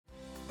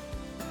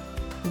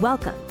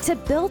Welcome to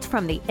Build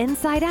from the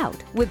Inside Out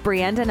with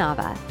Brianda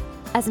Nava.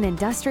 As an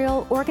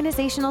industrial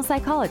organizational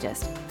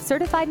psychologist,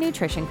 certified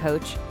nutrition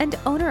coach, and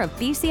owner of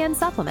BCN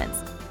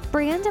Supplements,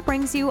 Brianda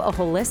brings you a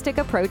holistic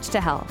approach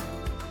to health.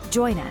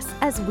 Join us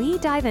as we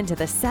dive into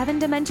the 7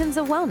 dimensions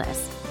of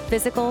wellness: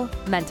 physical,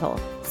 mental,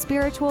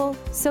 spiritual,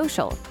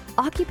 social,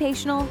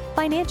 occupational,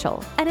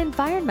 financial, and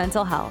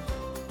environmental health.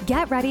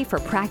 Get ready for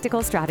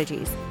practical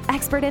strategies,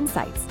 expert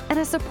insights, and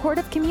a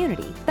supportive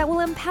community that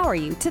will empower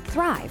you to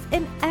thrive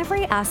in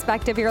every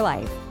aspect of your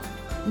life.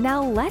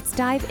 Now let's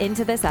dive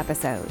into this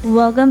episode.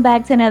 Welcome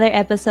back to another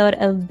episode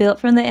of Built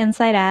from the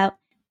Inside Out.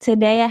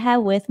 Today I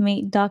have with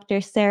me Dr.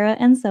 Sarah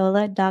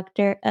Anzola,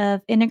 Doctor of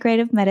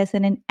Integrative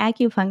Medicine and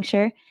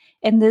Acupuncture.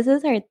 And this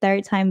is her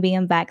 3rd time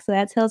being back. So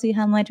that tells you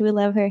how much we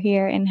love her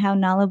here and how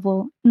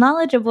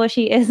knowledgeable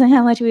she is and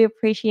how much we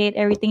appreciate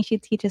everything she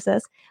teaches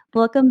us.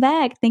 Welcome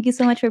back. Thank you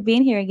so much for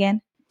being here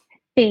again.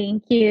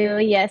 Thank you.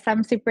 Yes,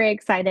 I'm super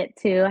excited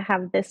to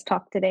have this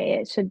talk today.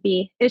 It should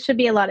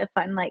be a lot of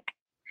fun, like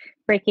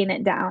breaking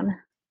it down.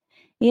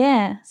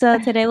 Yeah. So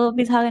today we'll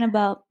be talking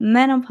about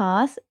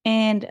menopause.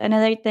 And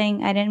another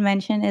thing I didn't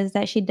mention is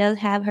that she does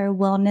have her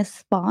wellness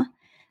spa.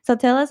 So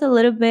tell us a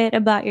little bit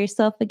about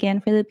yourself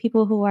again for the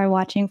people who are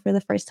watching for the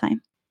first time.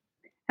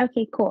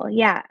 Okay, cool.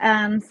 Yeah.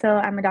 So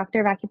I'm a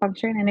doctor of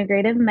acupuncture and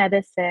integrative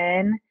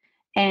medicine,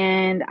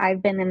 and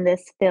I've been in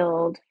this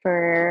field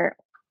for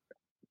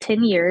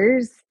 10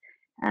 years.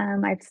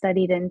 I've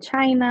studied in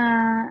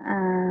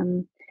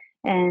China,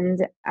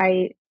 and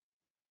I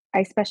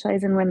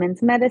specialize in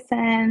women's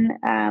medicine.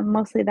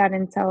 Mostly that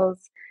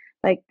entails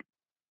like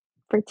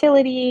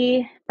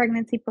fertility,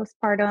 pregnancy,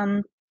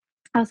 postpartum.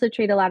 I also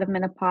treat a lot of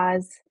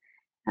menopause.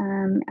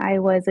 I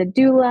was a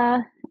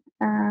doula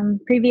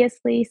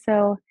previously,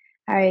 so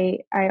I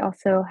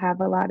also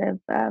have a lot of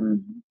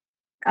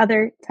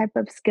other type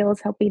of skills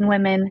helping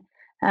women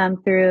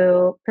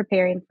through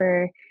preparing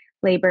for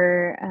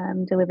labor,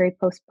 delivery,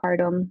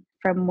 postpartum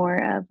from more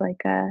of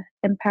like a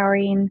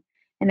empowering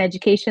and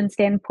education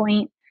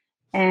standpoint.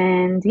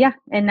 And yeah,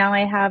 and now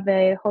I have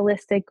a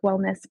holistic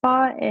wellness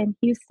spa in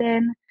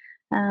Houston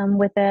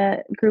with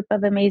a group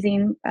of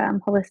amazing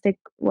holistic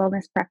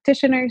wellness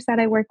practitioners that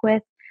I work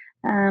with.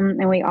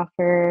 And we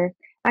offer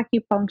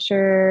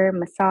acupuncture,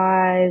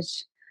 massage,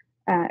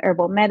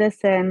 herbal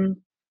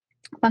medicine,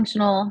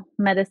 functional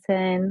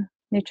medicine,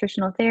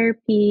 nutritional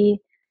therapy,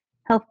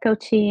 health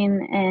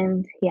coaching,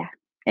 and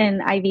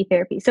IV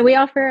therapy. So we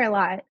offer a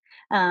lot.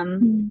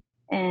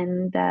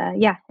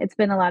 Yeah, it's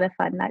been a lot of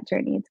fun, that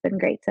journey. It's been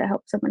great to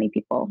help so many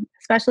people,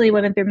 especially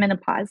women through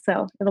menopause.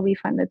 So it'll be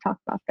fun to talk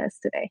about this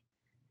today.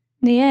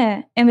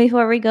 Yeah. And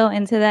before we go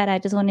into that, I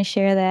just want to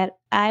share that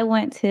I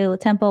went to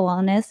Temple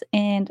Wellness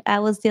and I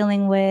was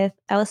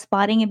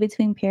spotting in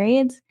between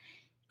periods.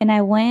 And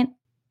I went,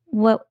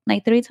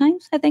 3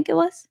 times, I think it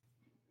was.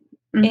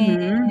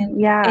 And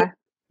Yeah.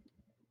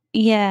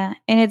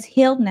 and it's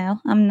healed now.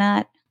 I'm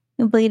not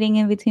bleeding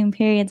in between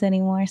periods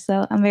anymore.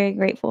 So I'm very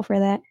grateful for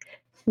that.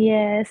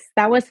 Yes,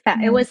 that was fast.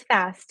 Yeah. It was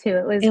fast too.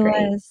 It was It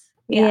great. was.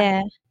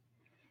 Yeah.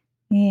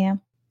 Yeah.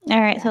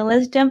 All right. Yeah. So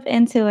let's jump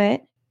into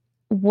it.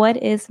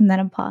 What is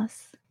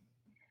menopause?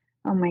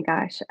 Oh my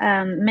gosh.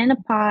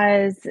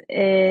 Menopause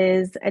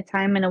is a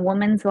time in a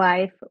woman's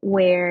life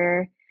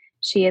where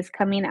she is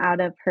coming out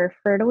of her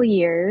fertile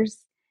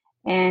years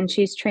and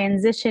she's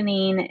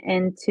transitioning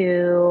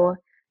into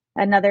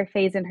another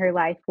phase in her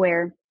life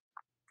where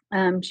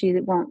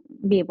she won't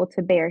be able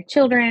to bear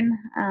children.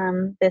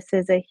 This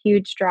is a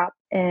huge drop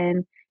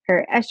in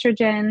her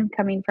estrogen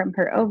coming from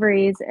her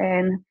ovaries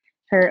and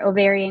her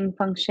ovarian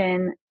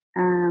function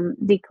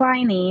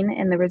declining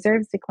and the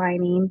reserves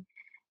declining.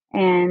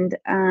 And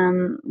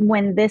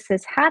when this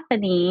is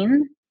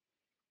happening,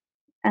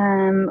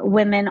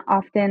 women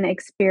often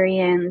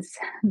experience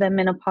the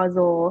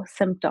menopausal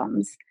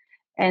symptoms.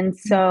 And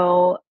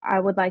so I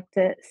would like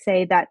to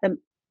say that the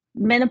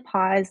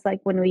menopause, like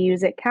when we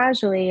use it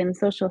casually in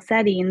social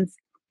settings,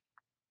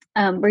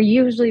 we're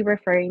usually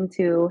referring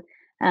to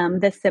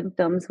the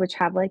symptoms which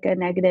have like a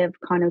negative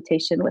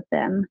connotation with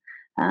them.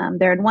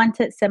 They're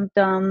unwanted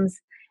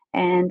symptoms,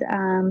 and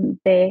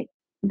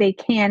they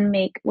can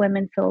make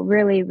women feel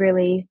really,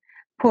 really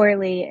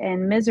poorly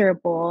and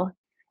miserable.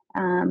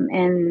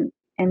 And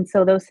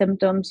so those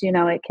symptoms,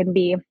 it can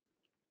be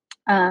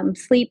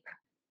sleep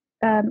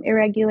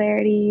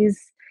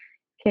irregularities,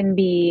 can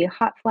be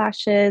hot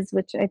flashes,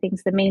 which I think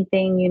is the main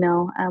thing,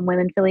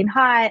 women feeling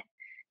hot,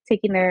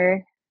 taking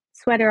their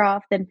sweater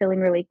off, then feeling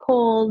really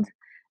cold,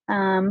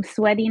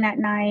 sweating at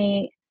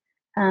night.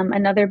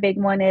 Another big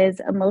one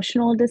is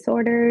emotional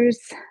disorders.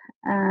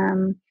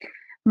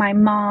 My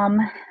mom,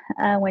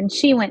 when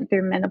she went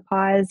through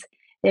menopause,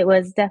 it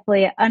was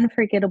definitely an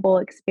unforgettable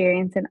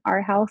experience in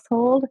our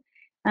household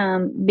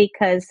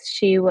because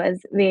she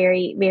was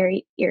very,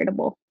 very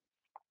irritable.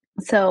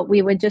 So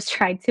we would just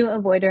try to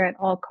avoid her at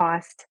all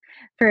costs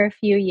for a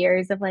few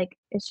years of like,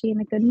 is she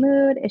in a good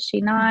mood? Is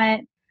she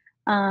not?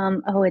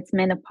 Oh, it's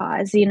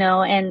menopause,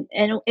 and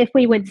if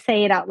we would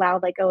say it out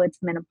loud, like, oh, it's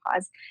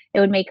menopause, it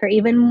would make her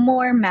even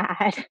more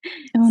mad.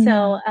 Oh,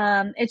 So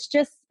no. it's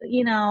just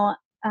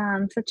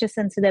such a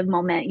sensitive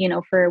moment,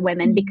 for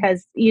women Mhm.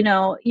 because,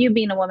 you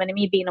being a woman and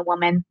me being a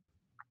woman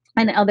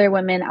and other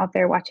women out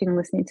there watching and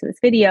listening to this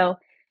video,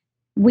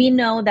 we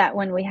know that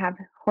when we have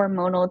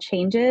hormonal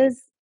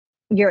changes,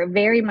 you're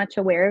very much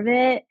aware of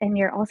it and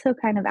you're also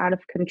kind of out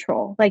of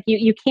control. Like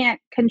you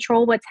can't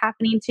control what's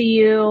happening to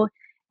you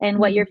and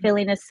what you're Mhm.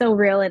 feeling is so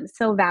real and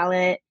so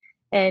valid.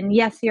 And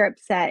yes, you're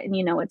upset and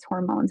you know it's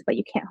hormones, but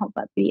you can't help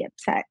but be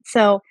upset.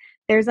 So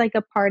there's like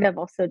a part of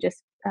also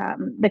just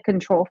the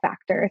control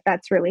factor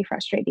that's really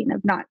frustrating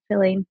of not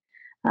feeling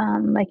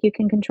like you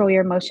can control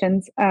your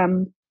emotions.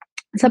 Some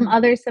Mhm.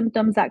 other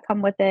symptoms that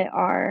come with it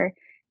are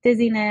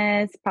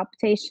dizziness,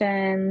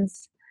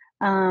 palpitations,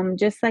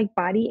 just like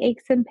body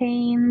aches and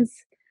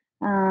pains,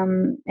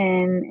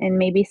 and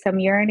maybe some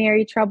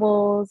urinary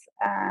troubles.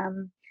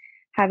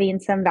 Having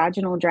some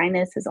vaginal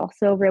dryness is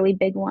also a really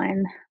big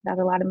one that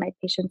a lot of my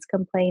patients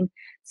complain.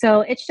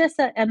 So it's just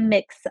a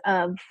mix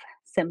of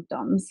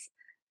symptoms.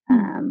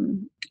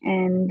 Mm.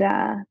 And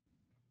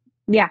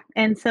yeah,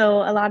 and so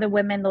a lot of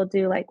women they'll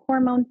do like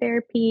hormone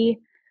therapy.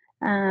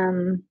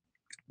 Um,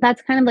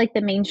 that's kind of like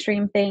the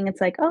mainstream thing.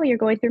 It's like, "Oh, you're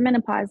going through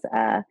menopause,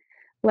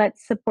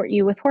 let's support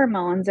you with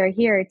hormones," or,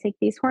 "Here, take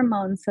these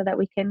hormones so that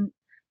we can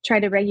try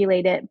to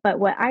regulate it." But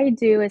what I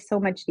do is so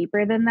much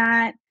deeper than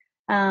that.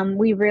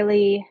 We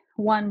really,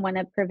 one,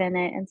 wanna prevent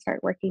it and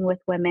start working with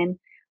women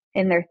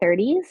in their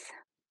 30s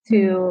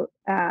Mm.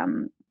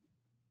 to,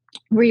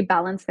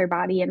 rebalance their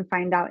body and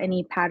find out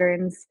any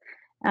patterns,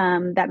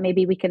 that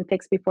maybe we can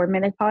fix before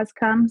menopause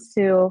comes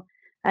to,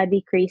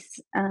 decrease,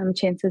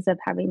 chances of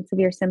having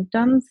severe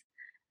symptoms.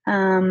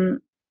 Um,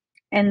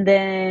 and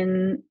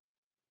then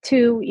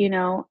two,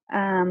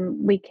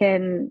 we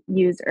can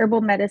use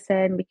herbal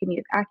medicine, we can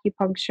use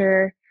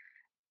acupuncture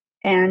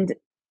and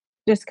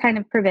just kind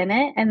of prevent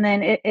it. And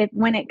then it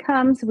when it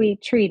comes, we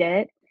treat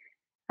it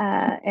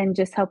and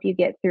just help you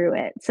get through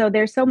it. So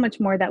there's so much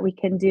more that we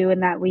can do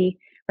and that we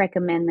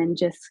recommend than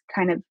just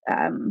kind of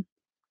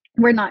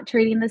we're not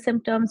treating the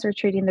symptoms, we're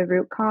treating the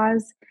root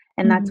cause.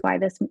 And that's Mhm. why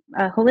this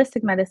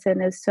holistic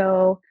medicine is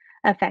so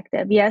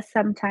effective. Yes,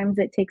 sometimes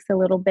it takes a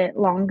little bit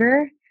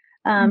longer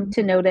Mhm.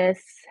 to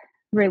notice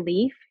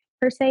relief,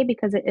 per se,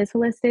 because it is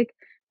holistic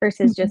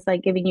versus Mhm. just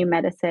like giving you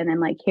medicine and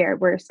like, here,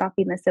 we're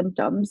stopping the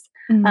symptoms.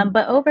 Mhm.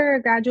 But over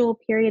a gradual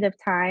period of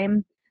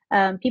time,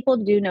 people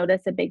do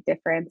notice a big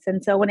difference.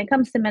 And so when it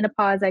comes to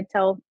menopause, I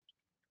tell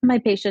my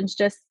patients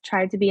just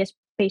try to be as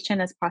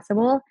patient as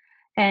possible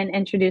and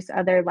introduce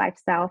other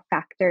lifestyle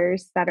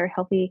factors that are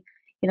healthy,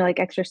 like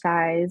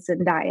exercise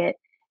and diet,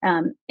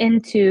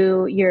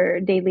 into your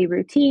daily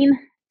routine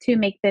to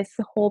make this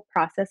whole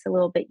process a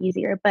little bit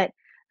easier. But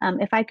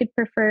if I could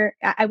prefer,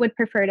 I would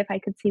prefer it if I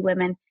could see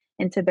women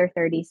into their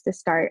 30s to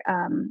start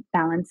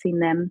balancing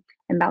them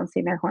and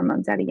balancing their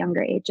hormones at a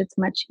younger age. It's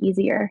much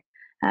easier.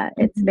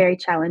 It's Mhm. very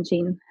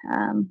challenging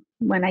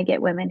when I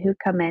get women who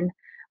come in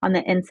on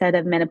the onset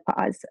of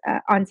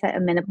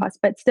menopause,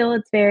 but still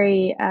it's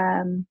very,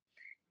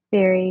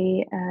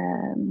 very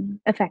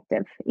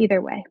effective either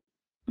way.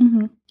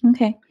 Mhm.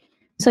 Okay.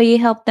 So you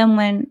help them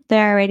when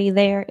they're already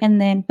there, and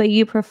then but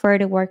you prefer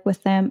to work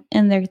with them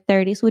in their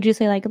 30s. Would you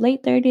say like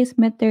late 30s,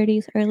 mid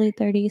 30s, early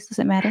 30s? Does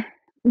it matter?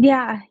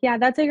 Yeah,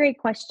 that's a great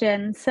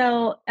question.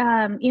 So,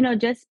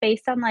 just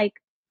based on like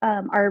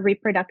our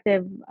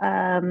reproductive,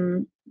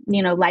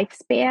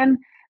 lifespan,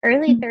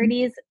 early Mhm.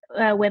 30s,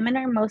 women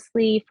are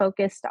mostly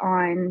focused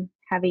on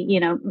having,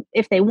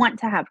 if they want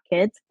to have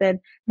kids, then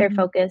they're Mhm.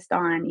 focused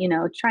on,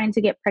 trying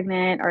to get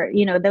pregnant or,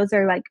 those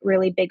are like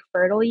really big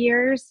fertile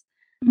years.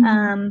 Mhm.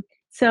 Um,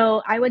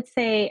 so I would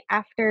say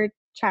after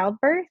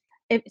childbirth,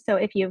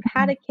 if you've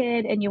had Mhm. a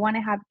kid and you want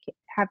to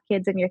have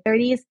kids in your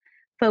 30s,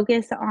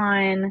 focus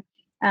on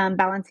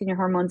balancing your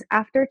hormones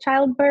after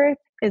childbirth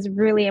is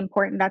really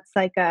important. That's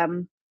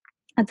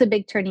a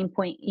big turning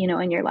point,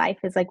 in your life.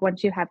 Is like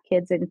once you have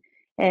kids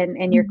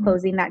and you're Mhm.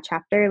 closing that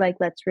chapter, like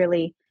let's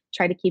really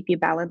try to keep you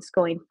balanced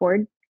going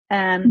forward.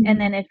 And Mhm.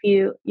 then if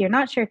you're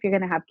not sure if you're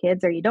going to have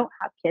kids or you don't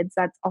have kids,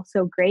 that's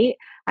also great.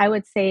 I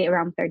would say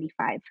around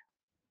 35,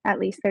 at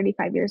least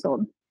 35 years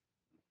old.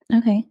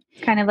 Okay.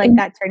 It's kind of like And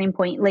that turning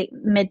point, late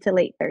mid to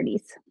late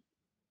 30s.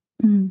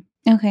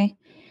 okay.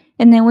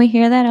 And then we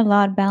hear that a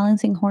lot,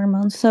 balancing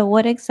hormones. So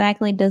what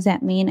exactly does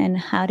that mean, and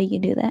how do you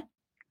do that?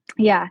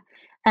 Yeah.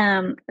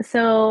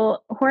 So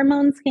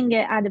hormones can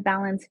get out of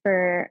balance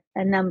for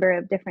a number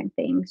of different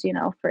things,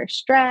 for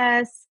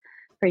stress,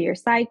 for your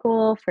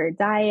cycle, for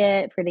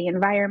diet, for the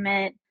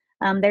environment.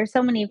 There's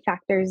so many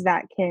factors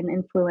that can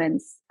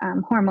influence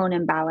hormone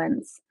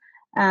imbalance.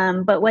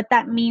 But what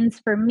that means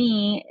for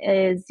me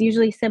is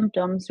usually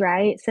symptoms,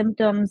 right?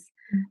 Symptoms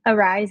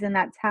arise, and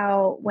that's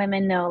how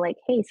women know, like,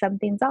 hey,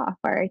 something's off,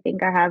 or I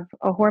think I have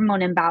a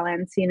hormone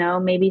imbalance,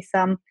 maybe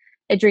some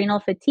adrenal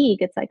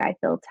fatigue. It's like I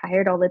feel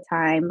tired all the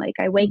time. Like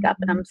I wake up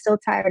and Mhm. I'm still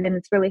tired and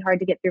it's really hard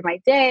to get through my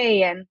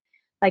day. And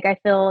like I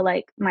feel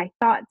like my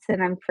thoughts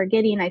and I'm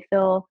forgetting. I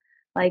feel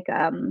like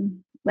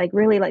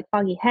really like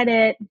foggy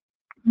headed.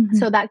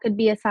 So Mhm. that could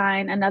be a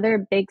sign. Another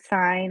big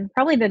sign,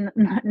 probably the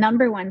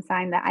number one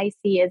sign that I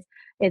see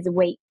is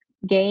weight.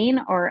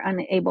 gain or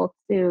unable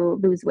to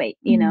lose weight,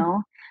 you Mm.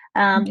 know,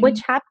 Okay.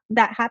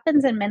 that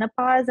happens in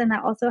menopause. And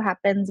that also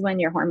happens when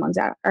your hormones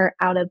are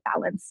out of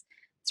balance.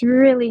 It's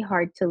really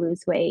hard to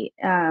lose weight.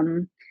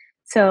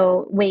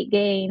 So weight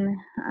gain,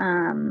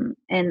 and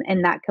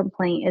that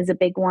complaint is a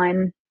big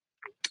one.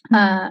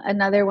 Mm.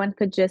 Another one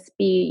could just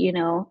be,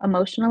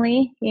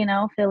 emotionally,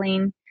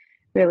 feeling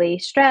really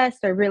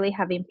stressed or really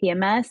having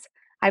PMS.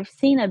 I've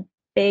seen a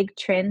big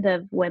trend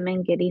of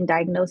women getting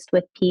diagnosed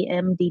with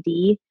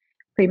PMDD,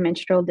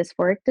 premenstrual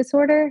dysphoric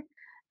disorder.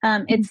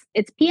 Mm.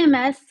 It's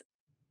PMS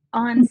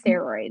on Mhm.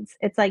 steroids.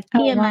 It's like Oh,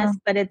 PMS,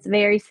 wow. but it's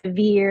very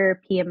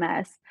severe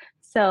PMS.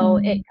 So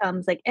it Mm.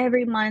 comes like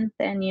every month,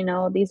 and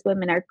these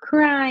women are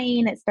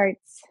crying. It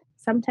starts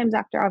sometimes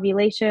after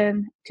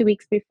ovulation, 2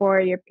 weeks before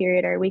your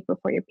period or a week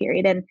before your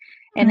period, and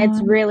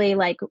it's Oh. really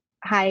like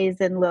highs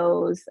and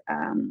lows,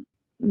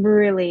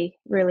 really,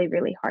 really,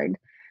 really hard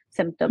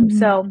symptoms. Mhm.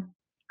 So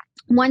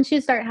once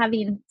you start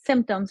having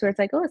symptoms where it's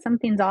like, oh,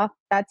 something's off,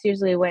 that's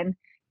usually when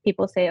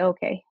people say,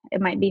 okay,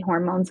 it might be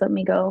hormones. Let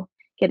me go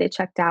get it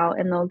checked out.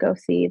 And they'll go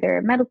see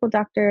their medical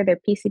doctor, their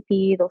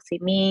PCP, they'll see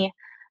me.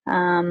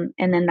 And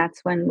then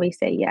that's when we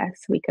say,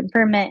 yes, we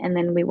confirm it, and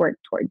then we work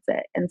towards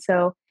it. And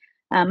so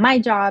my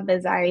job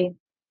is I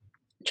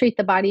treat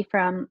the body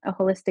from a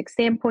holistic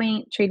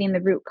standpoint, treating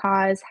the root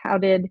cause. How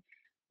did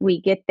we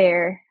get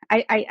there?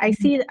 I Mhm.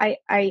 see,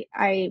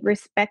 I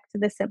respect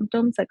the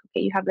symptoms. Like,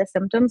 okay, you have the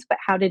symptoms, but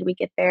how did we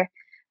get there?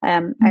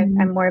 I'm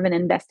Mhm. more of an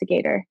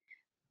investigator.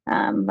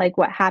 Like,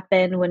 what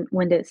happened?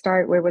 When did it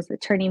start? Where was the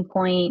turning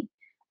point?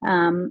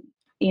 Um,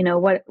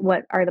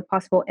 what are the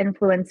possible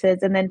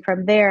influences? And then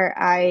from there,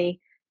 I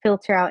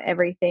filter out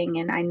everything,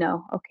 and I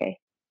know, okay,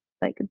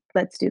 like,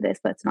 let's do this,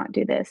 let's not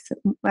do this.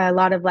 A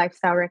lot of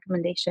lifestyle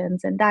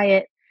recommendations and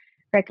diet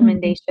Mhm.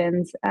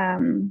 recommendations.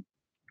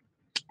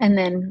 And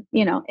then,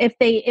 if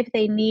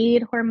they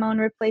need hormone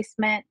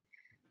replacement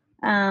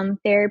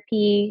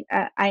therapy,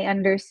 I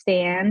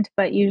understand,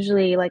 but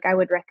usually, like, I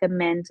would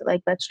recommend,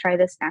 like, let's try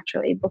this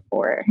naturally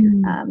before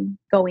Mhm.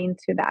 going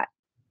to that.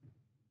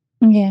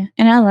 Yeah,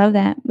 and I love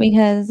that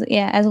because,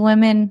 yeah, as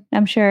women,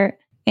 I'm sure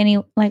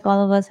like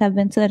all of us have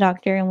been to the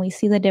doctor and we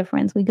see the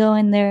difference. We go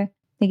in there,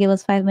 they give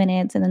us 5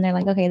 minutes, and then they're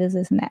like, "Okay, this,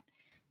 and that."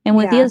 And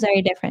with you, Yeah, it's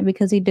very different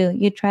because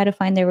you try to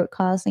find the root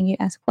cause and you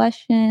ask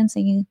questions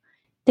and you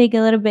dig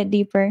a little bit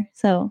deeper.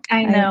 So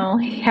I I know.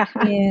 Yeah.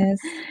 yes.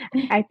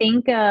 I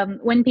think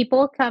when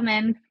people come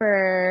in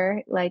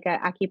for like a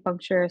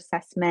acupuncture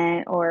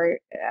assessment, or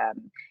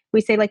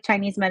we say like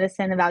Chinese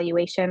medicine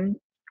evaluation,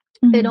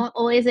 they Mhm. don't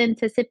always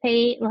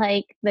anticipate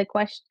like the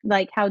question,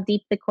 like how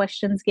deep the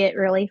questions get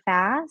really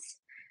fast.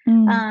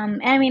 Mm.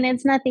 I mean,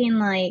 it's nothing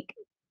like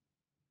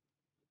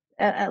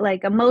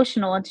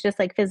emotional. It's just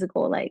like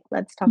physical. Like,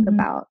 let's talk Mhm.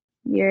 about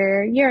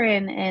your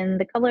urine and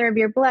the color of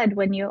your blood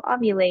when you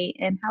ovulate,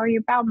 and how are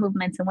your bowel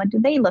movements and what do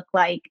they look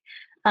like.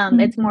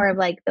 It's Mhm. more of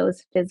like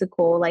those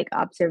physical, like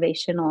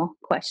observational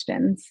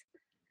questions.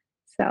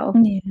 So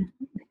Yeah.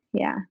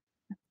 yeah.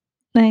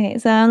 Okay,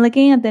 so I'm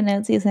looking at the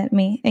notes you sent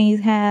me, and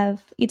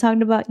you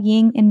talked about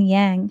yin and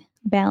yang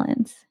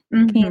balance.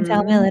 Can you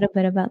tell me a Hmm. little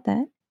bit about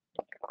that?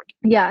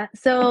 Yeah.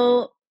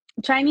 So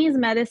Chinese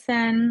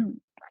medicine,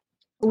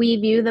 we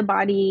view the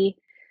body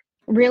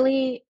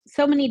really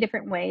so many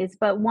different ways,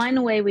 but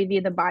one way we view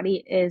the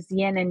body is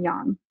yin and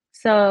yang.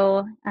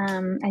 So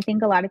I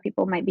think a lot of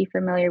people might be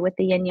familiar with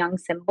the yin yang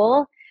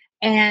symbol,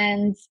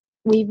 and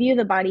we view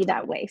the body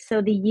that way.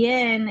 So the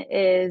yin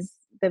is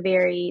the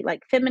very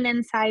like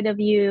feminine side of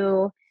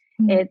you.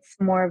 Mm. It's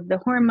more of the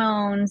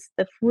hormones,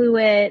 the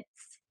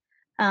fluids,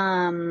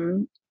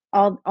 um,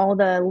 all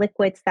the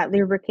liquids that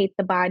lubricate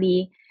the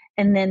body.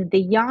 And then the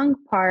yang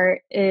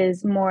part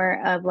is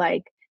more of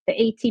like the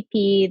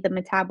ATP, the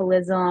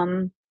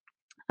metabolism,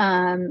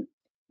 um,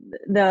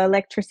 the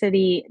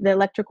electricity, the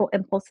electrical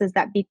impulses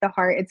that beat the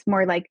heart. It's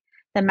more like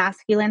the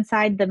masculine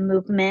side, the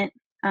movement,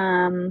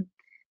 um,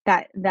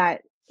 that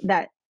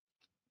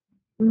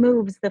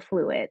moves the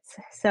fluids.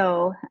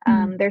 So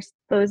Mm. there's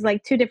those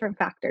like two different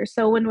factors.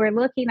 So when we're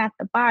looking at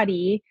the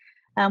body,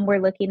 we're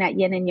looking at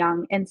yin and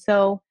yang. And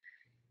so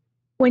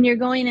when you're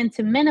going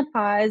into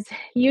menopause,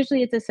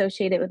 usually it's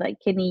associated with like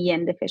kidney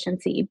yin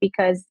deficiency,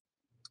 because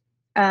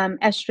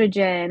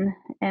estrogen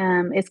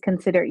is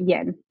considered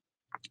yin.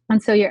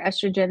 And so your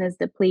estrogen is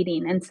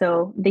depleting. And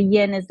so the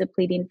yin is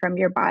depleting from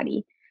your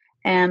body.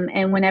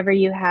 And whenever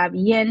you have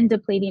yin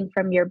depleting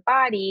from your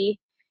body,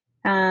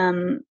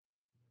 um,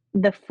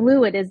 the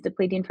fluid is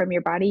depleting from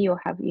your body. You'll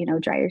have,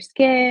 drier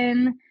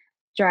skin,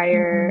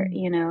 drier,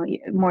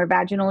 Mhm. more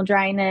vaginal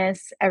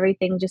dryness.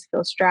 Everything just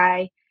feels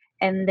dry.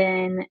 And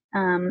then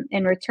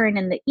in return,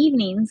 in the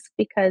evenings,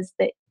 because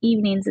the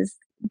evenings is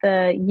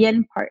the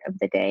yin part of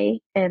the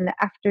day, and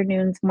the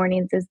afternoons,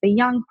 mornings is the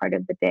yang part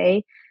of the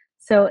day.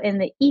 So in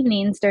the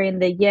evenings, during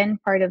the yin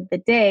part of the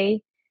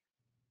day,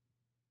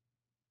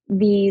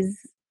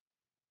 these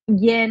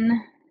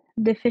yin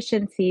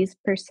deficiencies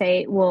per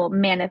se will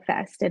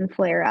manifest and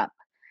flare up.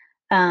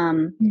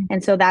 Mm.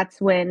 And so that's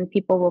when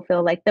people will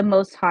feel like the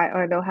most hot,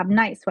 or they'll have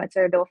night sweats,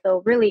 or they'll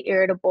feel really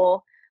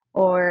irritable,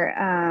 or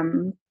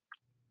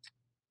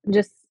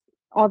just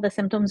all the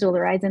symptoms will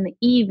arise in the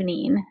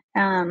evening,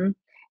 and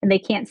they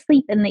can't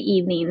sleep in the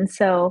evening.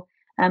 So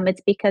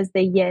it's because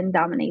the yin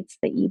dominates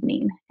the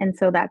evening, and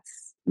so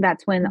that's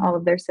when all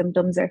of their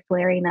symptoms are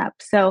flaring up.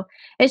 So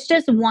it's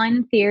just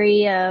one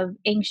theory of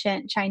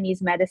ancient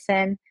Chinese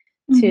medicine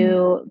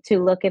Mhm. to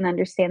look and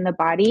understand the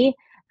body.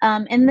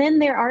 And then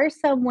there are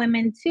some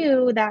women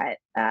too that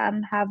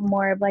have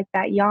more of like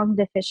that yang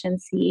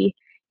deficiency,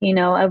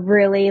 of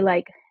really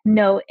like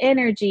no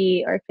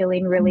energy or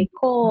feeling Mhm. really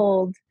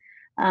cold,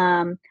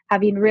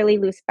 having really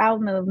loose bowel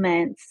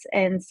movements.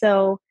 And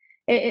so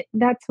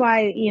that's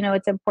why,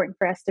 it's important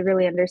for us to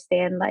really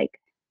understand like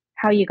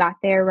how you got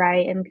there,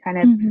 right? And kind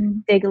of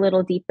Mhm. dig a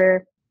little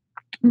deeper.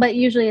 But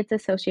usually it's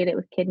associated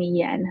with kidney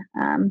yin.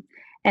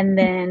 And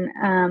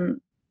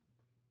then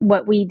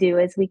what we do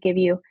is we give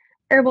you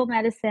herbal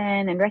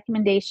medicine and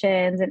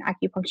recommendations and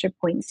acupuncture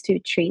points to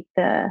treat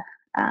the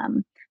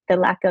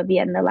lack of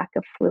yin, the lack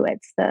of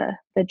fluids, the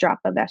drop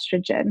of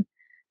estrogen.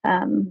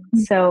 Mhm.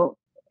 So,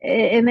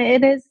 and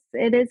it is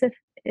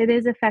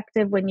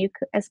effective when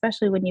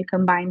especially when you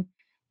combine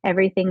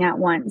everything at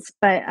once.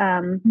 But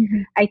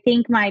Mhm. I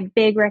think my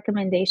big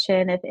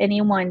recommendation, if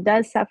anyone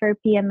does suffer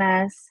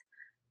PMS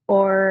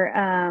or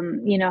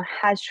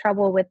has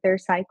trouble with their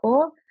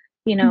cycle,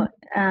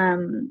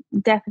 Mhm.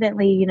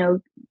 definitely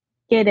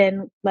get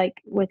in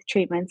like with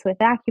treatments with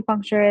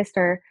acupuncturist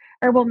or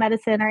herbal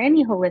medicine or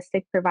any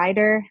holistic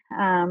provider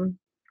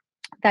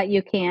that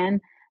you can,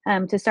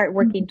 to start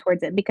working Mhm.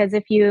 towards it. Because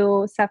if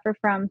you suffer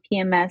from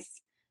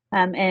PMS,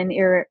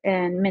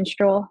 and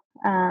menstrual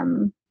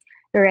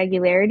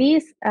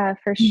irregularities,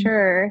 for Mhm.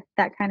 sure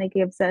that kind of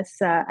gives us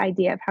an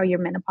idea of how your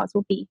menopause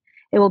will be.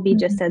 It will be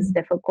just as Mhm.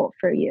 difficult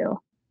for you.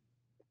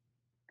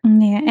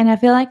 Yeah, and I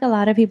feel like a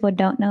lot of people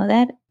don't know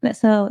that,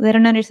 so they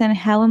don't understand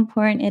how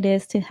important it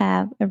is to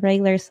have a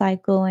regular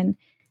cycle and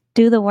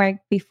do the work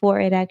before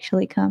it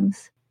actually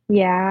comes.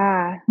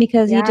 Yeah.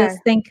 Because you Yeah.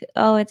 just think,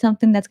 "Oh, it's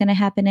something that's gonna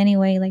happen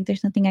anyway, like,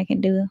 there's nothing I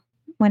can do,"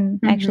 when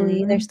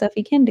actually there's Mhm. stuff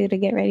you can do to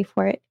get ready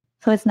for it,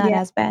 so it's not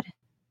Yeah. as bad.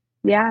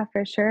 Yeah,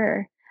 for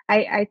sure.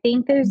 I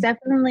think there's Mm.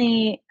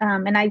 definitely,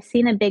 and I've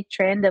seen a big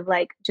trend of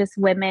like just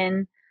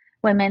women's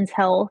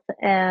health,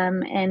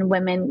 and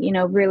women,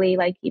 really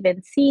like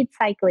even seed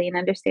cycling,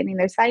 understanding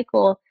their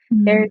cycle.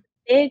 There's Mm.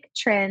 a big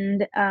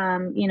trend,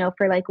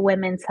 for like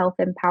women's health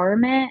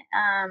empowerment,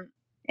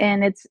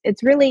 and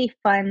it's really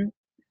fun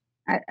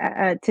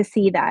to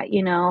see that,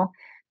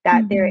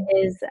 that there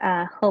Mhm. is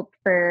hope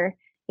for,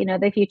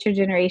 the future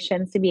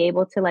generations to be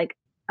able to like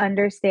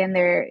understand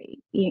their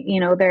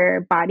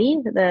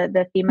body,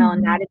 the female Mhm.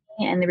 anatomy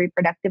and the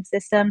reproductive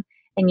system,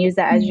 and use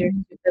that as your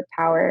Yeah.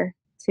 superpower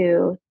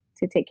to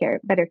take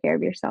better care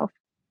of yourself.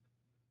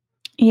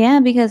 Yeah,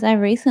 because I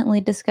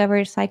recently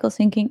discovered cycle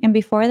syncing, and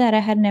before that, I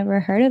had never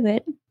heard of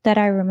it that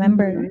I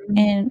remember, Mhm.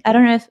 and I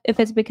don't know if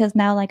it's because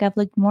now, like, I've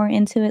looked more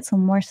into it, so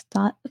more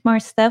stuff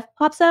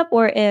pops up,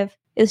 or if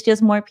it's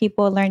just more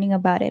people learning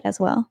about it as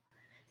well.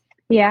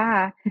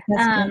 Yeah.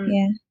 That's good, Um,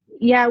 yeah.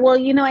 yeah, well,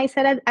 I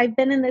said I've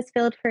been in this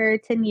field for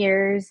 10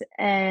 years,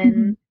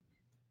 Mhm.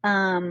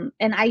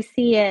 and I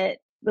see it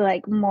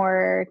like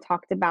more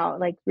talked about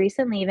like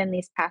recently, even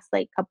these past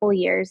like couple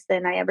years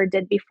than I ever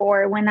did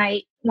before. Yeah.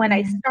 When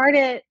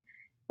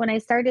I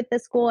started the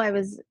school, I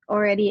was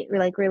already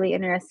like really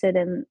interested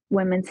in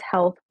women's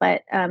health,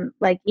 but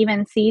like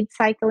even seed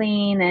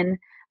cycling and Mhm.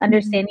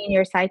 understanding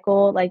your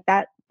cycle, like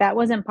that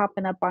wasn't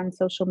popping up on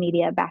social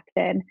media back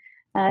then.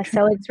 So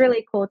True. it's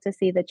really cool to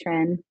see the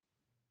trend.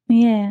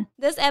 Yeah.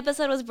 This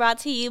episode was brought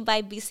to you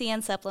by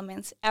BCN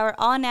Supplements, our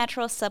all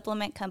natural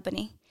supplement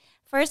company.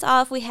 First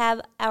off, we have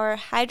our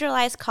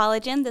hydrolyzed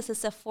collagen. This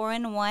is a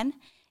 4-in-1.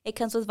 It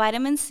comes with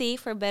vitamin C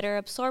for better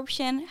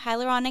absorption,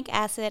 hyaluronic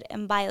acid,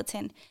 and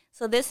biotin.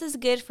 So, this is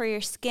good for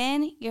your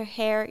skin, your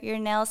hair, your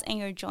nails, and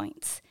your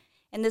joints.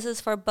 And this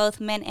is for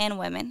both men and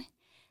women.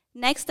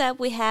 Next up,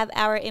 we have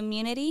our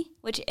immunity,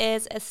 which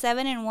is a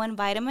 7-in-1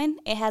 vitamin.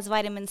 It has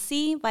vitamin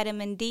C,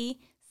 vitamin D,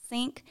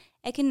 zinc,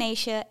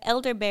 echinacea,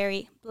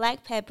 elderberry,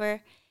 black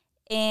pepper,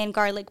 and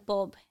garlic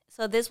bulb.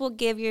 So this will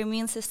give your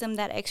immune system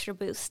that extra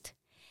boost.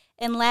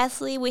 And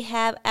lastly, we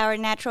have our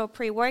natural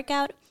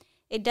pre-workout.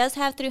 It does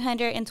have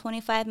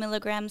 325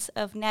 milligrams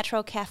of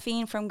natural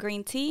caffeine from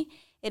green tea.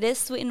 It is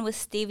sweetened with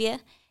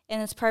stevia,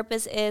 and its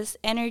purpose is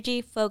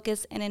energy,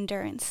 focus, and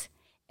endurance.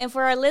 And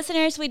for our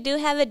listeners, we do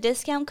have a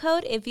discount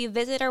code. If you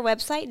visit our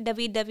website,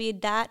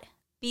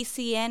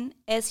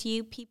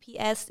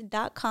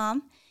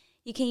 www.bcnsupps.com,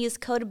 you can use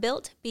code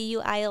BUILT,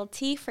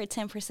 BUILT, for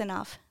 10%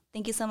 off.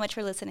 Thank you so much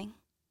for listening.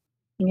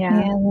 Yeah.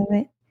 Yeah, I love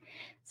it.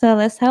 So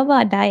let's talk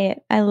about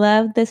diet. I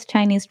love this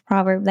Chinese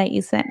proverb that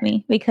you sent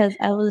me because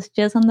I was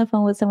just on the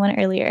phone with someone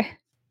earlier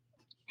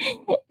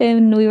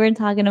and we were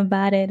talking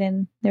about it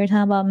and they were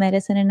talking about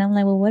medicine and I'm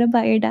like, "Well, what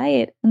about your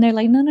diet?" And they're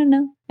like, "No, no,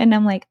 no." And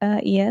I'm like,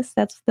 yes,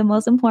 that's the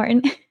most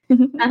important."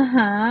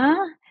 Uh-huh.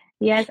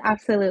 Yes,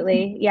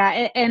 absolutely.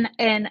 Yeah,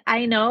 and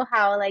I know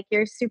how like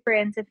you're super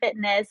into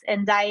fitness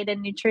and diet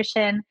and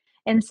nutrition,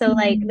 And so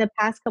like the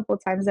past couple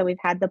times that we've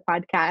had the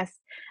podcast,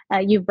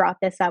 you've brought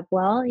this up.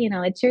 Well,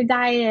 it's your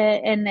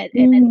diet, and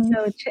Mhm.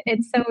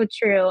 it's so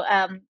true.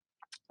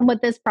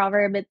 With this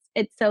proverb,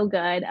 it's so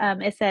good.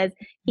 It says,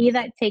 "He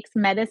that takes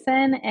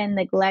medicine and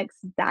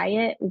neglects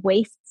diet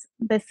wastes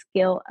the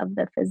skill of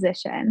the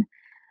physician."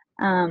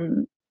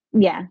 Um,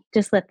 yeah,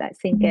 just let that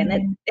sink in. Yeah,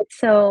 It's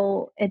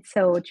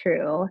so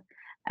true.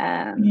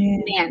 yeah.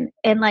 Man,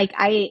 and like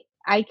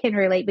I can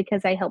relate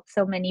because I help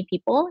so many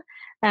people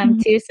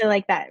Mhm, too. So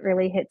like that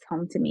really hits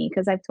home to me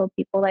because I've told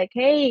people like,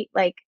 hey,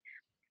 like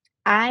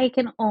I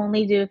can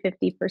only do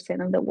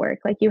 50% of the work.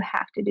 Like you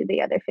have to do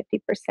the other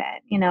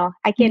 50%.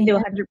 I can't do yeah,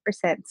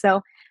 100%.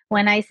 So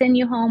when I send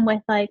you home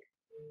with like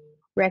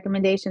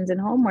recommendations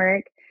and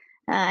homework,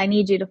 I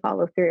need you to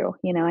follow through.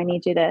 I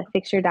need you to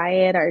fix your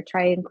diet or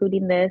try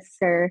including this,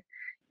 or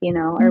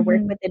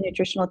work mhm. with a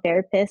nutritional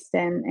therapist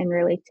and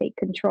really take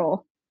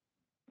control.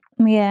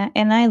 Yeah,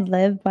 and I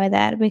live by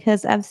that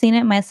because I've seen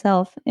it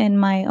myself in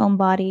my own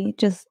body,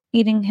 just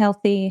eating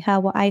healthy,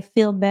 how I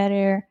feel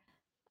better,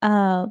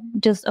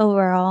 just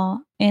overall,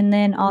 and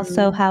then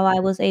also Mhm. how I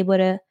was able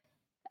to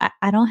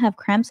I don't have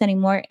cramps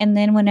anymore, and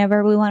then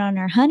whenever we went on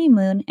our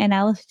honeymoon and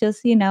I was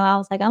just, I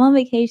was like, "I'm on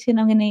vacation,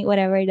 I'm gonna eat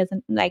whatever." It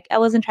doesn't like, I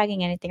wasn't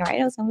tracking anything, right?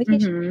 I was on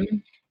vacation.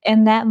 Mhm.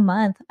 And that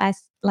month, I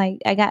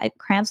got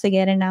cramps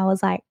again, and I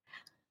was like,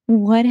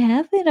 "What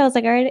happened?" I was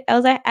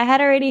like, I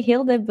had already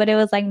healed it, but it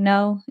was like,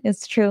 "No,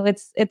 it's true.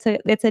 It's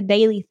a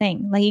daily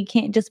thing." Like, you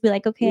can't just be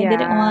like, "Okay, I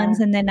did it once,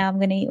 Yeah, and then now I'm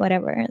gonna eat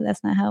whatever."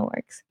 That's not how it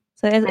works.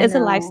 So I it's a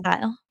know.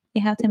 lifestyle.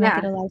 You have to make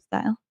it Yeah. a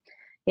lifestyle.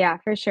 Yeah,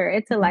 for sure.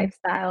 It's a Mhm.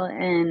 lifestyle,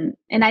 and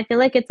I feel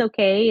like it's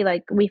okay,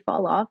 like, we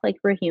fall off, like,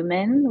 we're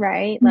human,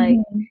 right? Like,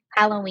 Mhm.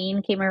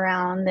 Halloween came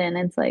around and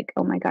it's like,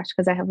 "Oh my gosh,"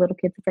 because I have little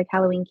kids, it's like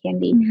Halloween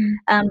candy.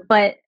 Mhm.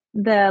 But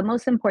the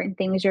most important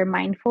thing is you're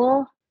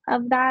mindful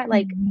of that,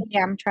 like, Mhm. "Hey,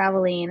 I'm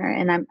traveling,"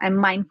 and I'm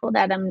mindful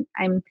that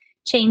I'm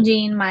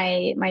changing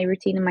my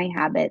routine and my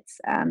habits,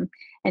 and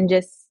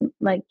just,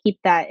 like, keep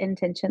that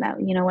intention that,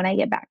 when I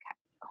get back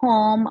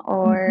home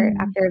or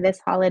Mhm. after this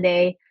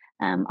holiday,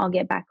 I'll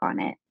get back on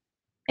it.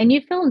 And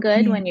you feel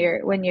good Yeah.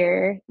 when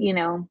you're,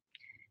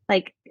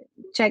 like,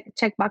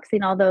 check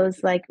boxing all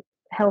those, like,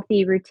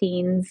 healthy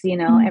routines,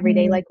 every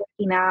day, Mhm. like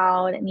working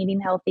out and eating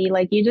healthy,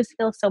 like, you just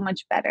feel so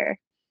much better.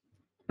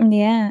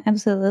 Yeah,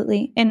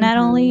 absolutely. And not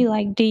only, Mhm.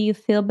 like, do you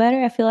feel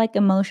better, I feel like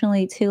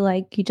emotionally too,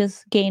 like, you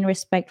just gain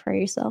respect for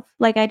yourself.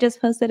 Like, I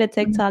just posted a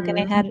TikTok and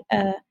it Mhm. had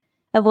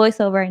a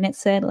voiceover and it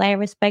said, like, "I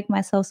respect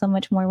myself so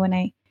much more when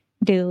I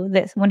do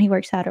this, when he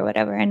works out or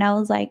whatever." And I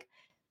was like,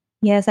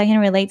 "Yes, I can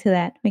relate to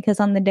that." Because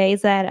on the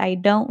days that I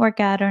don't work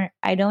out or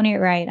I don't eat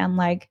right, I'm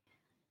like,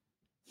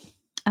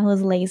 I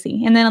was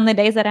lazy. And then on the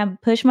days that I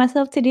push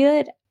myself to do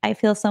it, I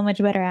feel so much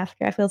better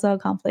after. I feel so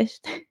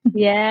accomplished.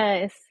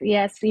 Yes,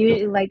 yes,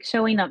 you like,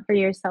 showing up for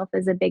yourself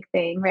is a big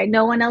thing, right?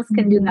 No one else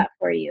can do Mhm. that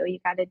for you. You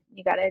gotta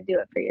do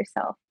it for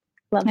yourself.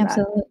 Love that.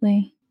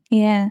 Absolutely.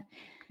 Yeah.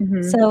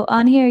 Mhm. So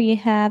on here you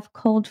have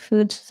cold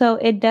foods. So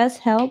it does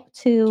help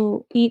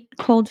to eat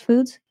cold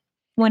foods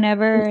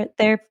whenever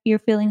you're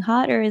feeling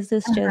hot, or is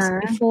this just Uh-huh.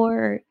 before?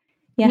 Or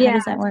yeah, how Yeah.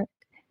 does that work?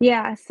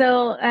 Yeah,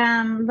 so,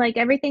 like,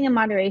 everything in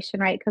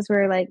moderation, right? Because 'Cause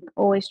we're, like,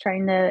 always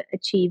trying to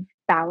achieve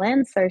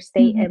balance or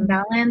stay in Mhm.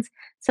 balance.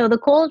 So the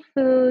cold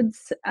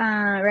foods,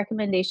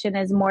 recommendation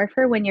is more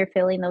for when you're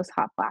feeling those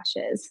hot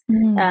flashes,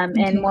 and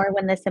Okay. more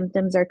when the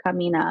symptoms are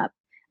coming up,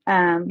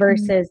 Mm,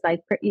 versus,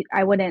 like,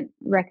 I wouldn't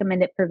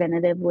recommend it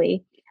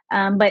preventatively.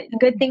 But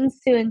good okay.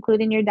 things to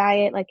include in your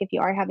diet, like, if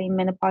you are having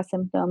menopause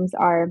symptoms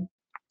are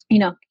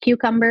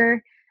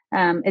cucumber,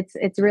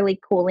 it's really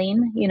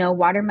cooling.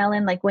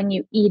 Watermelon, like when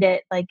you eat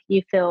it, like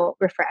you feel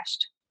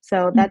refreshed.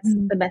 So that's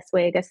Mhm. the best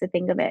way, I guess, to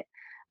think of it.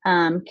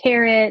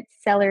 Carrots,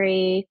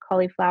 celery,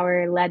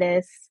 cauliflower,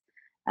 lettuce,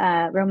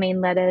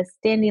 romaine lettuce,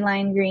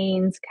 dandelion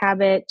greens,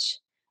 cabbage,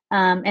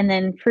 and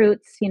then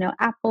fruits,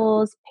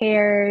 apples,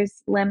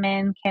 pears,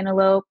 lemon,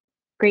 cantaloupe,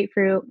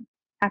 grapefruit,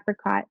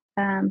 apricot,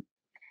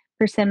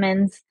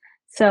 persimmons.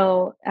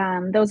 So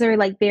those are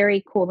like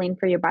very cooling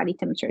for your body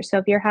temperature. So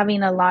if you're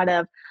having a lot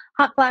of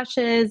hot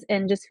flashes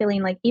and just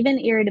feeling like even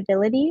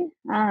irritability,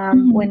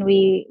 Mhm. when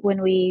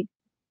we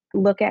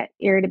look at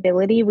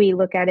irritability, we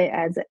look at it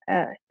as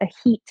a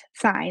heat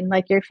sign.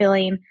 Like you're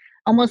feeling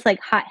almost like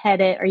hot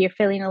headed or you're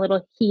feeling a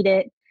little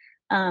heated.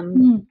 Um,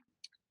 Mm.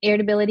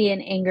 Irritability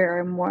and anger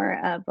are more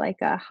of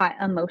like a hot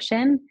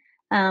emotion.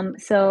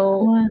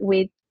 So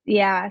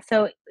Wow.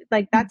 so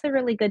like Mm. that's a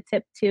really good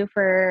tip too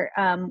for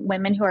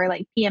women who are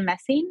like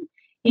PMSing,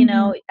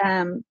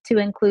 Mhm. to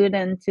include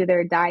into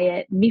their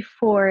diet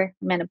before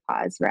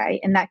menopause, right?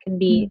 And that can Mm.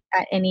 be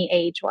at any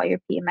age while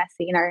you're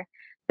PMSing or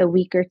the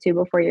week or two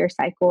before your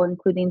cycle,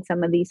 including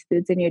some of these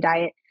foods in your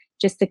diet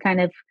just to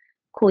kind of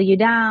cool you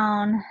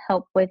down,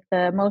 help with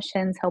the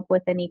emotions, help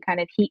with any kind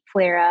of heat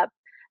flare up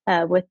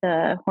with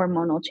the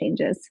hormonal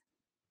changes.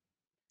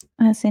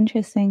 That's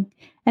interesting.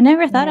 I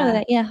never thought of Yeah.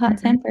 that. Yeah, Mhm.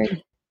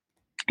 hot-tempered.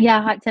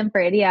 Yeah, hot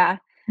tempered, yeah.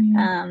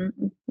 Yeah. Um,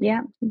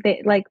 yeah,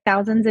 they like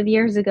thousands of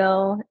years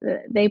ago,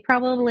 they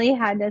probably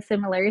had a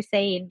similar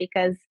saying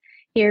because,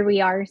 here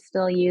we are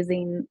still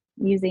using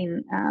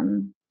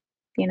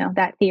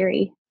that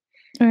theory.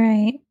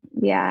 Right.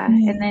 Yeah.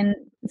 Yeah. And then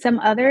some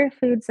other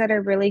foods that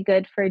are really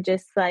good for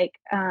just like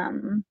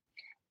kind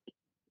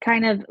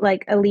of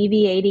like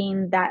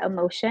alleviating that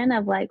emotion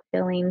of like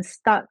feeling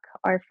stuck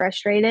or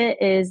frustrated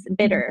is Mhm.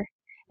 bitter.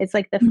 It's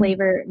like the Mhm.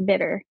 flavor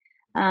bitter,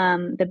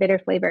 the bitter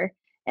flavor.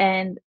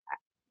 And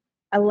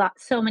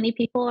so many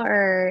people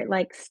are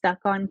like stuck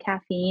on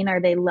caffeine or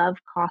they love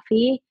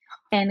coffee,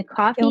 and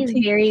coffee is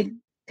Guilty. very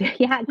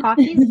yeah,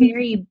 coffee is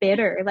very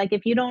bitter. Like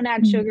if you don't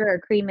add Mm. sugar or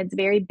cream, it's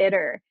very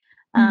bitter.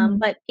 Mhm.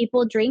 But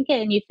people drink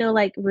it and you feel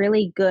like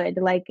really good.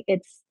 Like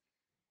it's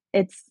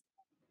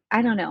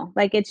I don't know,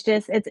 like it's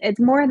just it's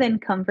more than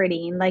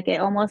comforting. Like it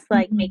almost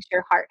like Mhm. makes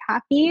your heart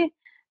happy.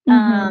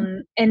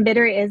 Mhm. And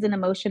bitter is an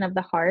emotion of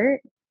the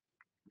heart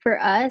for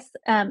us,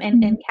 and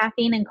Mhm.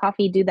 caffeine and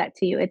coffee do that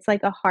to you. It's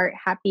like a heart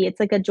happy, it's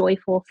like a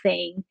joyful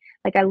thing.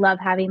 Like I love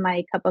having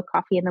my cup of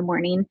coffee in the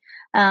morning.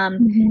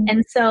 Mhm.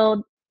 And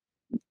so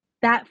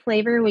that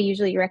flavor we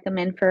usually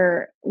recommend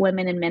for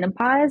women in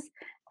menopause.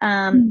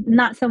 Mm.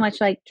 Not so much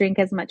like drink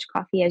as much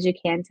coffee as you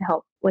can to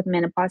help with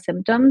menopause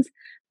symptoms,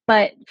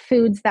 but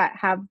foods that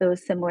have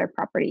those similar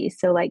properties.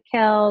 So like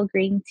kale,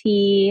 green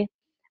tea,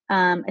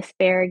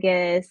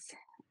 asparagus.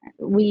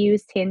 We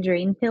use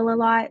tangerine peel a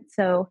lot.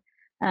 So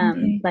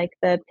Okay. like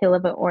the peel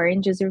of an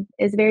orange is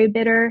very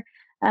bitter.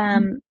 Mhm.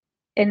 Um,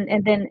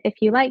 and then if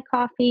you like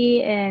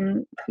coffee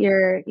and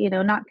you're,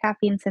 not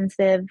caffeine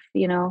sensitive,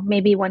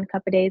 maybe 1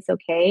 cup a day is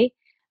okay.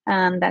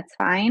 That's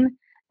fine.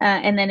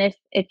 And then if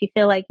you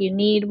feel like you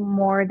need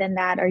more than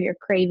that or you're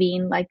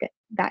craving like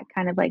that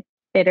kind of like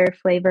bitter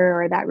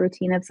flavor or that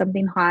routine of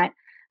something hot,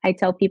 I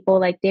tell people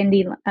like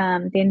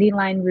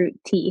dandelion root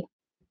tea.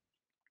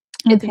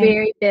 It's Okay.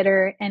 very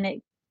bitter and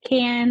it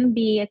can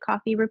be a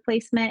coffee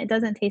replacement. It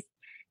doesn't taste,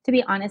 to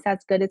be honest,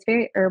 as good. It's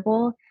very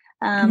herbal.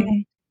 Um,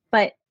 Okay.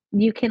 but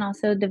you can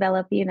also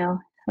develop,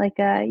 like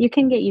you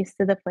can get used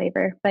to the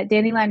flavor. But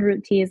dandelion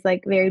root tea is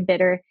like very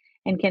bitter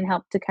and can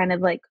help to kind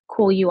of like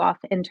cool you off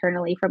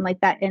internally from like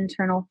that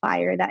internal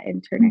fire, that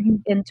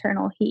Mhm.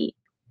 internal heat.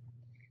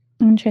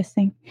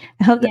 Interesting.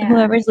 I hope that Yeah.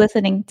 whoever's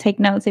listening take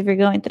notes if you're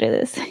going through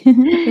this.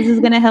 This is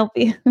gonna help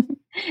you.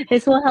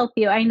 This will help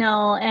you, I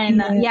know, and,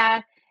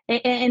 Yeah. yeah,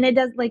 and it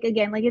does like,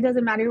 again, like, it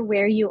doesn't matter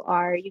where you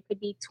are, you could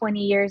be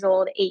 20 years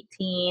old,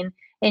 18,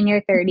 in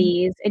your Mhm.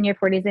 30s, in your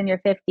 40s, in your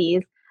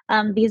 50s.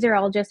 These are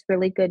all just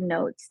really good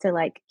notes to,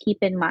 like, keep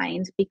in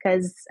mind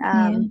because,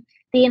 Yeah.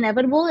 the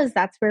inevitable is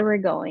that's where we're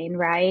going,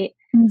 right?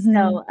 Mhm.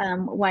 So,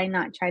 why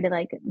not try to,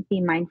 like,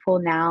 be mindful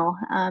now,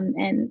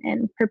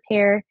 and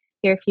prepare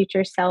your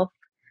future self,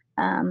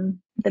 the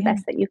Yeah.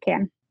 best that you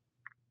can.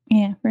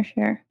 Yeah, for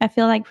sure. I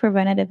feel like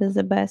preventative is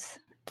the best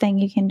thing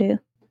you can do.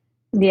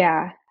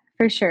 Yeah,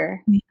 for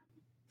sure. Yeah.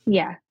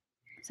 Yeah.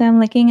 So I'm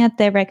looking at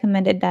the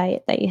recommended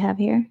diet that you have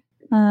here.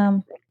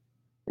 Um,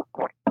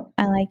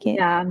 I like it.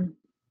 Yeah.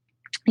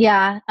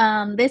 Yeah,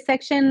 this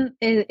section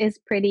is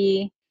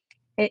pretty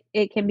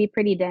it can be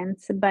pretty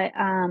dense, but,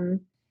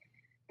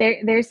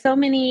 there's so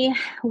many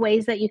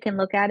ways that you can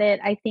look at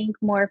it. I think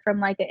more from,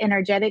 like, an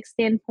energetic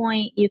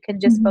standpoint, you can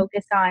just Mhm.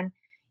 focus on,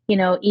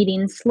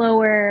 eating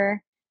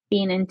slower,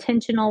 being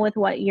intentional with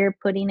what you're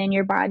putting in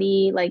your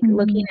body, like,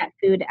 looking Mhm. at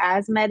food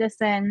as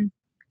medicine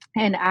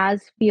and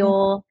as Yeah.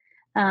 fuel,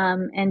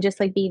 and just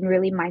like being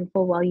really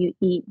mindful while you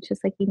eat,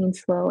 just like eating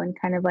slow and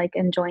kind of like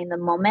enjoying the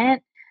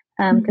moment.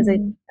 Because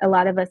Mhm. a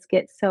lot of us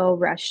get so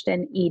rushed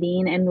in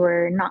eating and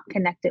we're not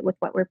connected with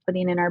what we're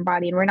putting in our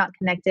body and we're not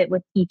connected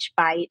with each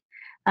bite.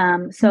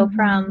 So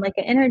from Mhm. like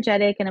an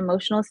energetic and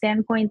emotional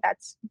standpoint,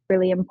 that's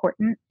really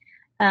important.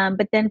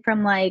 But then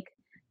from like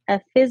a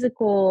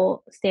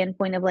physical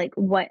standpoint of like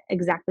what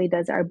exactly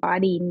does our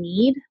body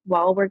need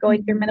while we're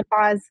going through Mhm.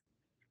 menopause,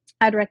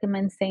 I'd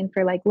recommend staying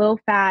for like low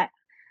fat,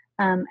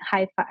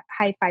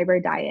 high fiber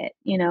diet.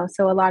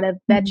 So a lot of Mhm.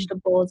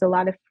 vegetables, a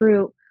lot of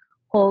fruit,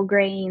 whole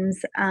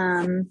grains,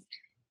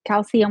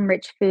 calcium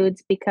rich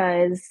foods,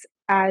 because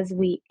as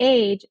we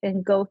age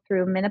and go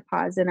through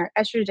menopause and our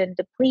estrogen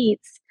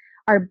depletes,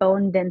 our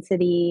bone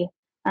density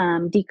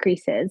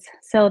decreases.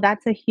 So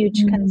that's a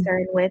huge Mhm.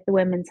 concern with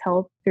women's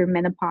health through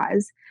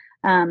menopause.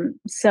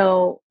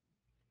 So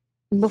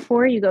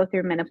before you go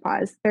through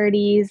menopause,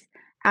 30s,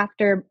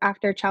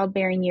 after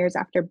childbearing years,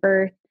 after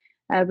birth,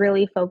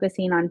 really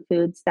focusing on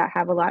foods that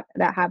have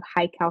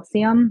high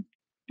calcium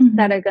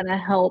that Mhm. are going to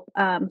help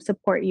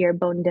support your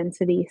bone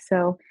density.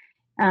 So,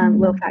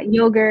 low Mhm. fat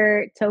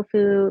yogurt,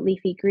 tofu,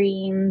 leafy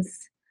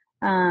greens,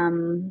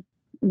 um,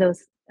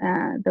 those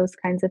those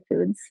kinds of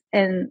foods,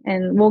 and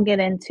we'll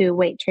get into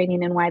weight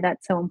training and why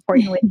that's so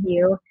important with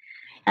you.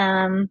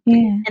 Um,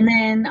 Yeah. and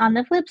then on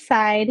the flip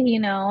side,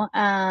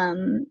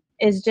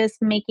 is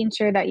just making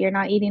sure that you're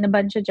not eating a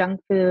bunch of junk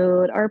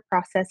food or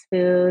processed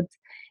foods,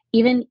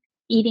 even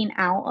eating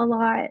out a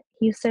lot.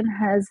 Houston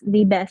has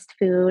the best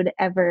food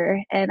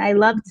ever. And I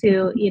love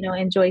to,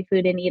 enjoy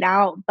food and eat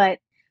out, but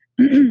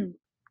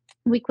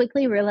we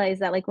quickly realize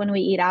that like when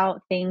we eat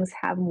out, things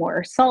have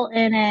more salt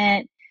in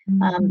it.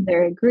 Mhm.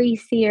 They're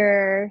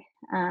greasier.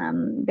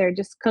 They're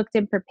just cooked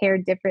and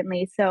prepared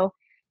differently. So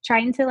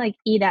trying to like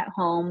eat at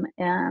home,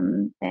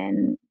 and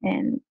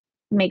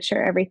make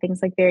sure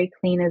everything's like very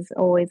clean is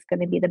always going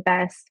to be the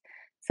best.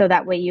 So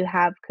that way you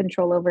have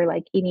control over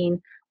like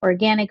eating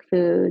organic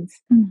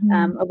foods,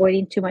 Mhm.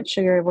 avoiding too much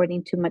sugar,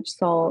 avoiding too much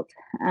salt,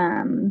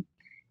 um,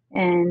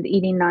 and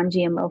eating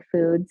non-GMO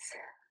foods.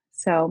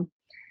 So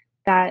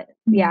that,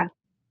 Yeah. yeah,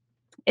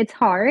 it's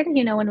hard,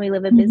 when we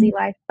live a busy Mhm.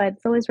 life, but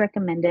it's always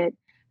recommended.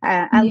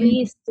 At Yeah.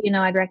 least,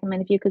 I'd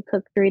recommend if you could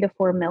cook 3 to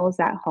 4 meals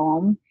at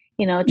home,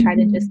 try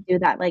to just Mhm. do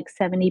that like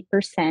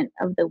 70%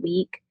 of the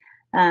week,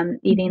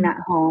 eating Mhm. at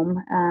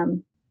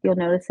home. You'll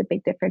notice a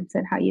big difference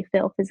in how you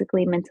feel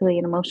physically, mentally,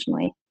 and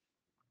emotionally.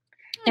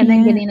 And then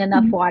Yeah. getting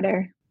enough Mhm.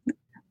 water.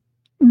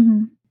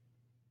 Mhm.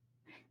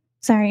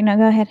 Sorry, no,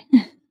 go ahead.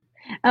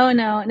 Oh,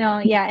 no, no,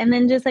 yeah, and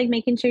then just, like,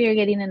 making sure you're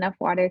getting enough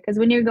water because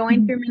when you're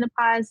going Mhm. through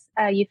menopause,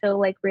 you feel,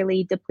 like,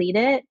 really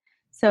depleted,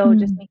 so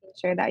just Mhm. making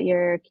sure that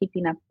you're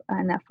keeping up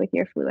enough with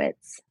your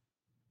fluids.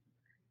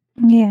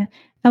 Yeah.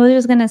 I was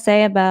just gonna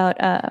say about,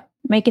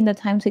 making the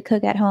time to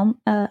cook at home.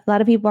 A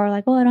lot of people are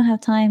like, "Oh, I don't have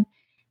time."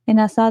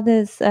 And I saw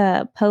this,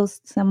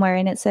 post somewhere,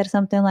 and it said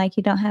something like,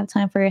 "You don't have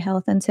time for your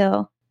health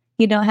until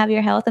you don't have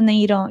your health, and then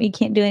you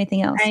can't do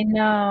anything else." I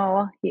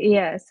know,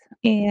 yes,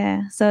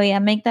 Yeah. So, yeah,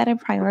 make that a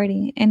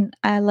priority, and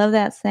I love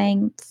that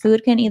saying,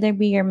 "Food can either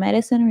be your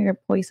medicine or your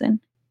poison."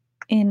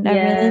 And I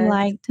really yes,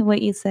 liked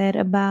what you said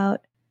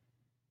about,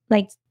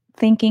 like,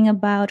 thinking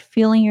about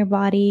feeling your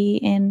body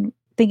and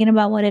thinking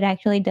about what it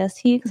actually does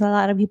to you. Because a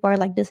lot of people are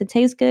like, "Does it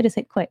taste good? Is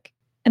it quick?"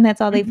 And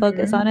that's all they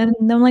focus mhm. on, and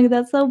I'm like,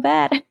 "That's so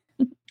bad."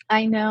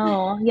 I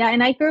know. Yeah,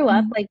 and I grew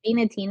up, Mm, like, being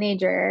a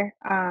teenager,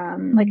 like,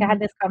 I mhm, had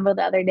this combo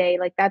the other day,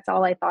 like, that's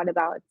all I thought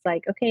about. It's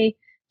like, "Okay,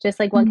 just,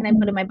 like, what can I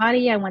put mhm, in my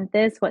body? I want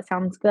this, what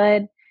sounds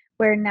good?"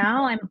 Where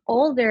now I'm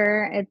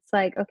older, it's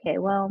like, "Okay,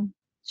 well,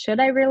 should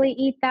I really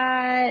eat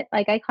that?"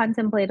 Like, I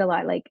contemplate a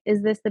lot, like,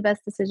 "Is this the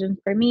best decision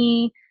for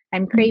me?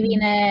 I'm craving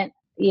mhm. it."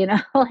 You know?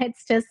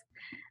 It's just,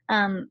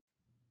 um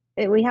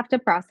we have to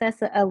process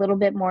a little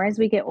bit more as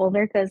we get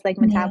older because like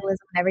Yeah.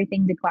 metabolism and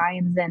everything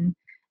declines, Mhm.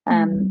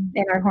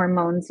 and our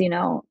hormones,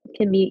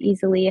 can be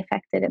easily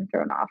affected and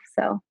thrown off.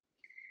 So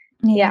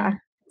yeah, Yeah.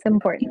 it's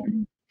important.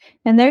 Yeah.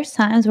 And there's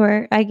times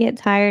where I get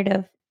tired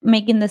of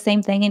making the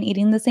same thing and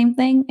eating the same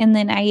thing, and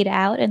then I eat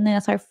out, and then I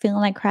start feeling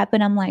like crap,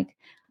 and I'm like,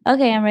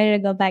 "Okay, I'm ready to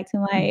go back to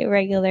my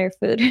regular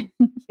food."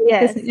 'Cause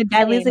Yes,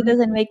 at least it same.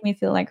 doesn't make me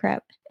feel like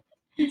crap.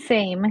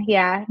 Same.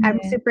 Yeah, I'm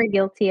Yeah. super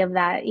guilty of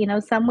that.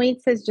 Some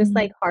weeks is just Mhm.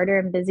 like harder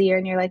and busier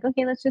and you're like,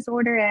 "Okay, let's just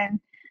order in."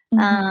 Mhm.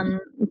 Um,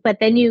 but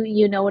then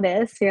you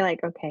notice, you're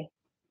like, "Okay,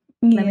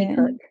 let me Yeah.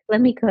 cook. Let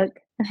me cook."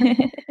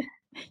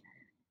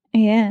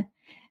 Yeah.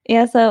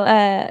 Yeah, so,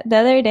 the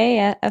other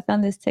day, I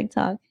found this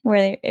TikTok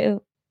where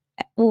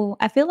well,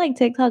 I feel like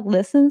TikTok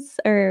listens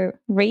or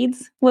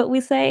reads what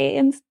we say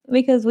and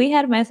because we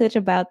had a message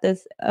about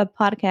this,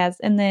 podcast,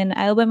 and then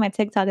I opened my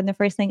TikTok, and the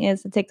first thing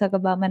is a TikTok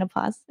about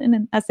menopause, and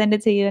then I send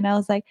it to you, and I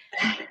was like,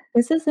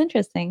 "This is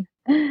interesting."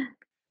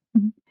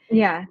 Mhm.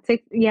 Yeah,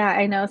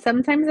 I know.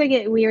 Sometimes I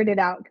get weirded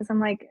out because 'cause I'm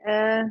like,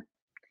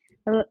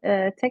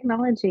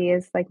 technology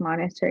is, like,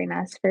 monitoring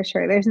us for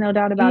sure, there's no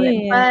doubt about it,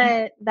 Yeah.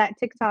 but that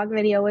TikTok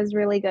video was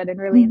really good and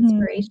really Mhm.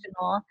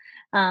 inspirational,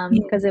 Yeah.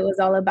 because it was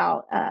all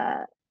about,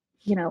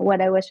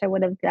 what I wish I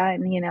would have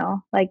done,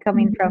 like,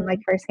 coming from, like,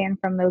 Mhm. firsthand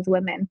from those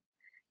women.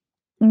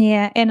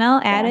 Yeah, and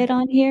I'll add Yeah. it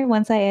on here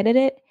once I edit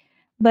it,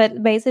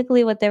 but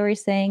basically what they were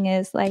saying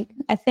is, like,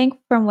 I think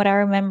from what I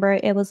remember,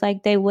 it was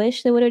like they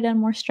wish they would've done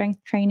more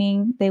strength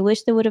training, they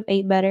wish they would've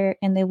ate better,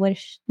 and they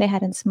wish they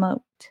hadn't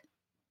smoked,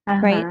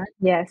 right? Uh-huh.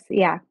 Yes,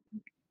 yeah.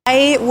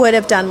 I would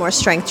have done more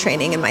strength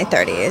training in my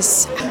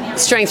 30s.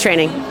 Strength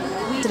training.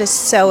 It is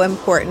so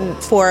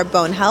important for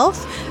bone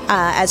health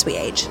as we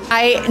age.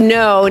 I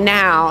know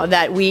now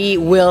that we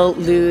will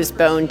lose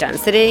bone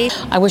density.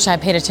 I wish I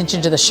paid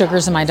attention to the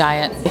sugars in my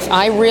diet. If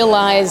I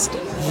realized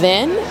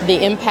then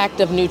the impact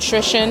of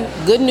nutrition,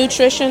 good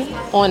nutrition,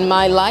 on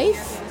my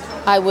life,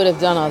 I would have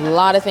done a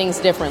lot of things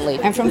differently.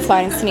 I'm from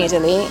Florence in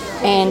Italy,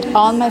 and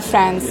all my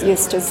friends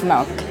used to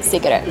smoke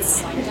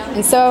cigarettes.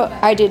 And so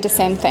I did the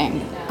same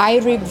thing. I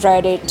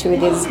regret it to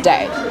this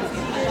day.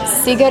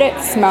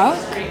 Cigarette smoke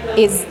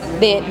is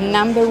the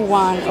number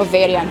one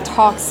ovarian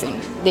toxin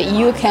that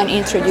you can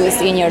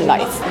introduce in your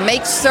life.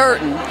 Make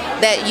certain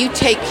that you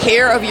take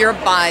care of your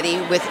body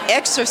with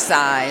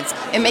exercise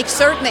and make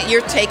certain that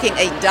you're taking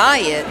a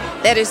diet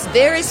that is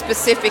very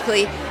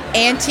specifically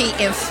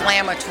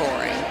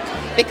anti-inflammatory,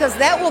 because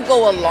that will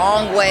go a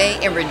long way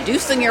in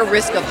reducing your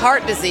risk of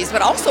heart disease,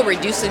 but also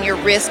reducing your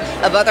risk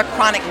of other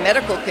chronic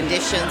medical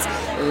conditions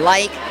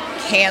like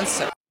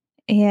cancer.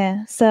 Yeah,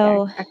 Yeah,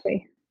 so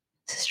exactly.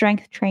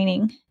 strength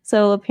training.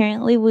 So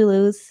apparently we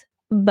lose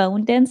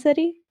bone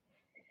density,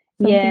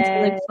 something to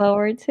look Yeah.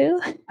 forward to.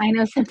 I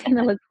know, something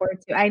to look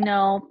forward to. I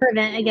know,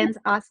 prevent against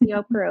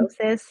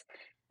osteoporosis,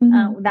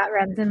 Mhm. that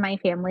runs in my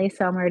family,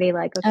 so I'm already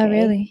like, Oh, "Okay."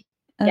 really?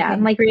 Yeah, I'm,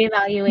 Okay. like, Mm,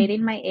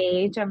 reevaluating my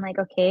age. I'm like,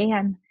 "Okay,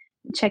 I'm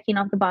checking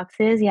off the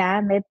boxes, yeah,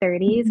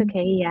 mid-30s, mhm.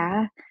 okay,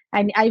 yeah."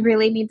 I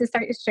really need to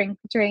start strength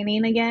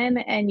training again,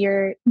 and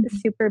you're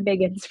super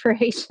big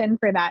inspiration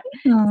for that.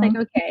 It's like, Oh,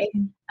 thank okay,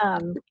 you.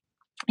 um,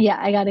 yeah,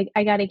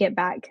 I gotta get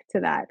back to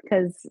that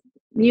because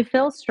you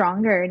feel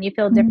stronger and you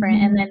feel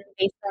different, and then Mhm,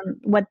 based on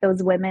what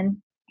those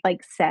women,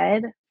 like,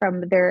 said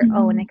from their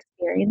own mhm.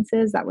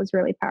 experiences, that was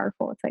really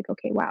powerful. It's like,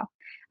 okay, wow.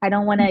 I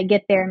don't wanna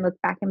get there and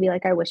look back and be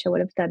like, "I wish I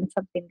would've done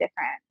something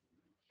different."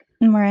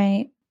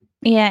 Right.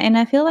 Yeah, and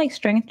I feel like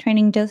strength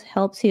training just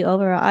helps you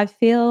overall. I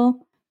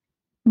feel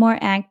more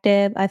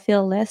active, I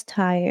feel less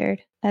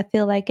tired. I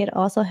feel like it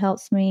also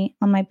helps me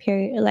on my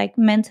period, like,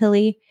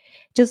 mentally,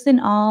 just in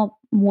all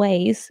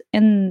ways,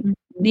 and Mhm.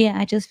 yeah,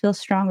 I just feel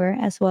stronger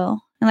as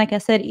well. And like I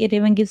said, it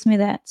even gives me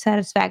that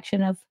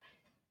satisfaction of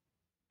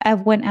I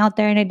went out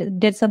there and I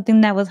did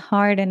something that was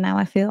hard and now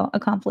I feel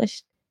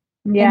accomplished.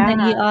 And then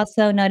you Yeah.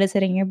 also notice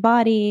it in your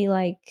body,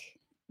 like,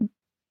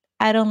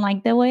 I don't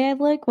like the way I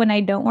look when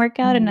I don't work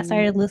out and I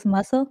started to Mhm. lose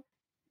muscle.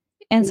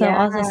 And so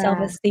also Yeah.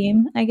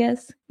 self-esteem, I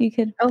guess you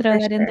could Oh, throw for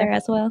that in sure, there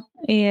as well.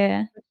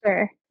 Yeah. for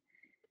sure.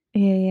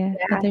 Yeah, yeah, yeah,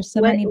 Yeah. there's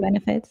so many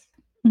benefits.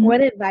 Mhm.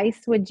 What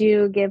advice would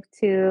you give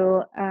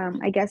to,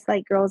 I guess,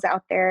 like, girls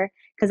out there?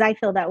 Because I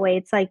feel that way.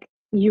 It's like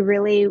you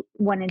really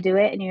wanna do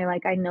it, and you're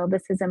like, "I know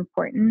this is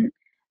important,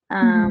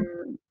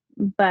 Mhm.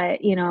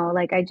 but,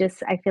 like,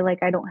 I feel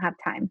like I don't have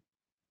time."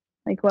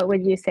 Like, what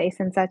would you say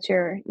since that's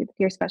your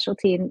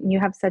specialty and you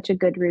have such a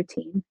good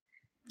routine?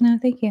 No,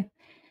 thank you.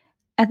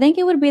 I think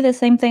it would be the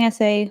same thing I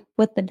say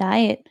with the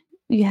diet.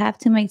 You have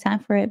to make time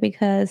for it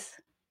because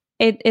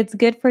it's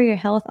good for your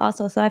health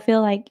also. So I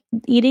feel like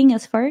eating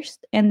is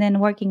first and then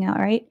working out,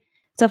 right?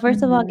 So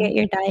first of all, Mhm. get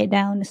your diet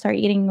down, start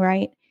eating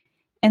right,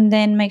 and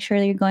then make sure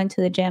that you're going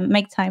to the gym.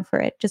 Make time for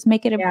it. Just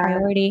make it a Yeah.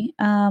 priority.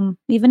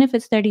 Even if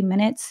it's 30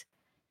 minutes,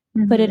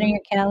 put it in Mhm.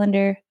 your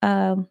calendar.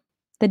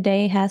 The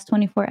day has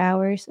 24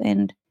 hours,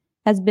 and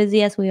as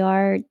busy as we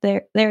are,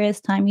 there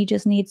is time. You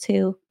just need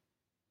to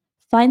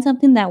find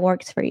something that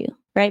works for you,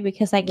 right?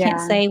 Because I can't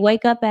Yeah. say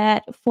wake up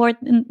at 4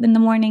 in the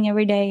morning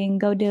every day and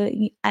go do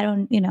it. I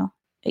don't,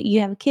 you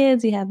have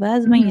kids, you have a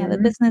husband, you have a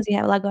Mhm. business, you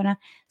have a lot going on.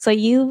 So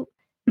you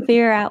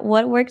figure out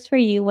what works for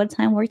you, what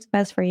time works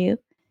best for you.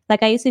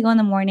 Like I used to go in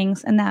the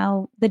mornings and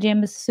now the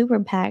gym is super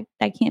packed.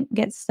 I can't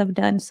get stuff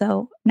done.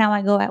 So now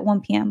I go at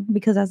 1 p.m.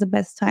 because that's the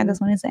best time. Mm.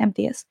 That's when it's the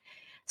emptiest.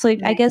 So I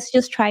Nice. guess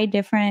just try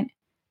different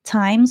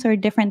times or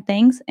different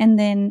things and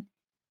then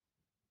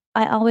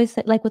I always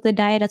say like, with the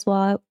diet as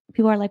well,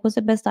 people are like, "What's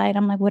the best diet?"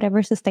 I'm like,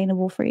 "Whatever's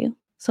sustainable for you."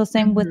 So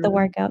same with the Mhm.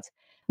 workouts.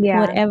 Yeah.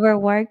 Whatever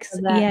works,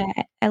 Love that.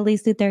 yeah, at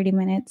least do 30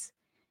 minutes.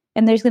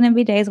 And there's gonna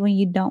be days when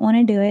you don't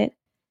wanna do it,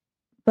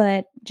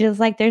 but just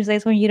like there's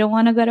days when you don't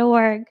wanna go to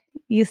work,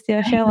 you still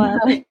I show up.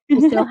 know.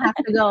 You still have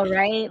to go,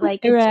 right?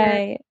 Like,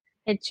 Right.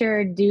 it's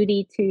your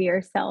duty to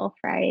yourself,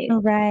 right?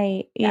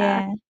 Right, Yeah.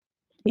 yeah,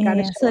 You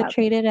gotta yeah, show so up.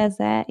 treat it as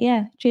that,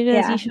 yeah, treat it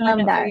as Yeah, you showing love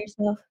up for that.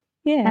 yourself.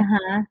 Yeah.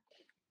 Uh-huh.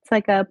 It's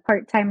like a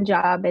part-time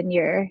job and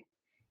you're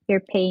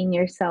paying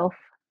yourself,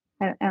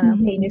 I don't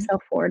know, paying Mhm.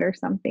 yourself for it or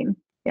something.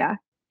 Yeah.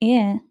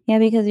 Yeah, yeah,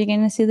 because you're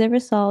gonna see the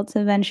results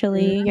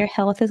eventually, Mhm. your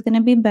health is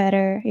gonna be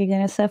better, you're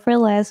gonna suffer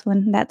less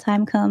when that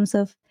time comes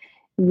of,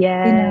 you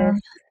Yes. know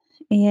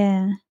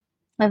yeah,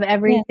 Of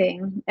yeah,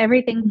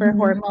 everything for mhm,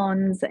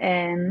 hormones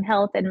and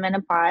health and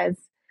menopause.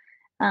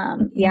 yeah,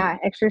 Yeah,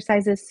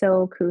 exercise is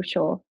so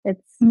crucial.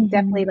 It's mhm,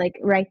 definitely, like,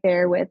 right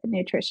there with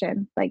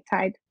nutrition, like,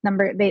 tied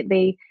number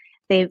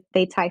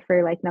they tie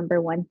for, like,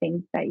 number 1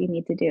 thing that you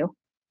need to do.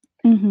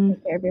 mhm,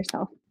 Take care of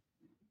yourself.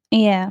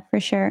 yeah, for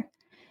sure.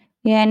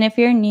 Yeah, and if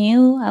you're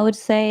new, I would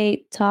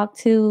say talk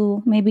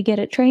to maybe get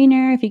a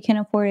trainer if you can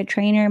afford a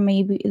trainer,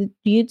 maybe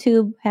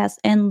YouTube has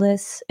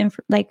endless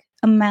like,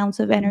 amounts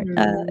of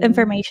Mhm.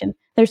 information.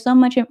 There's so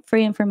much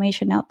free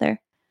information out there.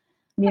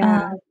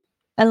 Um, Yeah,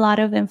 a lot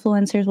of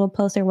influencers will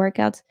post their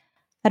workouts.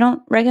 I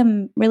don't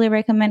really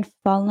recommend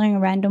following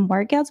random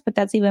workouts, but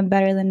that's even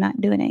better than not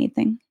doing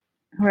anything.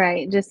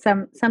 right, just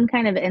some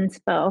kind of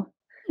inspo.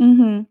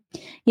 Mhm.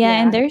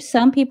 Yeah, and Yeah. there's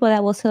some people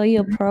that will sell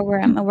you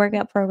a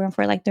workout program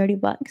for like 30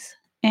 bucks,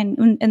 and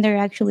they're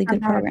That's actually not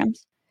good bad.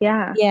 programs.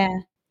 Yeah, Yeah.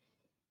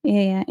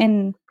 Yeah, yeah,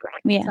 and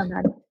it's yeah, not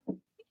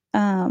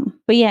bad.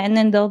 but yeah, and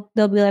then they'll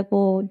be like,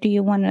 "Well, do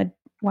you wanna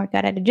work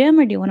out at a gym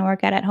or do you wanna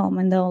work out at home?"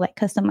 And they'll, like,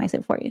 customize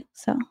it for you.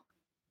 So,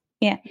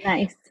 yeah.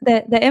 Nice.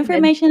 The Good.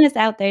 information is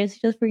out there, it's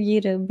just for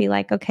you to be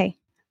like, "Okay,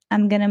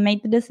 I'm gonna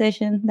make the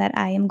decision that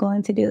I am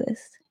going to do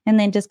this," and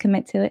then just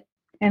commit to it.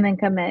 And then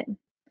commit.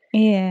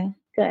 Yeah.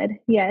 Good.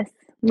 Yes.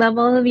 Love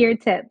all of your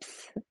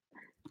tips.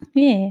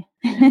 Yeah.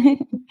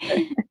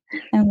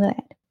 I'm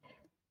glad.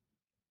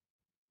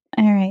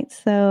 Alright,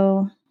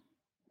 so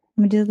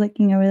I'm just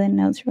looking over the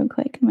notes real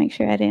quick to make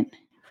sure I didn't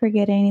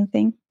forget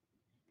anything.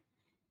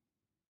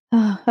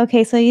 Oh,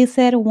 okay, so you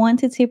said 1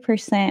 to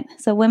 2%.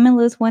 So women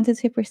lose 1 to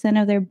 2%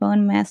 of their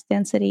bone mass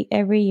density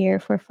every year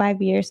for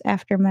 5 years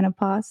after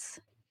menopause.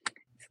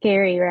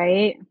 Scary,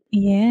 right?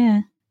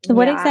 Yeah. So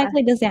what Yeah.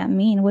 exactly does that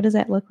mean? What does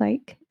that look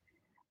like?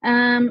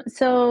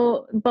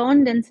 So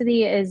bone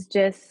density is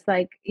just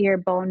like your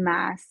bone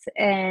mass,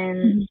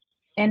 and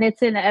Mhm.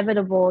 it's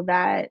inevitable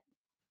that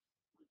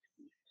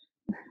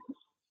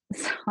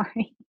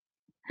Sorry.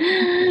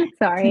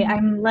 Sorry,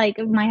 I'm like,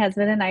 my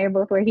husband and I are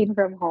both working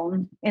from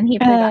home, and he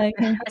forgot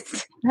Okay.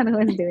 that I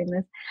was doing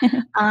this.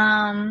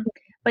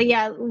 But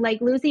yeah,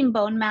 like losing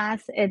bone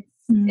mass,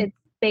 Mhm. it's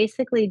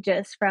basically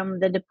just from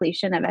the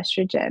depletion of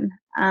estrogen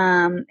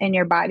in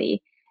your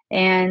body.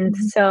 And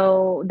Mhm.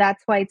 so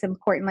that's why it's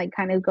important, like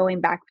kind of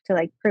going back to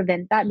like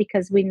prevent that,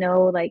 because we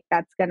know like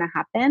that's gonna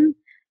happen.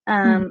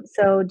 Mhm.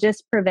 So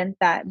just prevent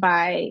that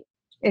by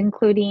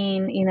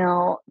including,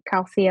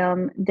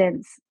 calcium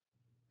dense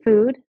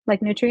food,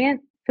 like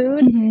nutrient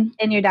food Mhm.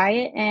 in your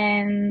diet,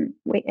 and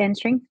weight and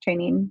strength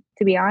training,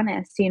 to be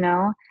honest,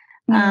 Yeah.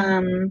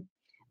 Um,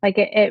 like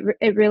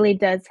it really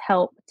does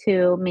help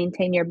to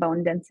maintain your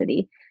bone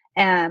density.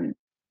 Um,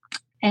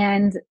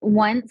 and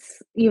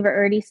once you've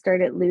already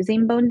started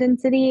losing bone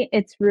density,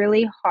 it's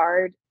really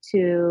hard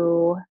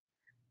to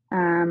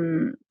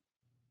um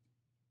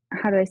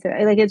how do I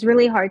say it? Like it's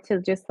really hard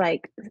to just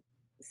like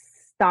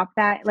stop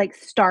that, like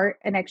start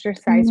an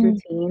exercise Mhm.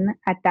 routine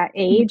at that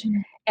age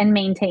Mhm. and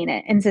maintain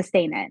it and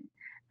sustain it.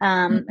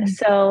 Mhm.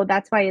 So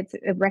that's why it's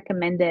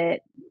recommended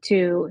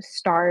to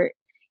start,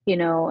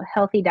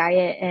 healthy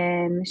diet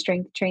and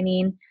strength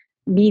training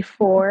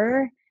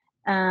before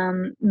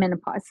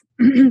menopause.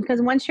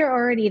 Because once you're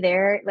already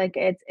there, like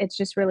it's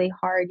just really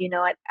hard, and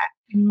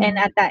Mhm.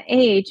 at that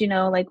age,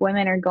 like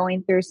women are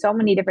going through so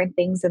many different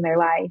things in their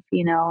life,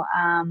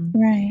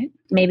 Right.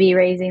 maybe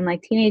raising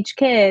like teenage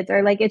kids,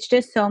 or like it's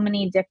just so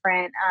many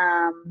different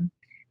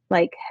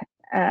like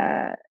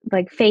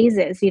like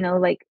phases,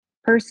 like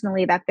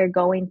personally that they're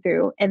going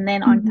through. And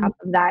then on Mhm. top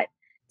of that,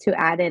 to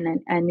add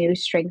in a new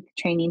strength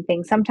training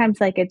thing,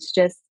 sometimes like it's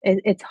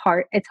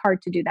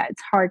hard to do that.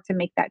 It's hard to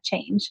make that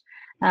change.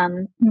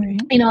 um Right.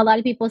 a lot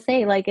of people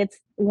say like it's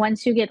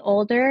once you get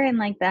older and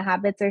like the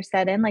habits are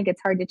set in, like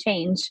it's hard to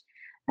change.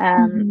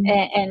 Mhm.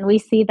 And we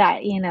see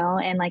that,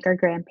 and like our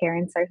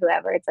grandparents or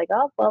whoever, it's like,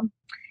 oh well,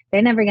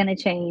 they're never going to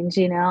change.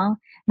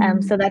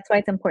 Mhm. So that's why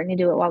it's important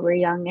to do it while we're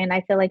young. And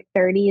I feel like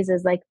 30s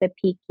is like the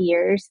peak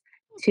years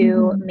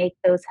to Mhm. make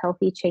those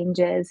healthy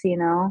changes.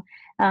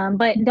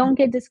 But Mhm. don't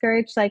get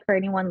discouraged, like for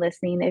anyone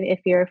listening,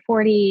 if you're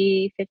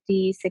 40,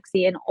 50,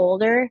 60 and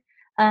older,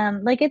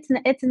 like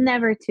it's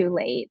never too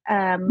late.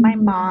 My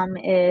Mhm. mom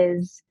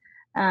is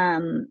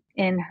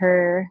in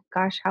her,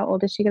 gosh, how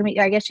old is she going to be?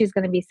 I guess she's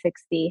going to be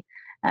 60.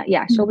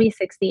 Yeah, she'll Mhm. be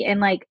 60. And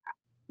like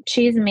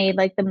she's made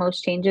like the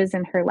most changes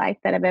in her life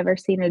that I've ever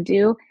seen her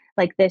do,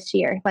 like this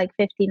year, like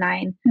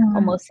 59, Oh, wow.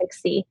 almost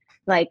 60.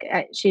 Like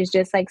she's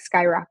just like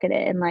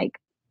skyrocketed, and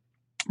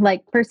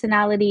like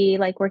personality,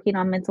 like working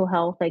on mental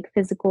health, like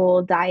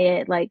physical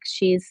diet, like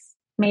she's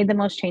made the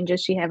most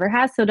changes she ever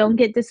has. So don't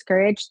get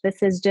discouraged.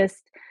 This is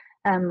just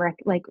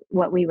like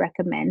what we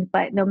recommend,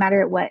 but no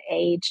matter at what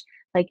age,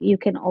 like you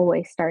can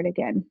always start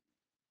again.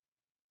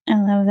 I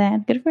love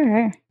that. Good for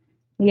her.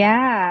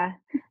 Yeah,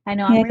 I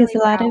know, I'm Yeah, 'cause really a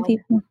lot of proud.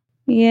 people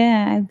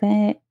Yeah, I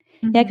bet.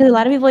 Yeah, 'cause a Mhm.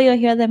 lot of people, you'll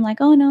hear them like,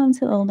 "Oh, no, I'm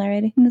too old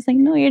already." And it's like,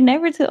 "No, you're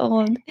never too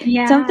old.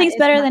 Yeah, Something's it's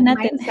better than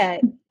nothing." mindset.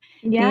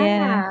 Yeah,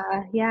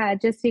 Yeah, yeah,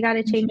 just you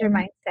gotta for change your sure.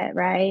 mindset,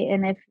 right?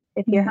 And if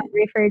you're Yeah.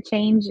 hungry for a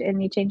change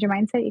and you change your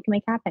mindset, you can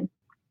make it happen.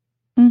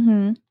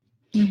 Mhm.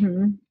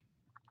 Mhm.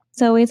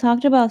 So we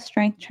talked about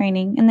strength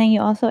training, and then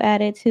you also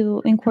added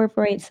to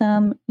incorporate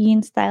some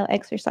yin style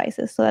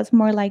exercises. So that's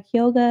more like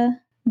yoga,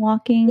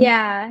 walking.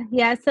 Yeah,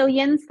 yeah, so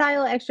yin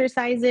style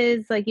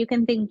exercises, like, you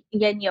can think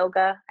yin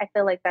yoga. I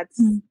feel like that's,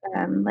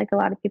 Mm, like, a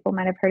lot of people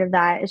might have heard of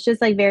that. It's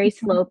just, like, very okay.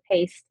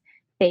 slow-paced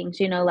things,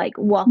 like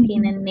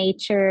walking Mhm, in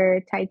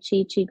nature, tai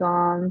chi,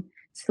 qigong,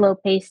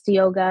 slow-paced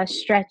yoga,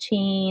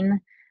 stretching.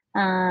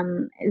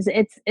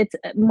 It's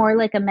more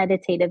like a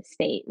meditative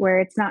state where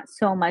it's not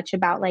so much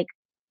about, like,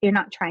 you're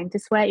not trying to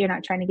sweat, you're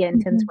not trying to get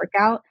intense mhm,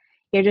 workout.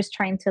 You're just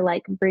trying to,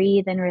 like,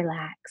 breathe and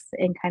relax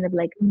and kind of,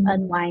 like, mm.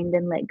 unwind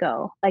and let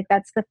go. Like,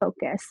 that's the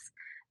focus.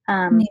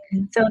 Yeah.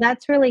 So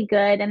that's really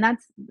good, and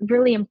that's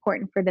really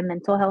important for the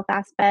mental health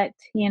aspect,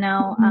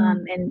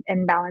 Mhm,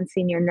 and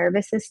balancing your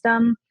nervous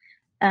system,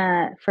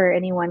 for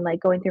anyone, like,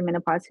 going through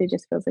menopause who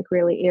just feels, like,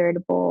 really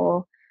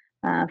irritable,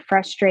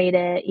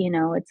 frustrated.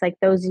 It's like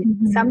those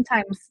mhm,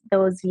 sometimes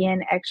those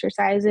yin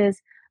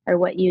exercises are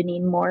what you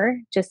need more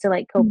just to,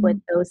 like, cope with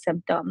mhm. those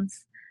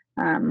symptoms.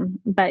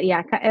 But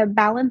yeah, a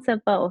balance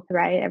of both,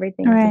 right?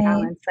 Everything is a Right.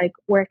 balance, like,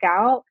 work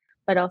out,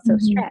 but also Mhm.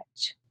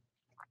 stretch.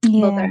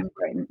 Both are Yeah,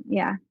 important.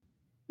 Yeah.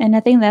 and I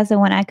think that's the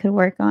one I could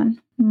work on.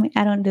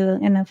 I don't do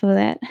enough of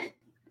that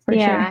for sure.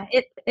 Yeah,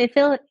 it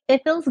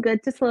feels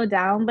good to slow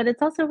down, but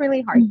it's also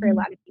really hard for a Mhm,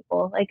 lot of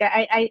people. Like,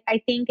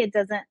 I think it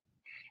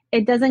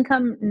doesn't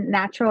come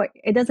natural.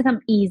 It doesn't come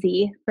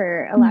easy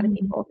for a lot of mhm,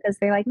 people because 'cause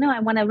they're like, "No, I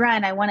wanna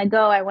run, I wanna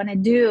go, I wanna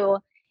do,"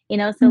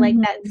 so, like,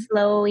 that mhm.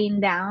 slowing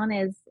down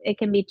it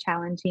can be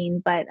challenging,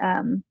 but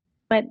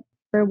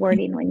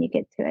rewarding when you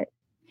get to it.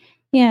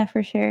 Yeah,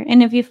 for sure.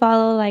 And if you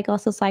follow, like,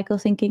 also cycle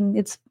syncing,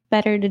 it's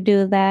better to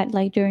do that,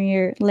 like, during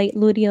your late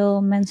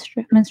luteal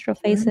menstrual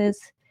Mhm. phases.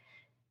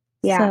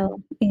 Yeah,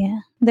 So,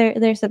 yeah,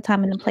 there's a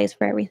time and a place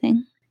for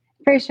everything.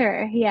 for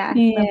sure. Yeah,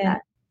 love Yeah,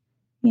 that.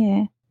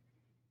 yeah.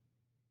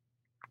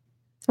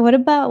 So what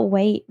about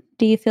weight?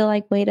 do you feel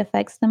like weight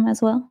affects them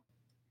as well?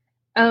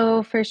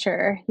 Oh, for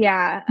sure.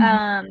 Yeah.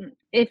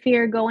 If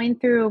you're going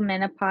through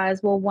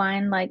menopause, well,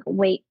 one, like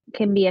weight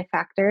can be a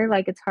factor.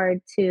 Like it's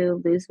hard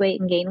to lose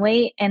weight and gain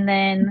weight. And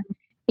then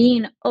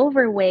being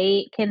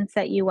overweight can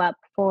set you up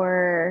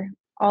for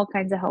all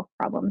kinds of health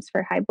problems,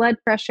 for high blood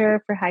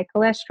pressure, for high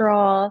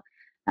cholesterol,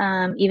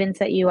 even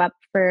set you up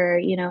for,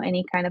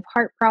 any kind of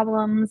heart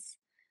problems,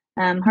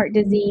 heart Mhm.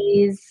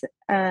 disease,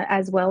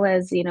 as well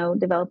as,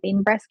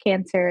 developing breast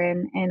cancer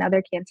and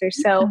other cancers.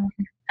 So,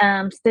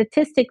 Oh,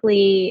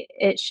 statistically,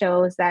 it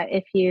shows that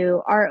if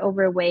you are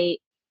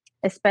overweight,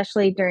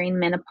 especially during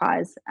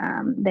menopause,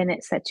 then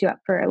it sets you up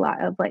for a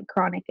lot of like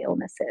chronic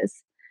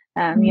illnesses.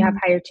 You have mm,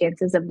 higher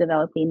chances of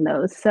developing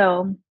those.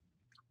 So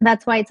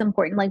that's why it's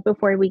important, like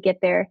before we get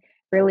there,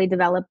 really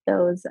develop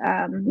those,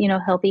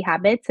 healthy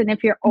habits. And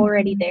if you're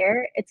already mhm.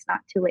 there, it's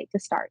not too late to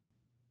start.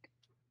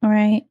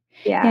 Right.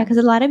 Yeah, Yeah. because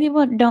a lot of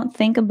people don't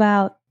think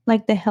about,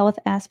 like, the health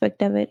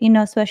aspect of it,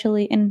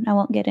 especially and I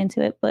won't get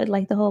into it, but,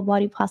 like, the whole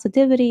body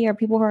positivity or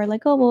people who are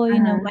like, "Oh, well,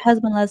 Uh, my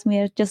husband loves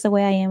me just the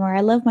way I am," or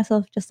 "I love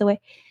myself just the way."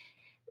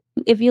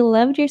 If you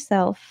loved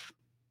yourself,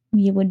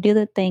 you would do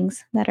the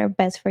things that are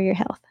best for your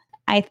health,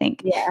 I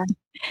think. yeah.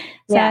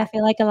 So I Yeah.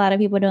 feel like a lot of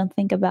people don't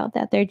think about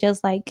that. They're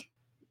just, like,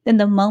 in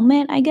the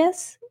moment, I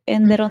guess,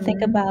 and they don't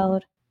think Mhm.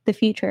 about the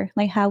future,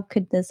 like, "How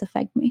could this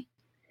affect me?"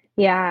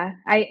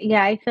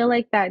 I feel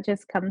like that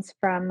just comes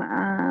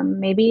from,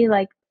 maybe,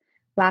 like,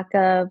 lack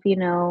of,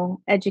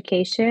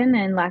 education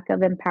and lack of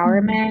Mhm.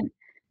 empowerment.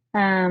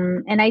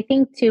 And I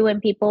think too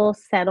when people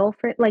settle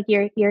for like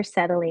you're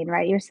settling,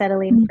 right? You're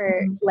settling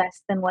for Mhm.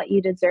 less than what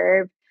you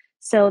deserve.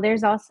 So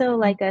there's also Mm,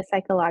 like a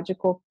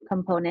psychological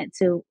component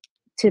to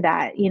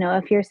that.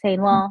 If you're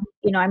saying, well,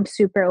 mhm, I'm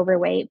super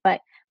overweight,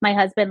 but my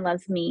husband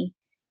loves me,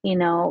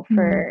 mhm.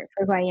 for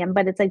who I am.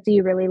 But it's like, do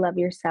you really love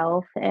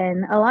yourself?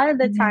 And a lot of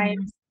the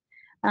times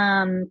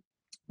Yeah. um,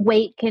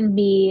 weight can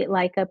be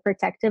like a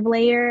protective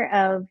layer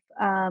of,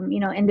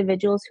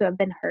 individuals who have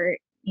been hurt,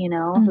 who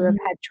have Mhm,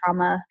 had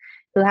trauma,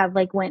 who have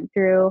like went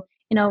through,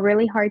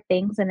 really hard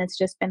things and it's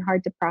just been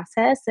hard to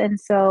process. And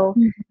so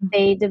mhm,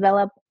 they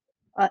develop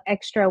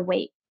extra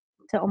weight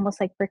to almost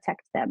like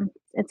protect them.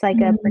 It's like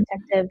a mhm.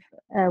 protective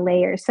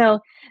layer. So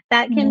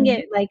that can Right,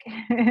 get like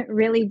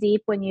really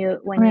deep when you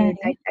right.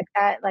 dissect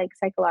that like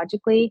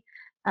psychologically.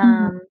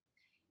 Mhm, Um,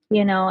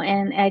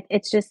 and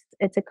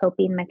it's a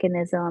coping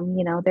mechanism.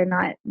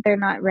 They're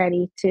not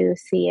ready to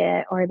see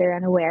it or they're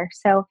unaware.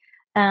 So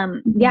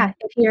mhm, yeah,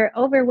 if you're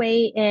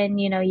overweight and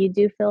you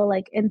do feel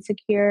like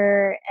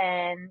insecure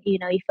and you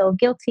feel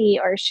guilty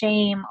or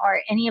shame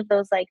or any of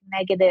those like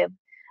negative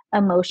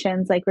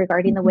emotions like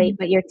regarding the weight, mhm,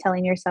 but you're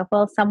telling yourself,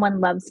 well, someone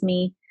loves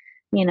me,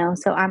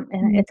 so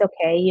mhm, it's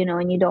okay,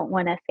 and you don't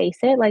want to face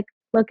it, like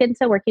look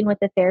into working with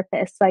a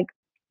therapist, like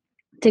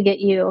to get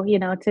you,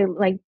 to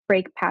like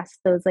break past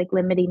those like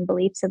limiting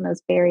beliefs and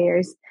those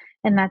barriers.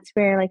 And that's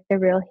where like the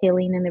real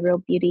healing and the real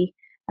beauty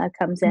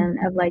comes in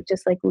of mhm. like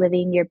just like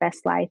living your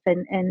best life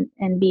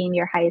and being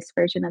your highest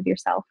version of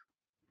yourself.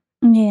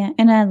 Yeah,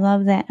 and I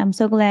love that. I'm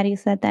so glad you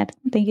said that.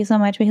 Thank you so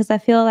much because I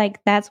feel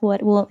like that's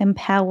what will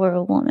empower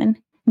a woman,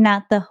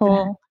 not the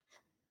whole,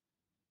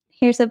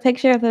 "Here's a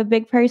picture of a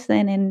big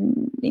person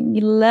and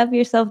you love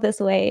yourself this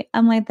way."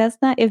 I'm like, "That's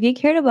not if you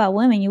cared about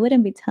women, you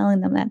wouldn't be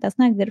telling them that. That's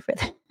not good for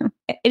them."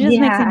 It just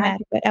makes me Yeah.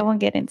 mad, but I won't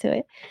get into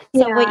it.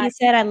 So what Yeah. you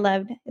said, I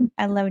loved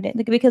it,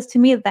 like, because to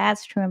me,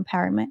 that's true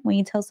empowerment when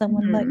you tell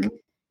someone, "Look, Mhm.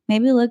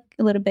 maybe look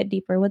a little bit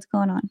deeper. What's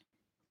going on?"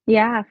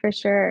 Yeah, for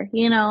sure.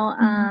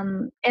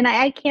 Mhm, And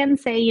I can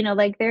say,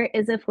 like there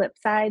is a flip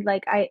side.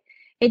 Like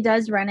it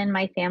does run in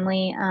my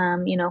family,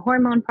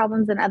 hormone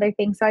problems and other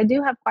things. So I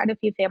do have quite a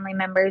few family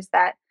members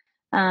that,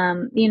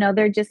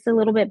 they're just a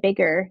little bit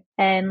bigger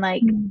and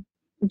like mhm,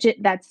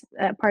 that's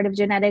part of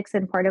genetics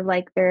and part of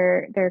like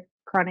their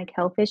chronic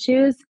health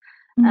issues,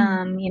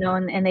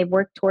 mhm, and they've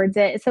worked towards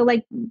it. So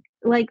like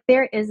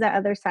there is that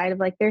other side of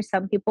like there's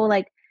some people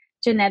like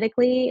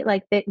genetically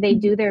like they mhm,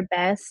 do their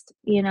best,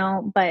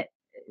 but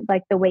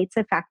like the weight's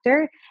a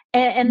factor,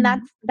 and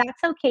mhm,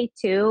 that's okay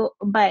too.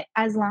 But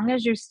as long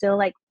as you're still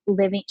like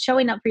living,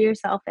 showing up for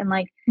yourself and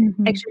like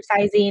mhm,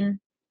 exercising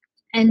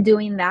and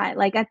doing that,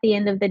 like, at the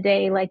end of the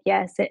day, like,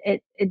 yes,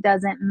 it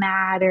doesn't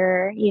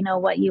matter,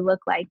 what you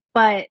look like,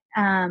 but,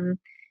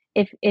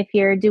 if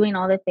you're doing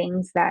all the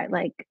things that,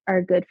 like,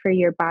 are good for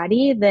your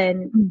body,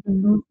 then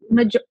mhm,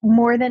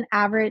 more than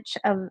average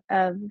of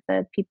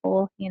the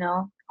people,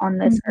 on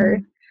this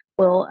earth mhm.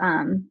 will,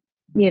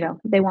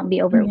 they won't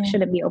be over Yeah.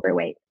 shouldn't be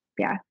overweight.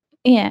 Yeah.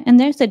 Yeah, and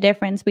there's a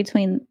difference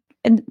between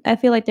and I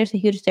feel like there's a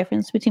huge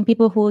difference between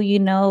people who,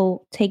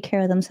 take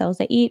care of themselves.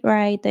 They eat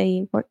right,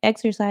 they work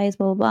exercise,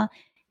 blah, blah, blah.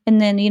 And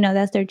then,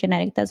 that's their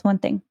genetic, that's one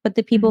thing. But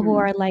the people who Mhm.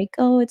 are like,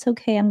 "Oh, it's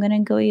okay, I'm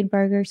gonna go eat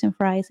burgers and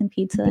fries and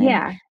pizza," and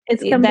Yeah,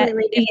 it's that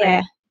completely yeah,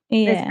 different.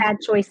 It's yeah, bad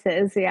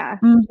choices, yeah.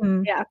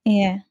 mhm, Yeah.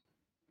 yeah.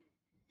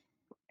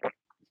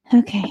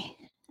 Okay.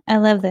 I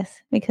love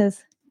this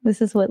because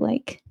this is what,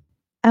 like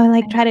I would,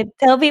 like, try to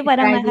tell people,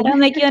 and I'm like, "How do Thriving. I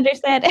make you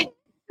understand?"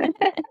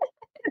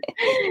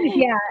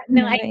 Yeah,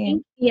 no, I But yeah.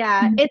 think,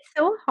 yeah, Mhm. it's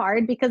so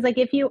hard because, like,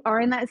 if you are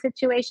in that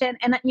situation,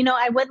 and,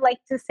 I would like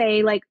to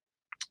say, like,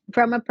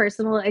 from a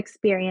personal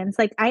experience,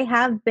 like, I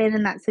have been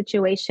in that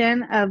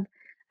situation of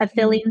Mhm.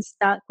 feeling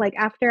stuck, like,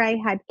 after I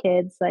had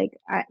kids, like,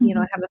 I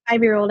Mhm. have a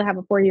 5-year-old, I have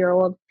a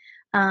 4-year-old,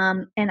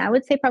 and I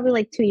would say probably,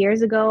 like, 2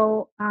 years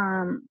ago,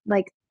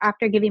 like,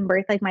 after giving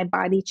birth, like, my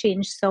body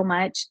changed so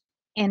much,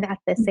 and at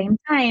the Mhm. same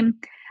time,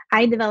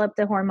 I developed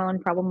a hormone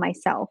problem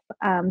myself,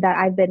 that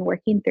I've been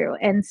working through,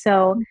 and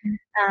so,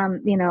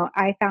 Mhm.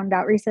 I found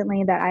out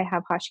recently that I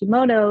have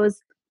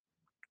Hashimoto's,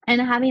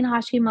 and having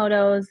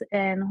Hashimoto's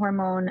and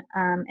hormone,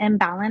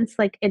 imbalance,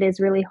 like, it is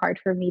really hard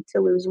for me to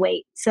lose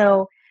weight.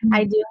 So,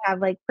 I Mhm. do have,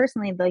 like,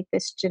 personally, like,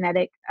 this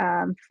genetic,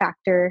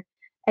 factor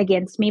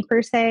against me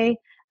per se,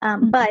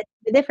 Mhm. but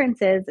the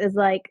difference is,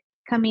 like,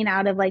 coming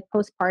out of, like,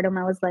 postpartum,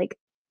 I was, like,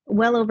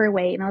 well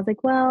overweight, and I was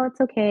like, "Well,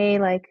 it's okay,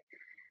 like,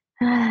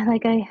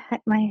 like,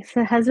 my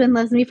husband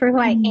loves me for who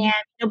I am,"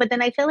 Mhm. but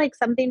then I feel like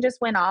something just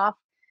went off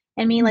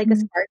in me, like a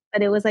Mhm. spark,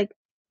 but it was like,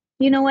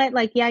 "You know what?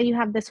 Like, yeah, you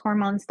have this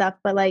hormone stuff,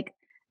 but, like,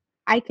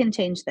 I can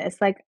change this.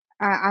 Like,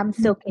 I'm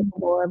still Mhm.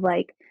 capable of,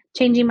 like,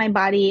 changing my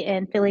body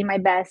and feeling my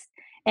best,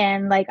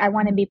 and, like, I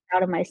wanna be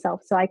proud of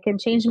myself, so I can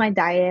change my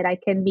diet, I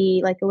can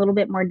be, like, a little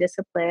bit more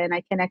disciplined,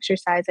 I can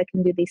exercise, I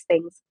can do these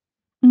things.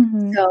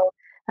 Mhm. So,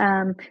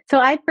 so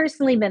I've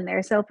personally been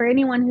there. So for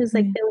anyone who's,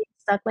 like, Yeah. feeling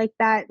stuck like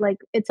that, like,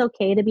 it's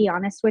okay to be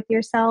honest with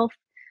yourself,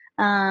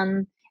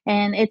 um,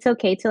 and it's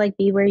okay to, like,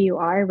 be where you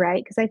are,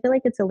 right? Because I feel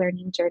like it's a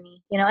learning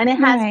journey, and it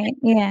has Right.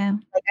 Yeah.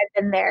 been, like, I've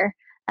been there,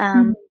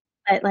 Mhm.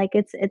 but, like,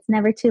 it's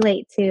never too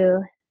late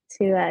to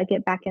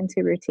get back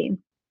into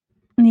routine.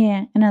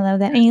 Yeah, and I love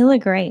that, and you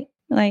look great.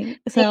 Like,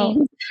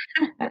 so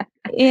Thanks.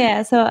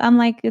 yeah, so I'm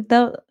like,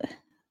 though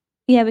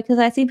yeah, because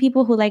I see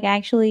people who, like,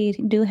 actually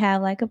do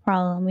have, like, a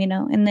problem,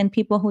 and then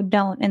people who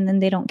don't, and then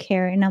they don't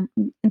care, and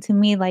to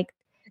me, like,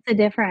 It's a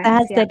difference,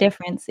 that's yeah. the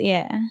difference,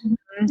 yeah.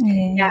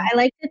 Mhm. Yeah, Yeah. I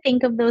like to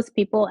think of those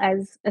people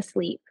as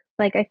asleep.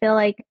 Like, I feel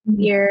like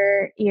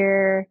Mhm.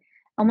 you're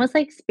almost,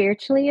 like,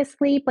 spiritually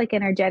asleep, like,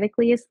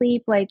 energetically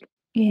asleep, like,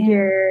 Yeah.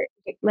 you're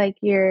like,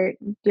 you're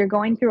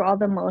going through all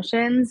the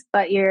motions,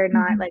 but you're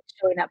not, Mhm. like,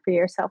 showing up for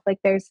yourself. Like,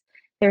 there's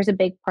a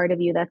big part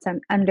of you that's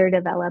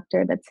underdeveloped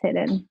or that's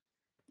hidden.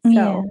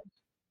 Yeah. So,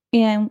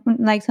 Yeah, and,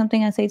 like,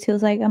 something I say too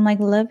is, like, I'm like,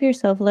 "Love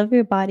yourself, love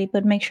your body,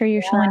 but make sure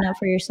you're yeah, showing up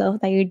for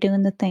yourself, that you're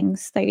doing the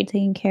things, that you're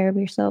taking care of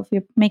yourself,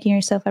 you're making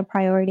yourself a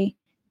priority."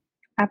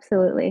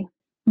 absolutely.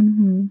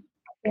 Mhm.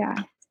 Yeah,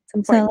 it's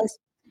So important. let's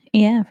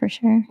Yeah, for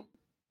sure.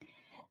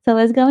 So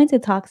let's go into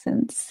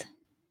toxins.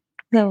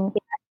 So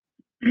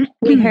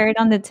we heard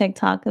on the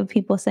TikTok of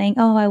people saying,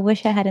 "Oh, I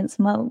wish I hadn't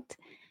smoked."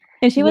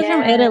 And she was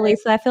from Italy,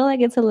 Yes, so I feel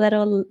like it's a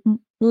little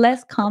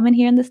less common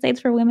here in the States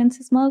for women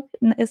to smoke.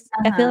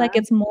 I feel like uh-huh.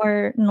 it's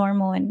more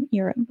normal in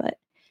Europe, but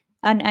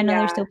I know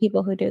there's Yeah. still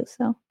people who do,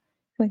 so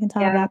we can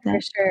talk Yeah, about for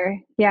that. sure.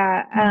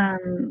 Yeah,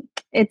 Mhm.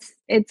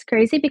 it's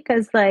crazy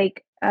because,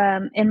 like,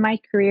 in my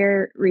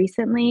career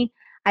recently,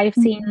 I've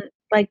seen, Mhm.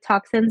 like,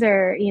 toxins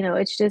are,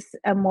 it's just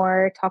a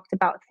more talked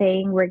about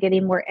thing. We're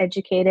getting more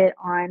educated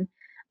on,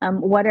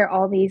 what are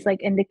all these,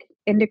 like,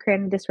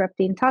 endocrine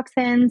disrupting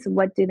toxins?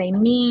 What do they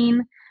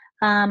mean?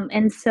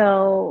 And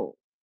so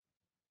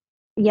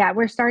yeah,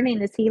 we're starting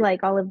to see,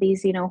 like, all of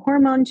these,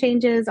 hormone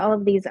changes, all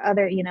of these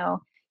other,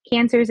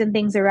 cancers and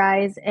things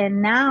arise,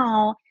 and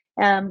now,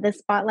 the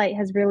spotlight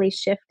has really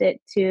shifted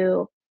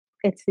to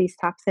it's these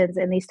toxins,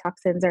 and these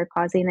toxins are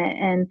causing it,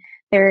 and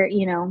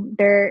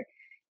they're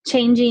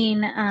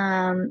changing,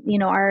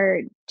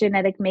 our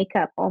genetic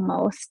makeup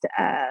almost,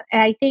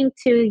 and I think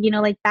too,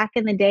 like, back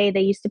in the day,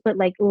 they used to put,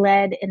 like,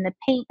 lead in the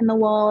paint in the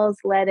walls,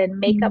 lead in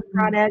makeup Mhm.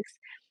 products,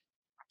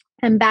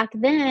 and back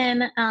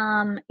then,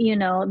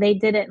 they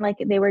didn't like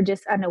they were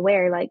just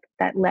unaware, like,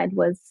 that lead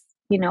was,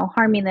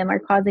 harming them or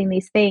causing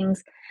these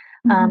things.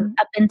 Mhm.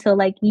 Up until,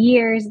 like,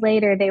 years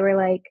later, they were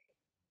like,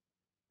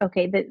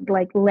 okay, that,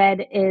 like,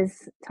 lead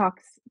is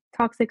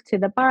toxic to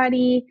the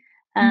body,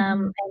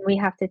 Mhm. and we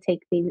have to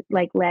take the,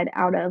 like, lead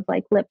out of,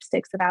 like,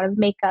 lipsticks and out of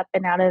makeup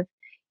and out of,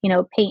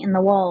 paint in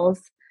the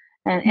walls,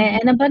 Mhm.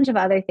 and a bunch of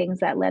other things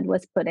that lead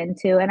was put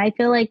into, and I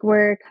feel like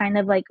we're kind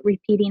of, like,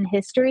 repeating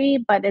history,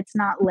 but it's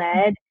not Mhm.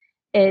 lead,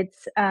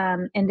 it's,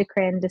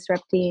 endocrine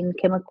disrupting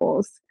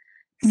chemicals.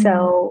 Mhm.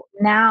 So,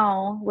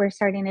 now we're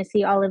starting to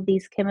see all of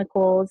these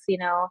chemicals,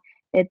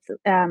 it's,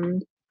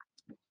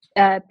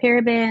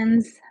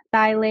 parabens,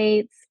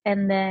 phthalates,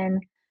 and then,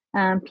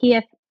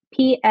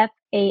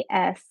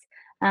 PFAS,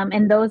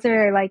 and those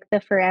are, like, the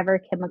forever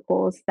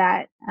chemicals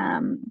that,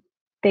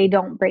 they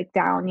don't break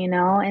down,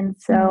 and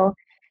Mhm. so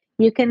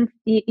you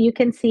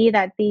can see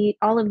that the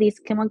all of these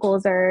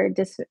chemicals are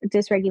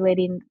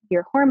dysregulating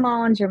your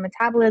hormones, your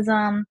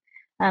metabolism,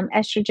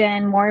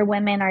 estrogen. More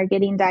women are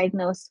getting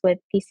diagnosed with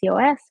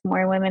PCOS.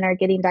 More women are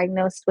getting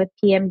diagnosed with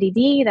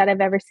PMDD that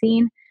I've ever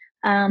seen,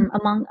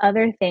 among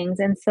other things.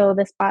 And so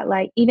the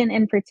spotlight, even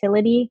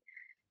infertility,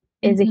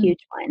 is a Mhm.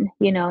 huge one.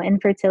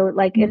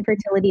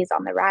 Infertility is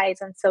on the rise,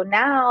 and so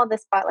now the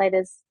spotlight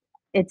is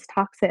it's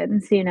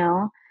toxins.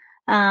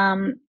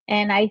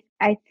 And I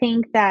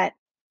think that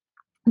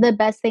the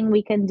best thing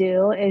we can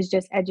do is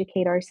just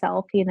educate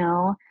ourselves,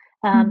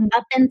 Mhm.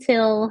 up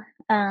until,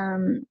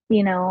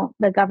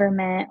 the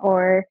government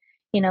or,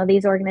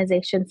 these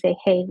organizations say,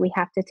 hey, we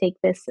have to take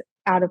this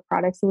out of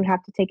products. We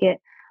have to take it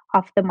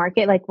off the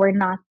market. Like we're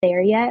not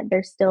there yet.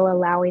 They're still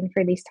allowing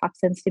for these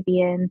toxins to be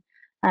in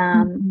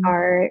Mhm.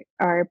 our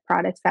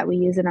products that we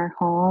use in our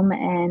home.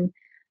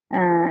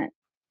 Uh,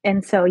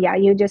 and so, yeah,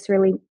 you just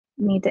really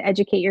need to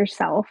educate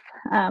yourself.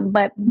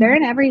 But they're Mhm.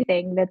 in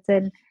everything that's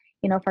in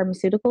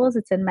pharmaceuticals,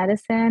 it's in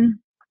medicine,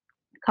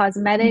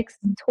 cosmetics,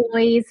 Mhm.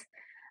 toys,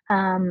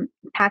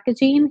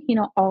 packaging,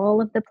 all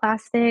of the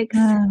plastics,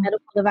 Wow.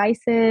 medical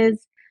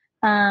devices,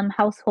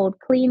 household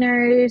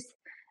cleaners.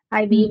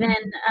 I've even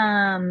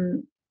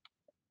Mhm.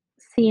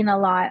 seen a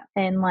lot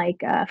in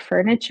like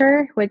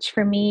furniture, which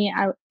for me,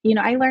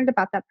 I learned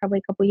about that probably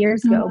a couple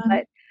years ago, Uh,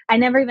 but I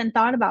never even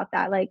thought about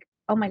that. Like,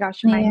 oh my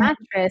gosh, my yeah.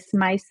 mattress,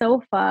 my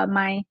sofa,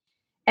 my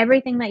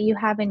everything that you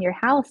have in your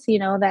house,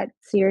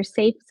 that's your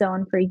safe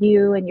zone for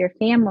you and your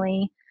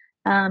family,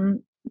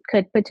 um,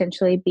 could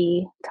potentially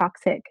be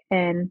toxic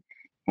Yeah.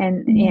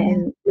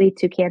 and lead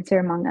to cancer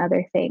among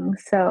other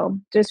things. So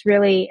just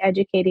really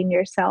educating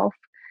yourself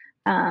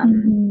um,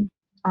 Mhm.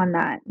 on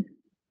that.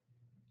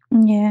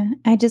 Yeah.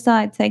 I just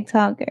saw a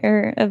TikTok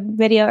or a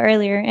video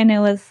earlier, and it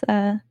was,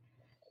 I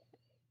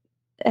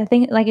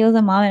think, like, it was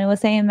a mom, and it was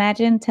saying,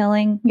 "Imagine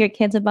telling your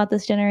kids about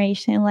this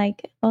generation,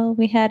 like, oh,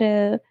 we had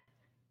a"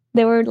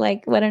 they were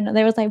like, I don't know,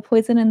 there was, like,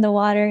 poison in the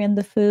water and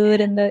the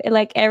food and the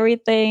like,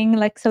 everything,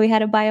 like, so we had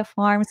to buy a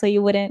farm so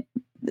you wouldn't,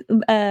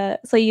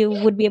 so you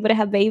would be able to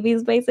have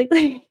babies,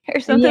 basically, or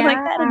something like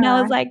Yeah. that, and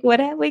I was like, "What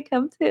have we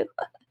come to?"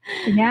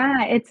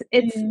 Yeah, it's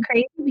Yeah.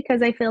 crazy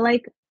because I feel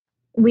like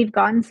we've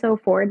gotten so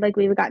forward, like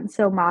we've gotten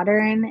so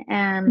modern,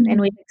 and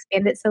we've Mhm.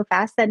 expanded so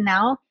fast that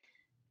now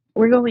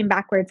we're going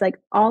backwards. Like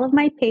all of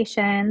my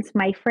patients,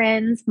 my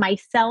friends,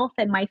 myself,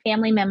 and my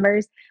family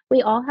members,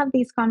 we all have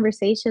these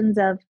conversations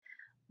of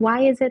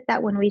why is it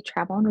that when we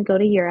travel and we go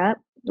to Europe,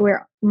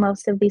 where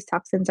most of these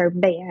toxins are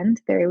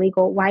banned, they're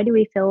illegal, why do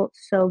we feel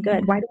so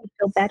good? Why Yeah. do we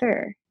feel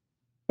better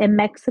in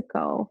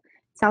Mexico,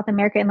 South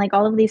America, and like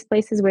all of these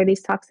places where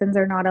these toxins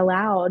are not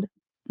allowed?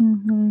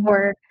 Mhm.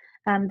 Or,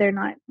 they're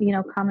not,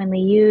 commonly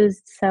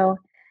used, so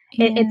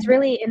Yeah. it's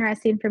really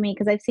interesting for me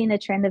because 'cause I've seen a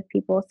trend of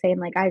people saying,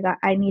 like,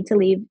 I need to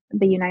leave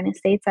the United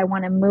States, I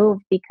wanna move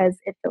because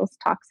it feels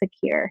toxic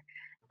here."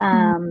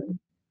 Mm. Um,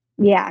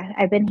 yeah,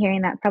 I've been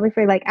hearing that probably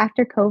for, like,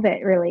 after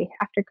COVID, really,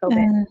 after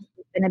COVID, Uh,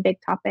 it's been a big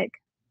topic.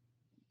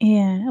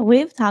 yeah,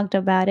 we've talked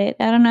about it.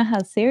 I don't know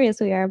how serious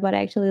we are about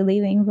actually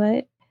leaving,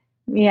 but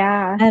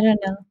Yeah. I don't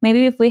know.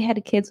 Maybe if we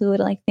had kids, we would,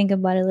 like, think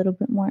about it a little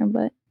bit more,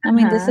 but, I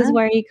mean, this is Uh-huh.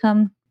 where you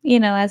come,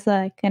 as,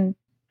 like, a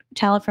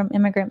child from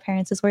immigrant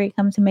parents, is where you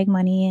come to make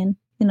money and,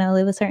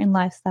 live a certain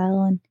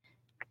lifestyle, and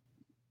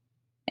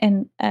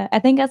I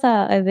think I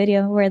saw a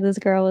video where this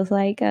girl was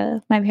like,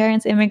 "My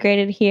parents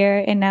immigrated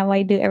here, and now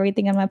I do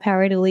everything in my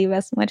power to leave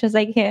as much as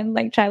I can,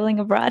 like, traveling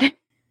abroad."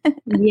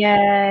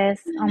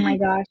 Yes. Oh my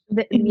gosh.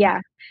 Yeah.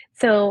 Yeah.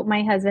 So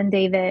my husband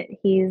David,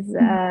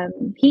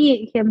 Mhm.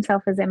 he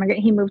himself is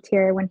immigrant. He moved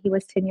here when he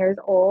was 10 years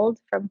old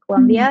from Mhm.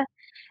 Colombia.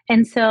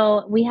 And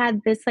so we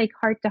had this like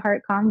heart to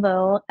heart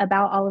convo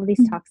about all of these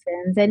Mhm.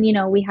 toxins. And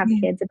we have Yeah.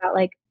 kids about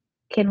like,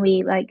 can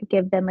we like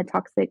give them a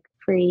toxic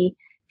free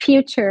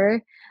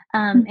future?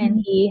 And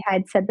Mhm. he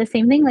had said the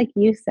same thing like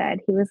you said.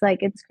 He was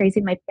like, it's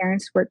crazy. My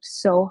parents worked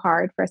so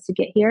hard for us to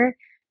get here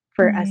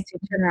for us Yeah.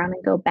 to turn around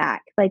and go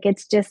back. Like,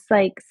 it's just,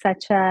 like,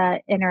 such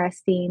a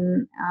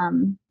interesting,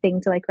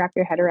 thing to, like, wrap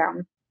your head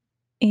around.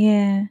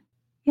 Yeah.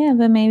 Yeah,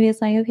 but maybe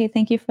it's like, "Okay,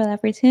 thank you for the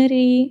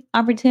opportunity,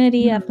 I've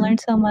Mhm. learned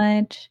so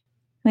much.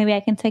 Maybe I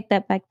can take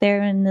that back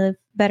there and live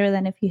better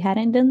than if you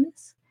hadn't done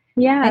this."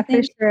 I Yeah, for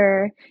think.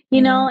 sure.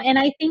 Yeah. And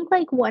I think,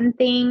 like, one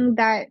thing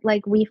that,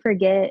 like, we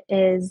forget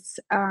is,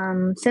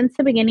 since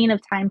the beginning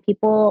of time,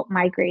 people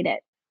migrated.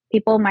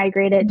 People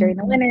migrated during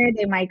the Mhm. winter,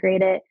 they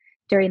migrated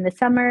during the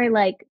summer,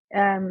 like,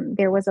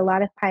 there was a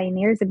lot of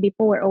pioneers and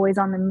people were always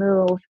on the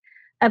move.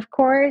 Of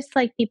course,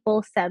 like,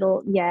 people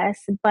settled,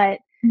 yes, but,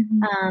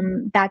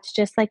 Mhm. that's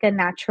just, like, a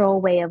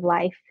natural way of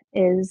life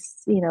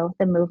is,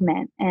 the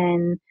movement,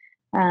 and,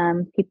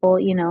 people,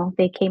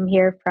 they came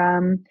here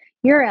from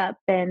Europe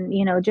and,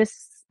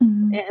 just,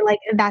 Mhm. like,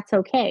 that's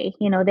okay,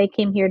 they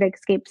came here to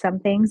escape some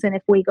things, and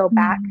if we go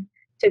back Mhm.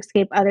 to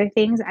escape other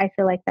things, I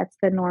feel like that's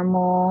the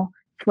normal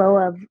flow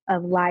of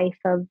life,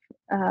 of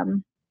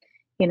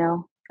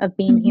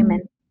being human,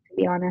 Mhm. to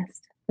be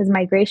honest. Because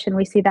migration,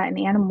 we see that in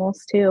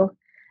animals too.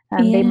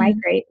 They Yeah.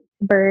 migrate,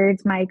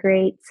 birds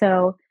migrate,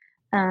 so,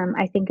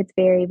 I think it's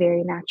very,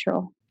 very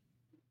natural.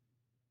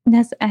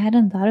 I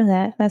hadn't thought of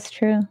that. That's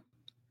true.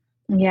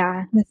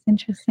 Yeah. That's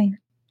interesting.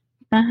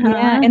 Yeah,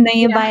 Uh-huh. and then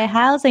you Yeah. buy a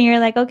house and you're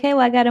like, "Okay,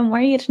 well, I got a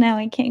mortgage now,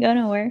 I can't go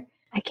nowhere."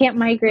 I can't But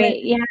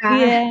migrate, yeah.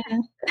 yeah.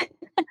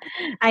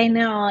 I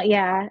know,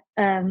 yeah,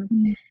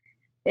 Mm,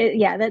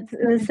 yeah, that's so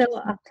so interesting.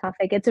 off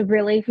topic. It's a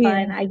really fun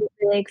Yeah. I get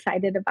really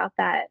excited about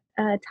that,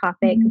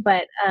 topic,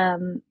 but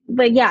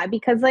yeah,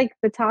 because like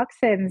the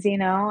toxins,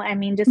 I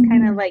mean, just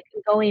kind of like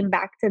going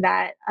back to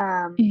that.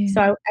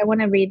 So I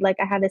want to read, like,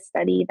 I had a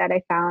study that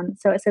I found.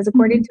 So it says,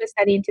 according to a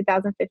study in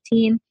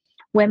 2015,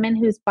 women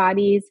whose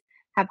bodies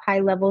have high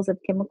levels of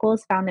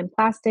chemicals found in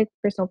plastic,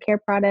 personal care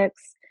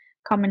products,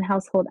 common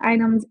household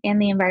items,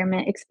 and the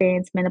environment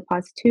experience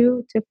menopause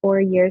 2 to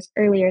 4 years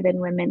earlier than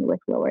women with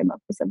lower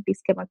levels of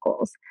these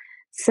chemicals.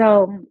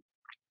 So,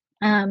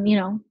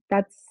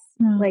 that's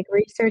like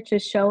research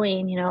is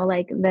showing,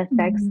 like the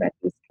effects that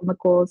these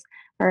chemicals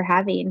are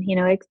having,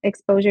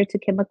 exposure to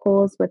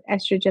chemicals with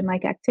estrogen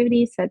like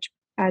activities, such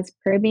as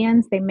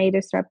parabens, they may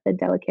disrupt the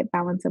delicate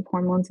balance of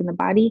hormones in the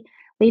body,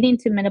 leading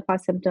to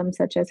menopause symptoms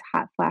such as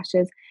hot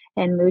flashes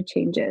and mood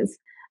changes.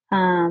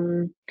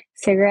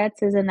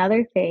 Cigarettes is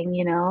another thing,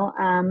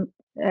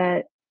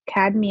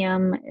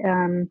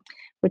 cadmium,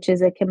 which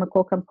is a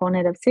chemical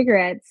component of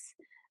cigarettes.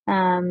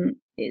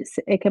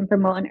 It can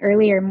promote an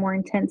earlier, more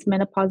intense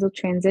menopausal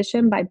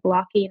transition by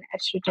blocking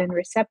estrogen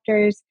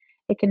receptors.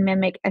 It can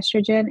mimic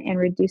estrogen and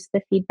reduce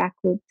the feedback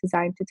loop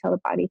designed to tell the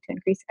body to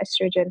increase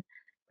estrogen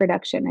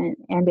production,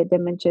 and it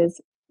damages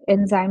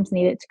enzymes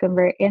needed to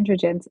convert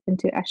androgens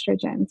into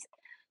estrogens.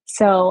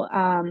 So,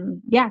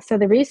 so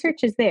the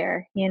research is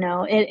there,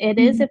 it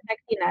is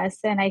affecting us.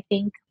 And I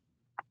think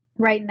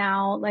right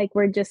now, like,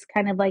 we're just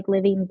kind of like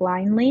living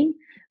blindly.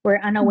 We're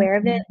unaware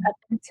of it up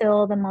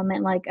until the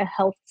moment like a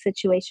health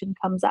situation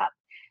comes up.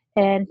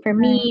 And for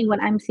me,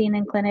 what I'm seeing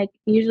in clinic,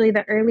 usually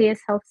the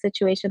earliest health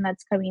situation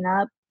that's coming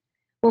up,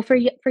 well, for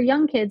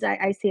young kids,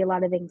 I see a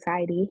lot of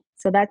anxiety,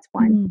 so that's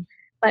one.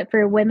 But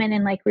for women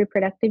in like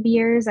reproductive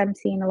years, I'm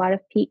seeing a lot of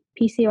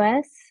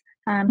PCOS,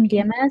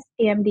 PMS,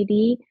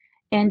 PMDD,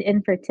 and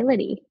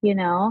infertility.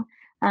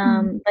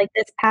 Like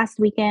this past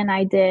weekend,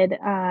 I did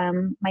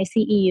my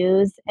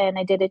CEUs, and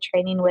I did a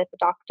training with a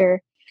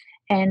doctor,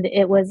 and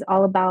it was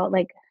all about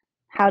like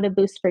how to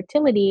boost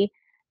fertility.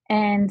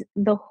 And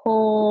the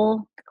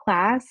whole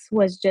class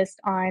was just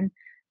on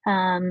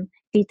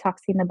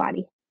detoxing the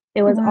body.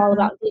 It was all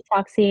about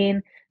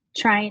detoxing,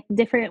 trying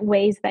different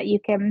ways that you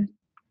can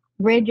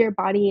rid your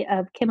body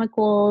of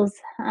chemicals,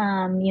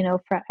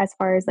 as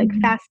far as like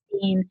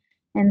fasting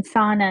and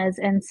saunas.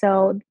 And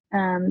so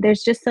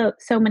there's just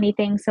so many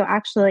things. So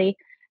actually,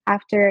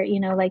 after,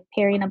 like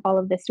pairing up all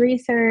of this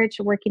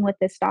research, working with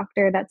this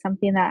doctor, that's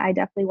something that I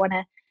definitely want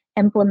to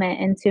implement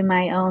into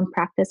my own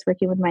practice,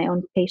 working with my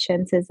own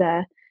patients. It's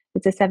a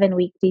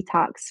 7-week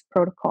detox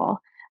protocol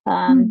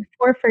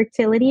for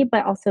fertility,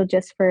 but also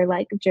just for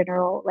like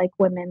general, like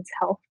women's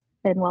health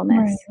and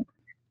wellness.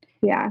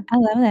 Yeah. I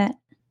love that.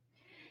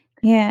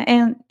 Yeah,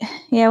 and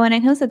yeah, when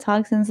it comes to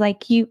toxins,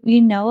 like you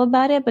know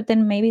about it, but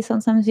then maybe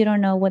sometimes you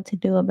don't know what to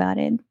do about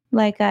it.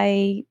 Like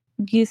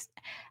used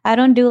I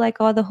don't do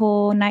like all the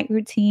whole night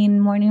routine,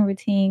 morning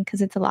routine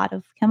because it's a lot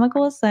of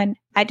chemicals, and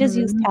I just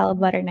use tallow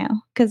butter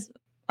now because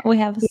we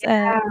have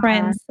Yeah.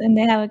 friends and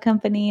they have a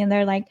company and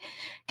they're like,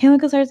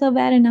 chemicals are so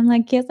bad, and I'm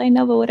like, yes, I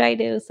know, but what do I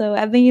do? So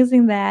I've been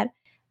using that.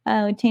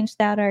 We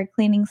changed out our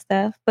cleaning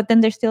stuff, but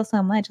then there's still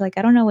so much. Like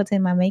I don't know what's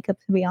in my makeup,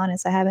 to be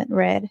honest. I haven't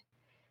read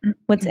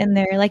what's in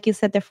there. Like you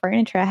said, the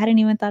furniture, I hadn't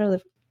even thought of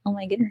the oh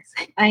my goodness.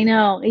 I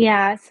know.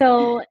 Yeah.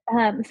 So,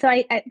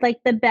 I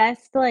like the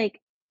best like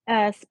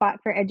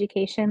spot for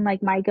education.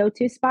 Like my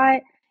go-to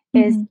spot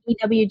is Mhm,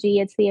 EWG.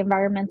 It's the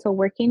Environmental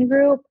Working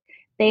Group.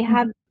 They mhm.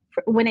 have,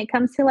 when it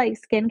comes to like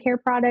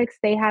skincare products,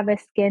 they have a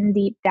skin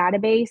deep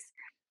database,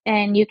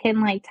 and you can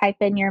like type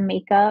in your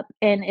makeup,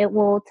 and it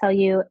will tell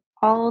you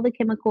all the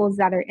chemicals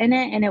that are in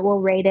it, and it will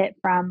rate it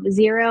from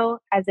 0,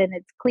 as in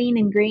it's clean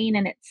and green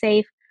and it's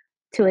safe,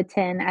 to a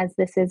 10, as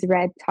this is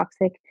red,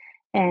 toxic,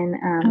 and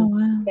Oh,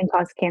 wow. can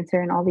cause cancer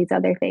and all these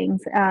other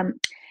things.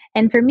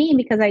 And for me,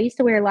 because I used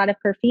to wear a lot of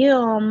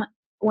perfume,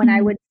 when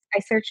Mhm, I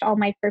searched all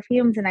my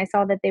perfumes and I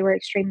saw that they were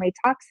extremely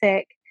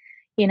toxic,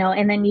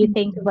 and then you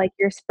think of mhm, like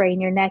you're spraying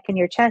your neck and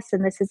your chest,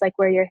 and this is like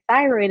where your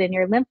thyroid and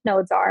your lymph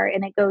nodes are,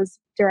 and it goes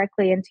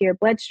directly into your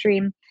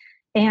bloodstream.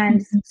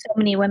 And mhm, so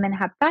many women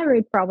have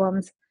thyroid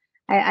problems.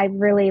 I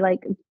really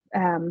like,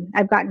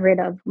 I've gotten rid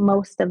of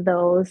most of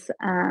those,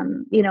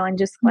 and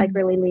just like mhm.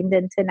 really leaned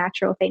into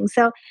natural things.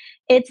 So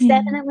it's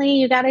Yeah. definitely,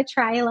 you got to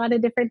try a lot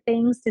of different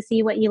things to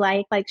see what you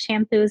like. Like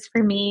shampoos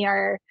for me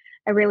are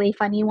a really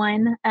funny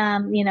one,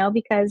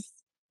 because,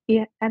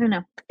 yeah, I don't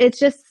know. It's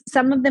just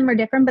some of them are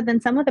different, but then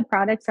some of the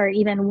products are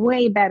even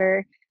way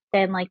better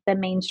than like the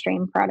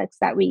mainstream products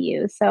that we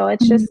use. So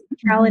it's Mhm, just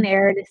trial and mhm.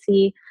 error to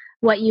see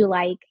what you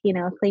like,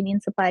 cleaning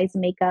supplies,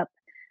 makeup.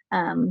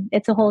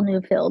 It's a whole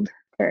new field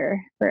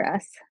for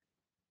us.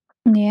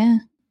 Yeah,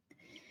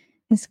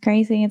 it's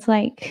crazy. It's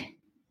like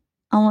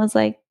almost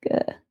like,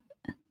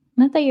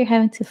 not that you're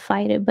having to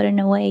fight it, but in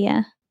a way,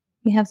 yeah.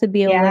 You have to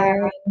be Yeah,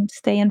 aware and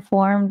stay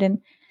informed and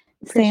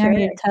for stay on sure.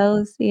 your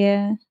toes.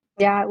 Yeah.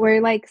 Yeah,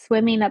 we're like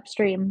swimming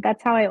upstream.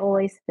 That's how I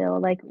always feel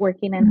like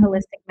working in Mhm,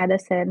 holistic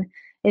medicine.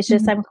 It's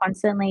just mhm. I'm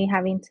constantly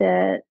having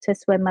to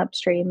swim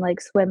upstream, like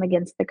swim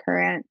against the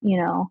current,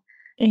 Yeah.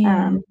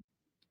 um,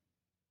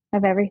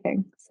 of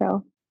everything.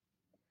 So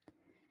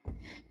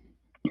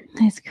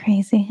That's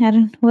crazy.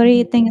 What do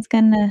you think is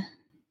gonna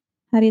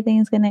how do you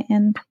think it's gonna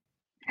end?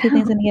 Do you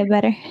think it's gonna get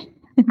better?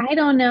 I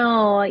don't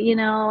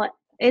know,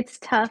 it's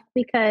tough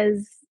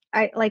because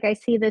I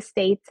see the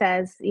states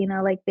as,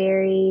 like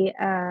very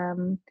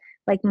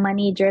like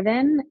money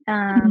driven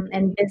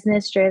and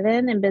business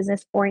driven and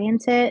business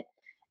oriented.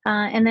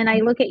 And then I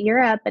look at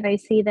Europe and I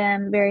see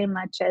them very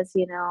much as,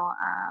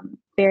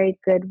 very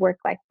good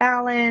work-life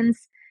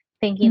balance,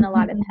 thinking a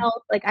lot of Mhm.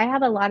 health. Like I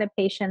have a lot of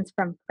patients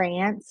from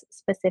France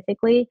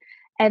specifically,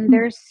 and Mm.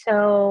 they're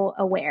so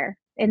aware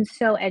and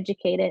so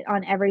educated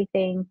on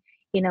everything.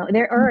 They're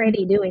Mhm.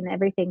 already doing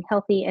everything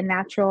healthy and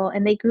natural,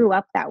 and they grew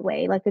up that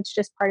way. Like it's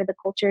just part of the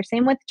culture.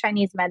 Same with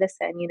Chinese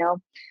medicine,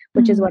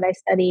 which is Mhm. what I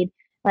studied.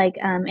 Like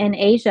in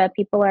Asia,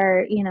 people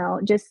are,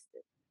 just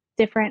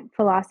different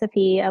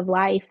philosophy of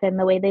life and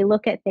the way they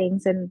look at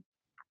things and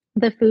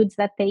the foods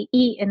that they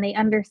eat, and they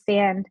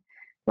understand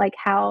like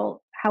how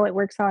it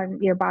works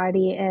on your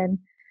body. And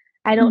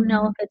I don't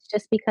know Mhm. if it's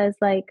just because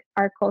like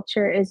our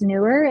culture is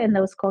newer and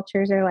those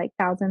cultures are like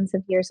thousands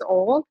of years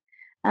old,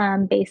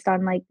 based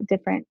on like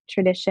different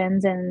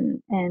traditions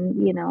and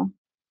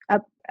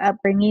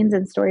upbringings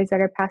and stories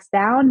that are passed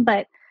down.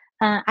 But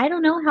I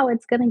don't know how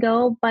it's going to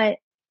go. But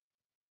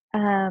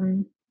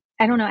um,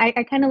 I don't know.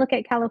 I kind of look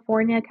at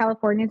California.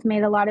 California's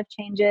made a lot of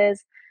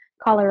changes,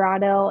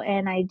 Colorado,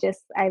 and I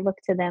look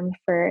to them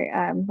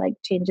for like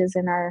changes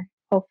in our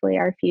hopefully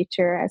our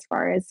future as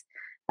far as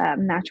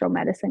natural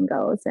medicine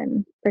goes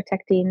and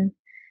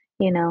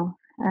you know,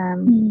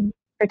 um, Mm.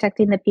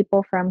 protecting the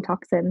people from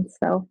toxins.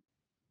 So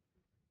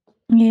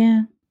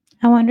Yeah.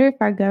 I wonder if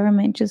our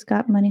government just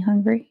got money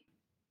hungry.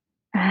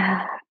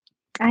 I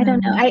I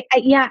don't don't know. know.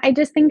 Yeah, I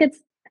think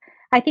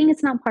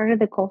it's not part of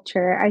the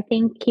culture. I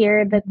think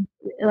here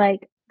Mhm.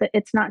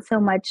 it's not so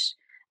much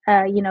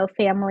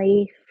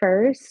family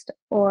first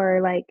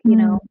or like,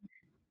 Mm.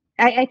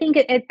 I think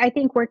I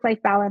think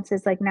work-life balance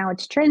is like now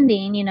it's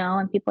trending,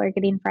 and people are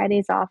getting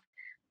Fridays off.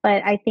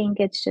 But I think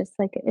it's just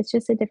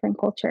a different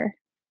culture.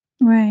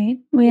 Right.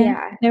 Well, yeah.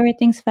 Yeah.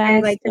 Everything's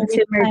Very fast. like Every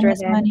consumer time is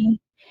driven.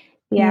 money.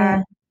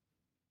 Yeah.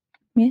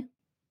 Yeah. Yeah.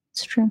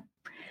 It's true.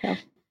 So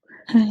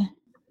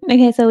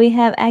Okay, so we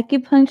have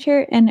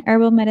acupuncture and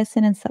herbal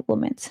medicine and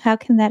supplements. How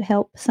can that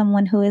help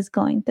someone who is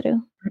going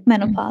through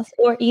menopause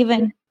or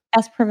even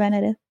as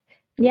preventative?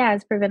 Yeah,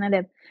 it's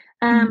preventative.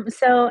 Mhm.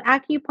 So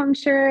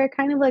acupuncture,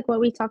 kind of like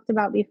what we talked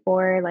about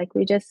before, like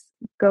we just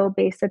go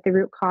based at the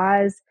root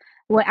cause.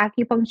 What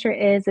acupuncture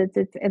is,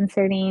 it's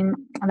inserting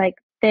like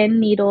thin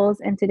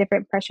needles into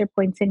different pressure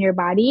points in your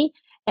body,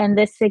 and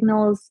this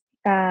signals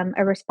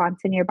a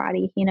response in your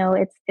body.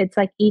 It's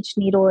like each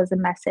needle is a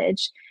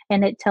message,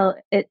 and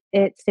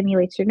it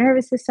stimulates your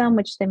nervous system,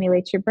 which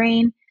stimulates your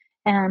brain,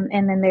 and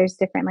then there's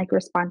different like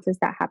responses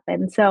that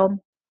happen. So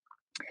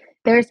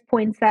there's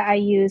points that I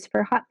use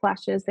for hot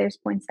flashes, there's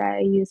points that I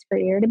use for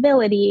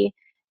irritability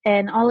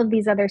and all of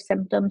these other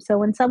symptoms. So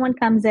when someone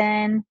comes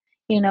in,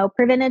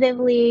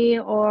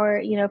 preventatively or,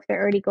 if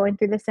they're already going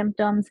through the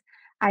symptoms,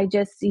 I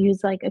just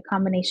use like a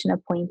combination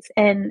of points.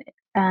 And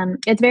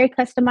it's very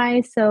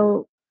customized.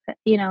 So,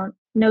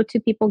 no two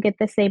people get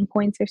the same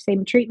points or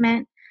same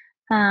treatment.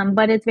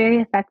 But it's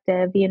very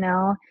effective.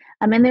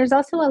 And there's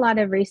also a lot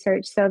of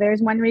research. So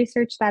there's one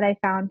research that I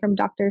found from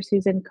Dr.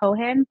 Susan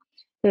Cohen,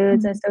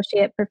 who's an Mhm.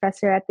 associate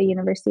professor at the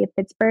University of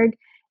Pittsburgh.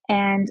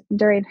 And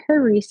during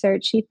her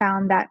research, she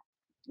found that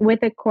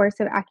with a course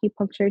of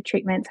acupuncture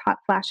treatments, hot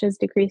flashes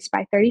decreased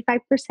by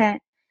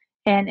 35%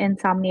 and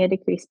insomnia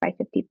decreased by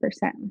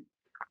 50%.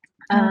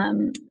 Oh.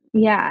 Um,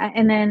 yeah,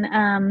 and then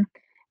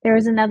there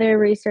was another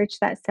research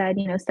that said,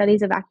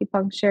 studies of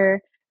acupuncture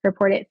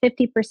reported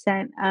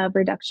 50% of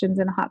reductions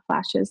in hot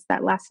flashes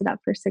that lasted up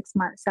for 6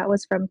 months. That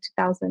was from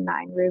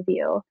 2009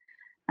 review.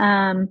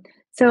 Um,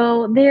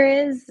 so there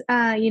is,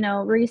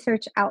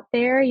 research out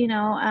there.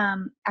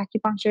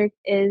 Acupuncture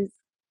is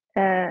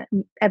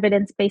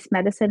evidence-based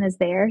medicine is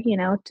there,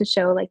 to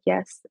show like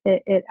yes,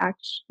 it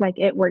actually like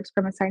it works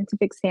from a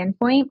scientific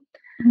standpoint.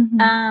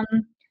 Mhm.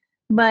 Um,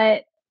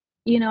 but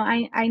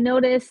I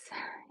notice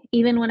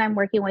even when I'm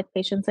working with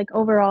patients, like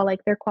overall,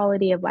 like their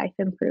quality of life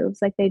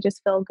improves. Like they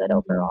just feel good Mhm.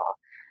 overall.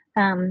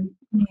 Um,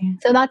 Yeah.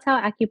 so that's how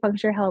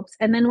acupuncture helps.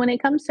 And then when it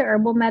comes to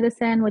herbal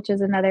medicine, which is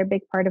another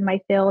big part of my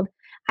field,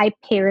 I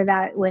pair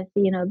that with,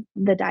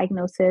 the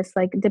diagnosis,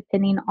 like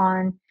depending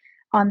on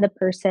the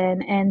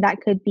person. And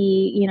that could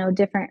be,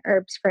 different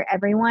herbs for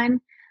everyone.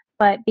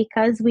 But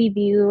because we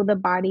view the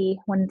body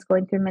when it's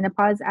going through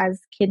menopause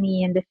as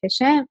kidney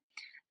indeficient,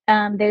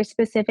 there's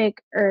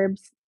specific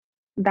herbs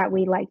that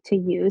we like to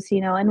use,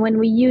 and when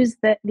we use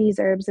these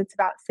herbs, it's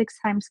about 6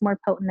 times more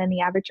potent than the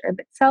average herb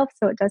itself.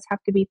 So it does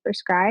have to be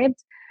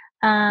prescribed.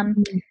 Um,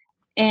 Mhm.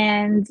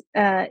 and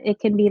it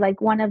can be like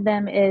one of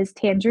them is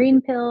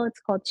tangerine pill. It's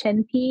called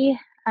chenpi.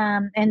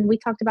 And we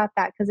talked about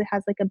that because it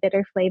has like a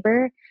bitter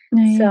flavor. Oh,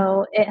 yeah.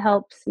 So it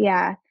helps.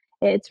 Yeah.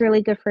 It's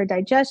really good for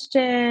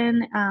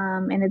digestion.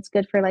 And it's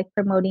good for like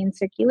promoting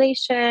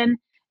circulation.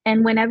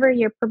 And whenever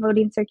you're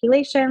promoting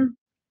circulation,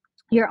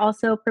 you're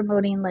also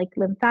promoting like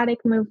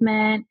lymphatic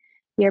movement.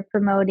 You're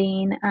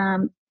promoting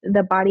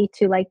the body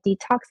to like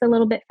detox a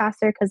little bit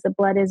faster because the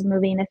blood is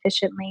moving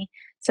efficiently.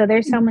 So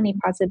there's so many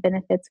positive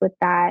benefits with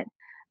that.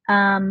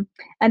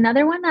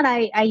 Another one that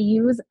I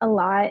use a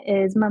lot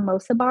is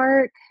mimosa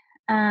bark.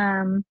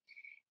 Um,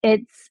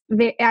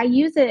 I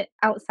use it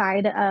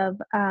outside of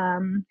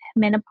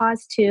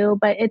menopause too,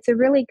 but it's a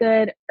really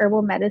good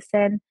herbal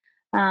medicine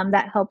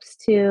that helps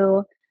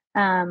to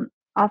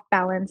off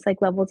balance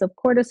like levels of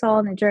cortisol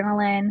and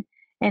adrenaline,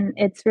 and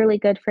it's really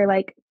good for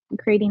like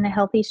creating a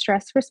healthy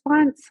stress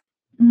response.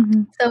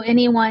 Mhm. So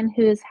anyone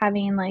who's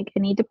having like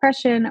any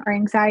depression or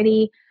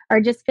anxiety or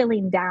just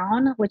feeling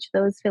down, which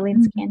those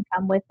feelings Mhm. can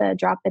come with a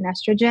drop in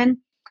estrogen,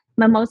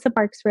 mimosa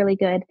bark's really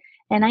good.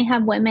 And I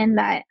have women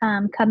that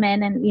come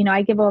in and,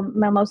 I give them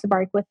mimosa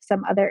bark with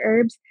some other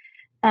herbs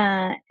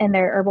in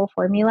their herbal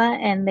formula,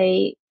 and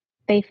they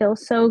feel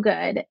so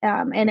good.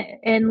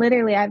 And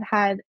literally, I've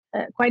had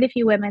quite a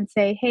few women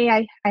say, "Hey,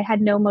 I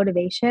had no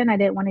motivation. I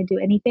didn't want to do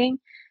anything.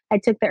 I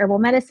took the herbal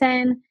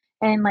medicine,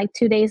 and like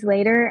 2 days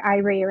later, I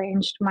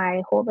rearranged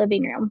my whole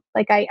living room.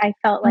 Like I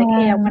felt like,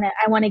 hey, Wow.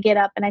 I want to get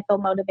up, and I feel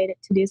motivated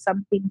to do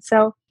something."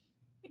 So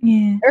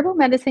Yeah. herbal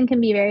medicine can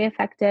be very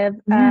effective.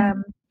 Yeah.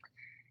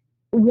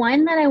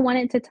 One that I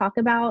wanted to talk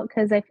about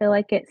because I feel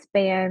like it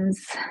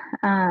spans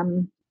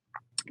um,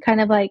 kind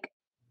of like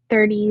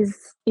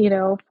 30s,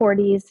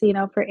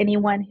 40s, for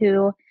anyone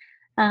who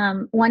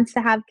wants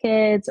to have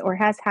kids or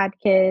has had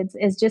kids,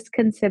 is just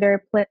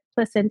consider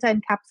placenta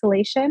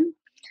encapsulation.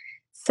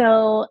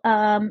 So,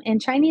 in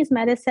Chinese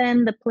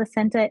medicine, the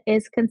placenta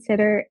is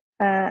considered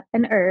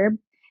an herb,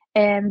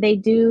 and they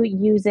do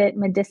use it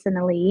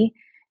medicinally,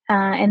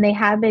 and they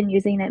have been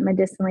using it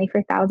medicinally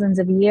for thousands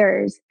of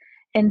years.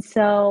 And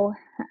so,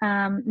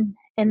 in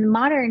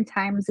modern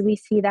times, we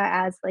see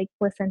that as like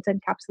placenta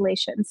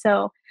encapsulation.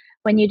 So,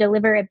 when you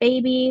deliver a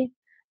baby,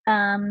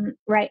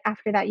 right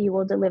after that, you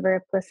will deliver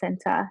a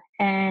placenta.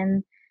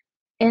 And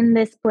in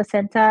this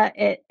placenta,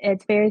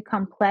 it's very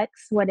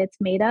complex what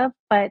it's made of,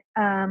 but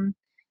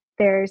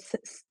there's,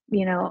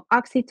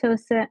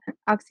 oxytocin,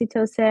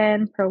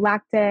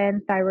 prolactin,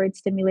 thyroid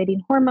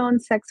stimulating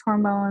hormones, sex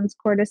hormones,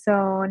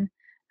 cortisone,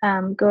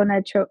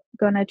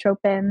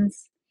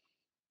 gonadotropins,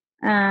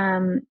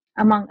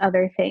 among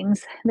other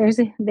things. There's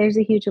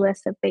a huge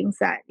list of things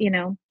that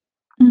Mhm.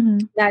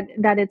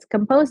 that it's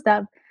composed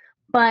of,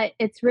 but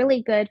it's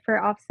really good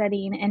for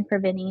offsetting and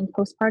preventing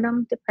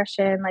postpartum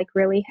depression, like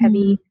really Mhm.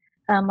 heavy,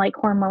 like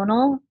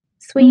hormonal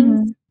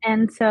swings. Mhm.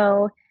 And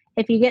so,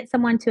 if you get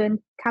someone to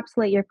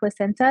encapsulate your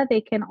placenta, they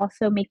can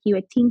also make you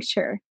a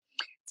tincture.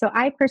 So,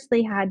 I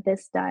personally had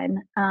this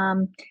done,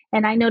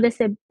 and I noticed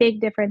a big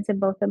difference in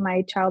both of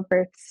my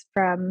childbirths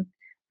from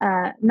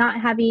not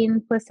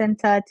having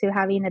placenta to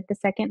having it the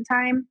second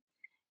time.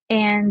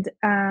 And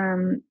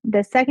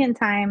the second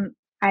time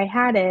I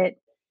had it,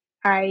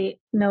 I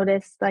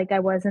noticed like I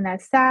wasn't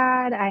as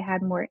sad, I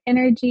had more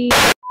energy.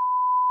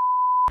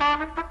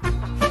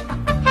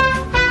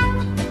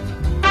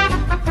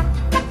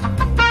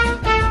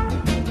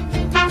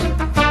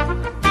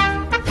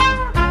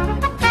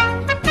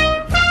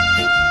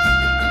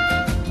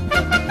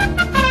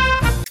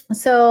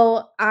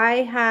 So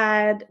I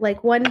had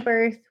like one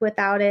birth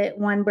without it,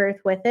 one birth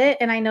with it,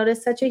 and I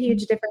noticed such a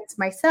huge difference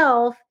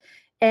myself.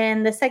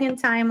 And the second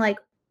time, like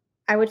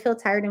I would feel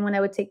tired, and when I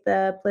would take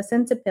the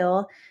placenta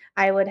pill,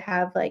 I would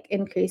have like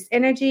increased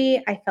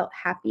energy. I felt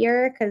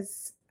happier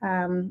because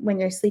when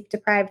you're sleep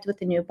deprived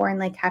with a newborn,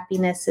 like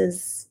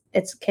happiness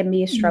it can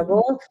be a Mhm.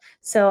 struggle.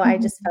 So I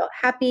Mhm. just felt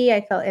happy.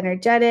 I felt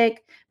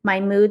energetic. My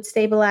mood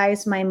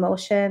stabilized, my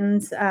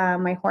emotions,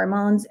 my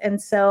hormones,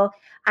 and so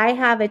I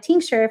have a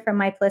tincture from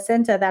my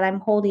placenta that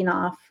I'm holding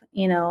off,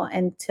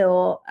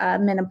 until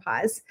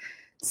menopause.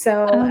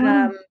 So Oh,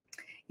 wow.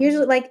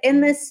 usually like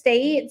in the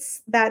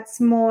States, that's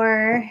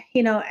more,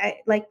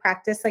 like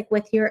practice like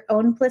with your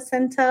own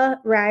placenta,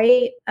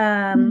 right?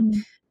 Mhm.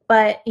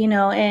 But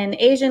in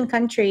Asian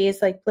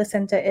countries, like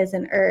placenta is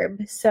an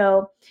herb.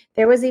 So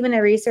there was even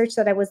a research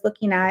that I was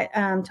looking at,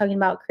 talking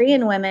about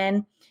Korean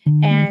women,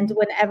 and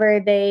whenever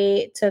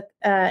they took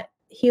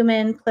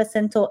human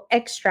placental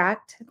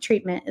extract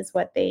treatment, is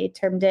what they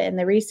termed it in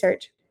the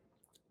research,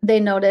 they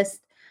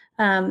noticed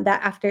that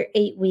after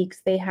 8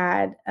 weeks, they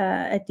had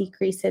a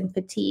decrease in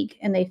fatigue,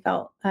 and they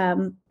felt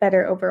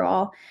better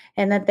overall,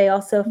 and that they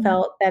also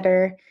felt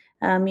better.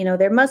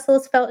 Their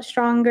muscles felt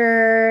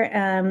stronger.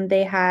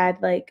 They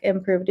had like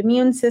improved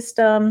immune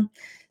system.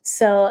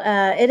 So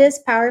it is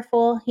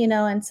powerful,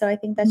 and so I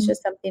think that's Mhm.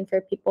 just something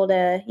for people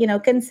to,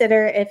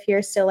 consider if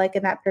you're still like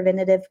in that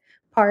preventative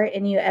part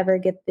and you ever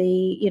get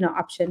the,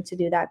 option to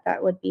do that.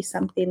 That would be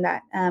something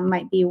that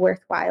might be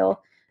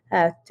worthwhile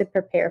to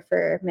prepare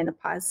for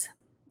menopause.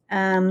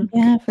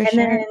 Yeah, for And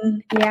sure.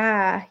 then,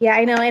 yeah,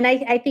 I know. And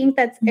I think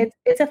Mm.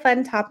 it's a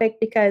fun topic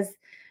because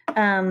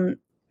um,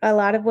 a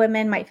lot of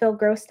women might feel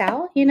grossed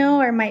out,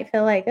 or might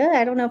feel like, oh,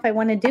 I don't know if I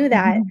want to do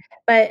that.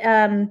 But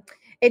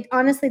it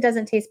honestly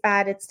doesn't taste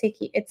bad.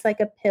 It's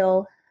like a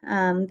pill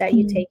that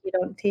you Mhm. take. You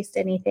don't taste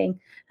anything,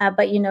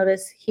 but you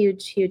notice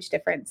huge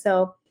difference.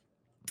 So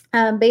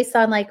based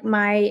on like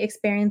my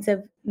experience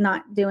of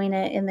not doing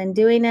it and then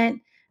doing it,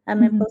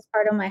 And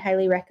postpartum, I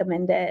highly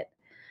recommend it.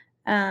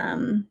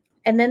 And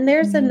then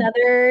there's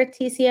another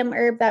TCM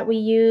herb that we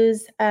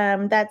use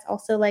that's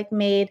also like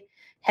made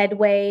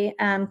headway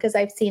because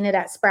I've seen it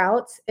at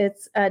Sprouts.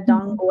 It's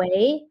Dong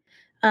Gui.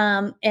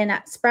 And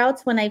at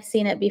Sprouts, when I've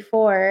seen it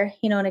before,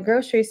 in a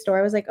grocery store,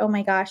 I was like, oh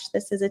my gosh,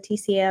 this is a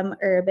TCM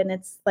herb. And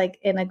it's like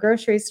in a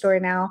grocery store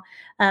now.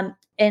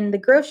 In the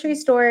grocery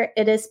store,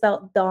 it is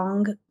spelled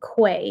Dong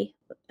Quai,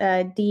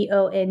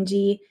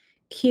 DONGQUAI.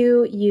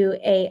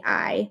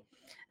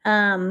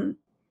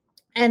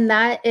 And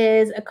that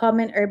is a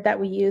common herb that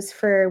we use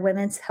for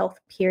women's health,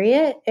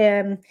 period.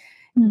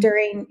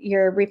 During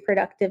your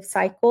reproductive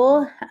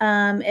cycle,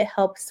 it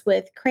helps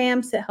with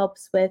cramps. It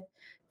helps with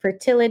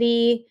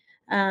fertility.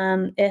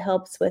 It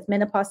helps with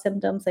menopause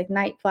symptoms like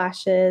hot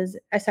flashes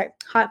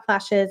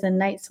and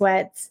night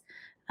sweats.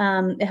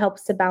 It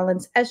helps to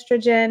balance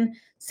estrogen.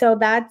 So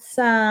that's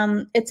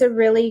it's a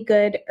really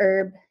good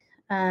herb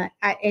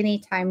at any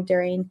time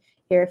during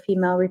your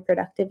female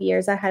reproductive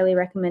years. I highly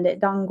recommend it.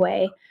 Dong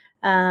Gui.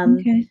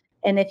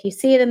 And if you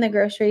see it in the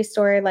grocery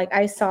store, like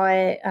I saw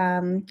it,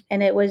 and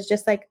it was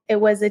just like, it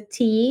was a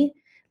tea,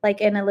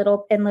 like in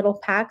little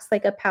packs,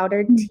 like a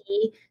powdered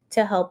tea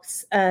to help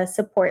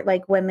support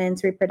like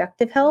women's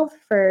reproductive health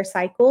for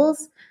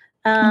cycles.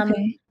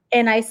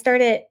 And I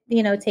started,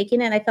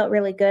 taking it, and I felt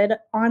really good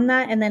on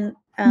that. And then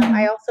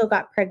I also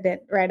got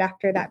pregnant right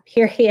after that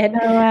period.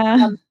 Oh,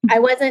 wow. I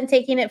wasn't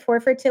taking it for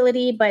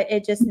fertility, but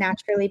it just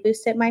naturally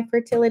boosted my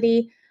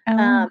fertility.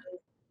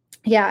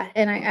 Yeah.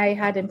 And I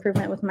had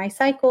improvement with my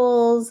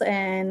cycles,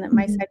 and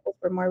my cycles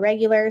were more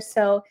regular.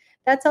 So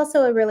that's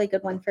also a really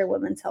good one for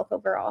women's health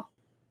overall.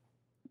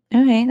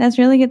 Okay. That's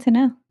really good to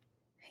know.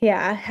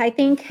 Yeah. I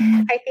think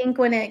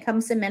when it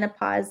comes to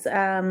menopause,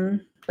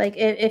 like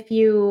if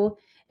you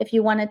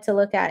wanted to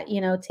look at,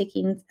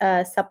 taking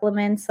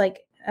supplements, like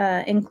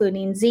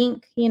including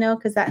zinc,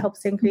 because that helps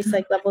to increase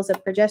like levels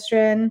of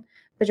progesterone.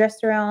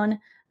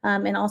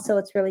 And also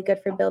it's really good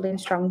for building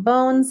strong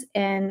bones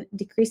and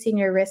decreasing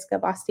your risk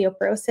of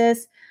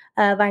osteoporosis.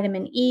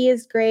 Vitamin E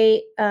is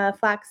great.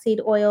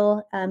 Flaxseed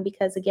oil,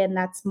 because again,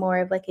 that's more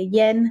of like a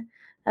yin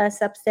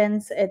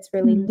substance. It's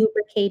really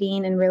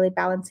lubricating and really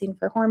balancing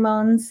for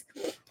hormones.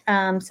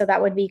 So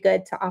that would be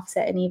good to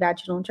offset any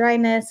vaginal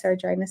dryness or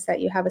dryness that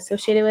you have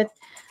associated with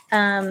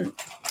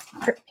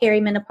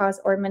perimenopause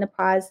or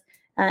menopause.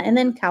 And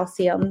then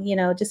calcium,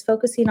 just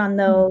focusing on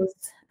those.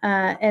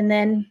 And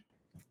then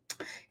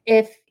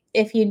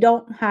if you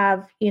don't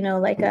have,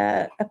 like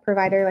a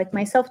provider like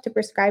myself to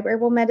prescribe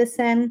herbal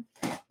medicine,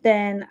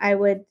 then I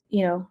would,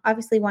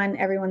 obviously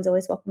everyone's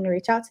always welcome to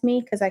reach out to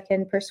me because I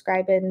can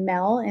prescribe in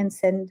mail and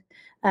send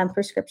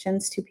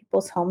prescriptions to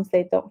people's homes.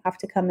 They don't have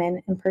to come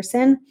in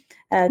person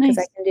because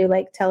I can do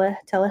like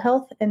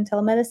telehealth and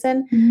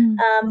telemedicine.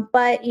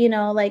 But,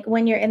 like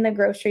when you're in the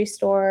grocery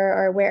store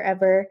or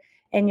wherever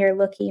and you're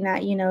looking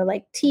at,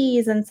 like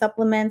teas and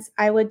supplements,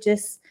 I would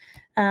just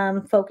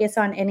focus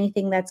on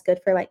anything that's good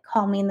for like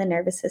calming the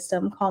nervous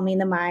system, calming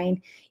the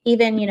mind,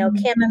 even,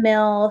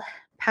 chamomile,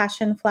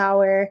 passion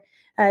flower,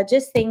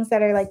 just things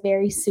that are like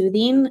very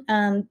soothing,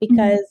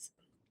 because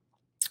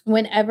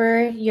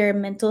whenever your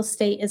mental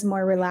state is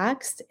more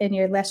relaxed and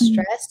you're less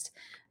stressed,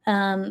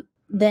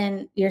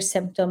 then your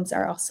symptoms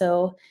are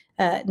also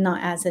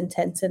not as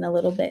intense and a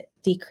little bit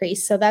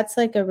decreased. So that's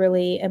like a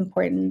really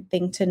important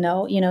thing to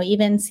know.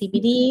 Even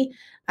CBD,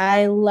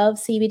 I love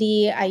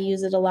CBD. I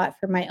use it a lot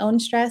for my own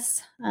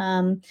stress.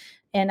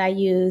 And I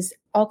use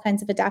all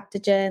kinds of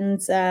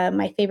adaptogens.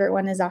 My favorite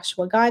one is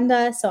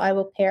ashwagandha. So I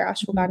will pair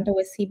ashwagandha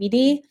with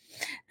CBD.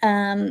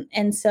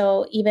 And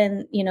so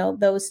even,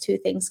 those two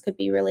things could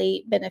be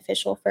really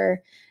beneficial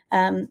for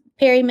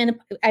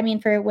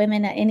perimenopause. For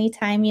women at any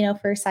time,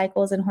 for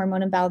cycles and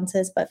hormone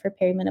imbalances, but for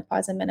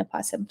perimenopause and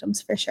menopause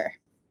symptoms for sure.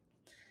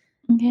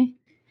 Okay.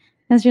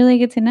 That's really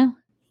good to know.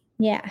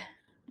 Yeah.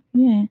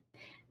 Yeah.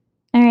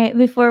 All right.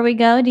 Before we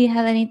go, do you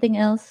have anything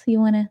else you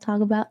want to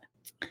talk about?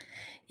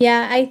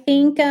 Yeah, I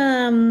think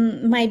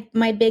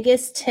my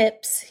biggest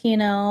tips,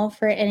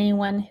 for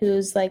anyone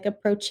who's like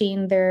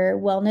approaching their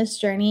wellness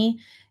journey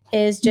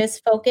is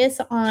just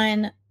focus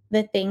on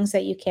the things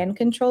that you can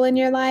control in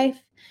your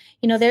life.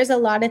 There's a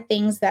lot of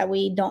things that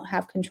we don't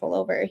have control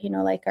over,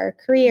 like our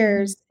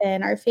careers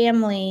and our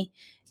family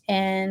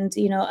and,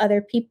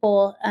 other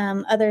people,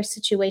 other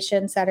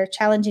situations that are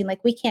challenging.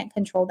 Like we can't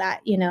control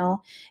that,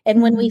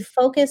 and when we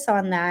focus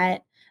on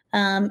that,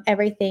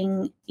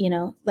 everything,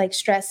 like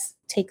stress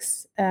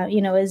takes,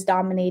 is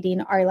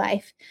dominating our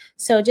life.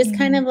 So just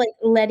kind of like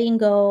letting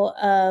go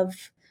of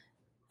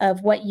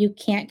what you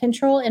can't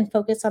control and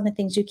focus on the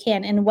things you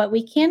can. And what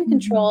we can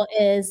control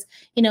is,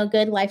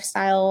 good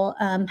lifestyle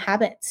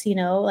habits,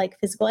 like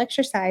physical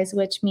exercise,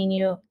 which me and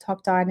you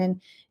talked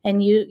on,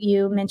 and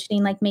you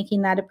mentioning like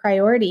making that a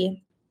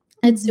priority.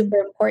 It's super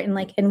important.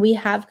 Like, and we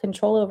have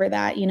control over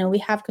that. We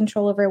have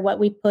control over what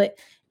we put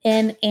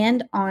in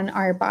and on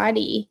our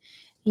body.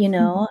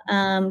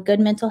 Good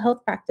mental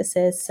health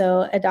practices.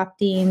 So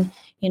adopting,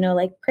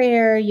 like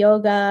prayer,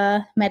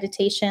 yoga,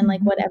 meditation,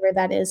 like whatever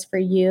that is for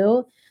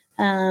you.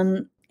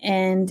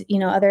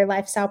 other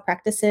lifestyle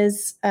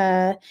practices,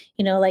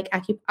 like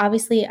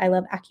obviously I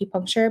love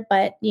acupuncture,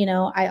 but,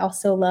 I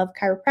also love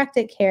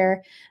chiropractic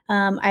care.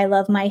 I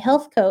love my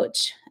health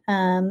coach.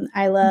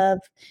 I love,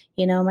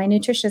 my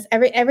nutritionist,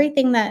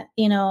 everything that,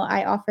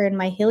 I offer in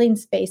my healing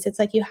space. It's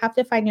like, you have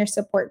to find your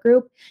support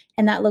group,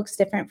 and that looks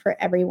different for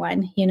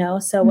everyone,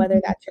 so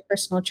whether that's your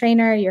personal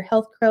trainer, your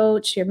health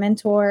coach, your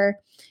mentor,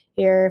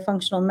 your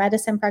functional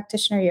medicine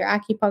practitioner, your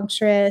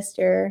acupuncturist,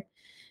 your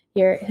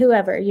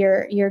whoever,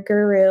 your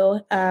guru,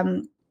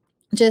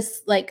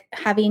 just like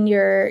having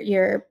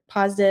your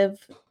positive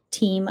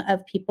team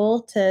of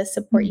people to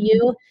support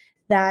you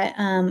that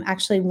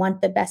actually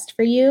want the best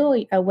for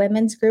you, a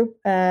women's group,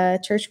 a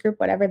church group,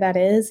 whatever that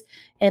is,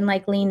 and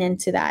like lean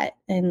into that,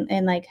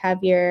 and like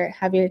have your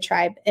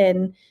tribe,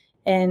 and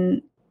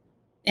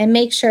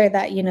make sure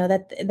that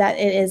that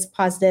it is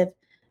positive,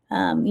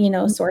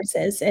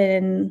 sources,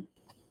 and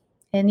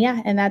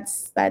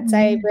that's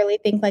I really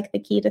think like the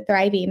key to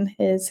thriving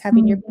is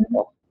having your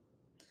people.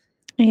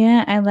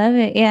 Yeah, I love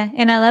it. Yeah.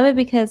 And I love it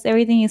because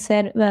everything you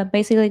said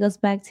basically goes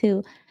back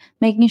to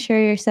making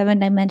sure your 7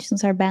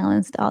 dimensions are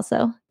balanced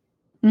also,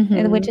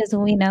 which is,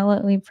 we know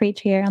what we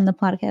preach here on the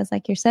podcast,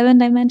 like your 7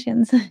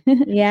 dimensions.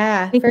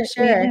 Yeah, for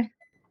sure. Yeah.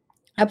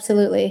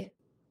 Absolutely.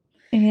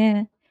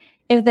 Yeah.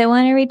 If they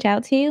want to reach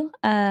out to you,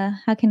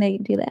 how can they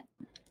do that?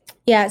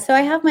 Yeah, so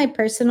I have my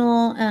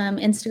personal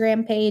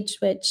Instagram page,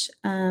 which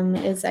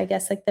is, I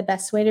guess, like the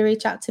best way to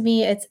reach out to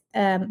me. It's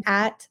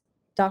at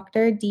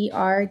Dr.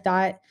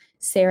 Anzola,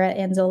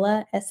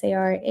 SARAHANZOLA.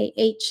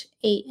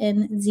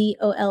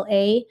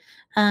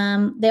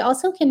 They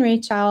also can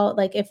reach out,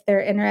 like if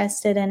they're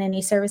interested in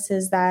any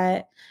services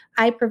that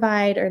I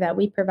provide or that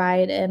we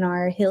provide in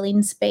our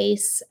healing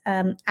space,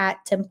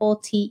 at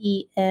Temple,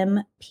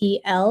 TEMPL,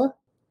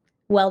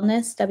 Wellness,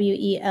 WELLNESS.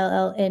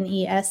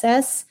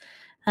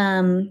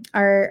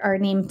 Our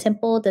name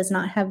Temple does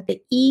not have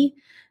the E.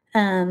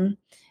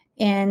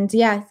 And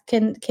yeah,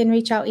 can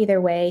reach out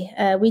either way.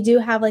 We do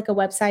have like a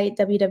website,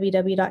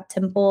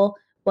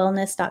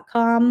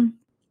 www.templewellness.com.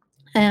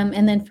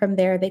 And then from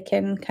there, they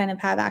can kind of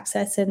have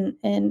access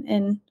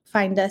and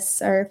find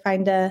us, or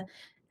find a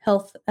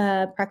health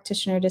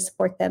practitioner to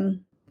support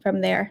them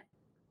from there.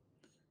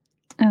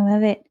 I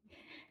love it.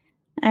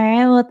 All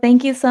right. Well,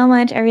 thank you so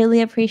much. I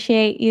really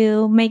appreciate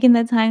you making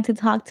the time to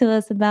talk to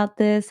us about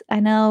this. I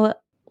know,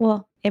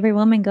 well, every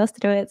woman goes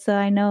through it, so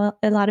I know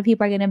a lot of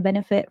people are going to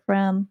benefit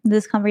from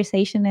this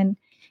conversation. And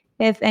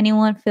if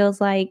anyone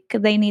feels like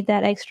they need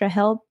that extra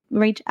help,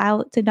 reach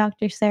out to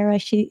Dr. Sarah.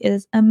 She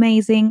is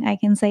amazing. I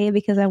can say it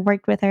because I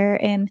worked with her.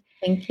 And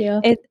thank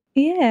you.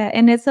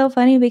 And it's so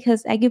funny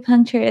because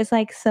acupuncture is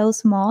like so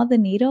small, the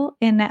needle.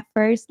 And at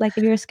first, like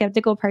if you're a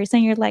skeptical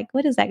person, you're like,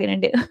 what is that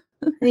going to do?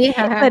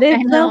 Yeah, but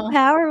it's so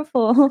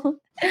powerful.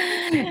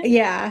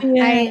 Yeah,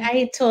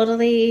 I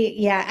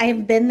totally,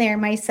 I've been there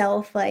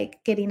myself,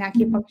 like getting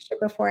acupuncture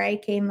before I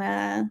became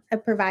a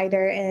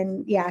provider.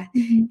 And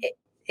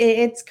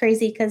it's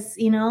crazy because,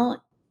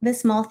 the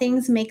small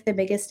things make the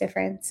biggest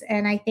difference.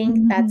 And I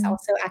think that's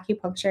also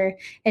acupuncture.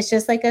 It's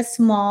just like a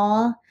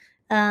small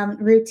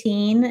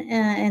routine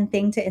and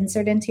thing to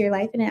insert into your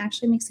life, and it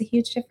actually makes a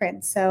huge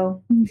difference.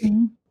 So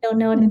don't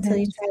know it until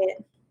you try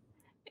it.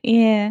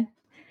 Yeah.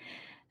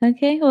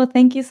 Okay. Well,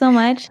 thank you so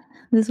much.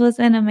 This was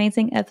an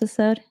amazing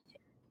episode.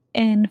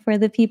 And for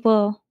the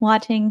people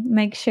watching,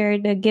 make sure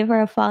to give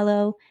her a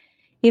follow.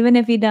 Even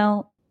if you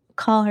don't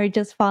call her,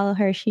 just follow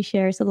her. She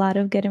shares a lot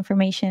of good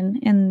information.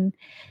 And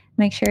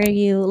make sure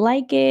you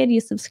like it,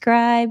 you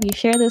subscribe, you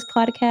share this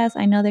podcast.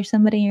 I know there's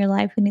somebody in your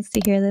life who needs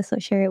to hear this, so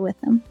share it with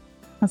them.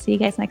 I'll see you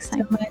guys next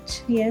time. So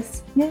much.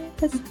 Yes.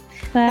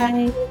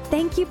 Bye.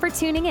 Thank you for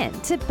tuning in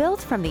to Built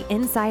from the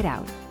Inside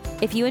Out.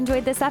 If you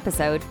enjoyed this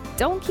episode,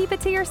 don't keep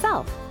it to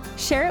yourself.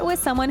 Share it with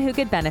someone who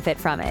could benefit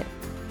from it.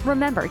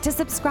 Remember to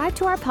subscribe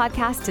to our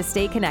podcast to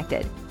stay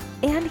connected.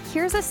 And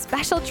here's a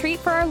special treat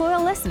for our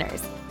loyal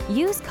listeners.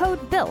 Use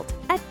code BUILT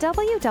at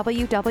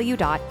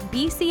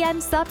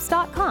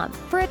www.bcnsubs.com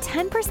for a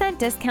 10%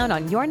 discount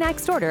on your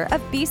next order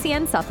of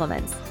BCN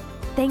supplements.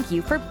 Thank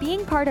you for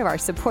being part of our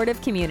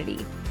supportive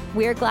community.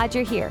 We're glad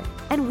you're here,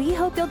 and we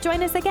hope you'll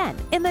join us again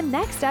in the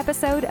next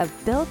episode of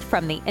Built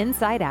from the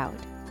Inside Out.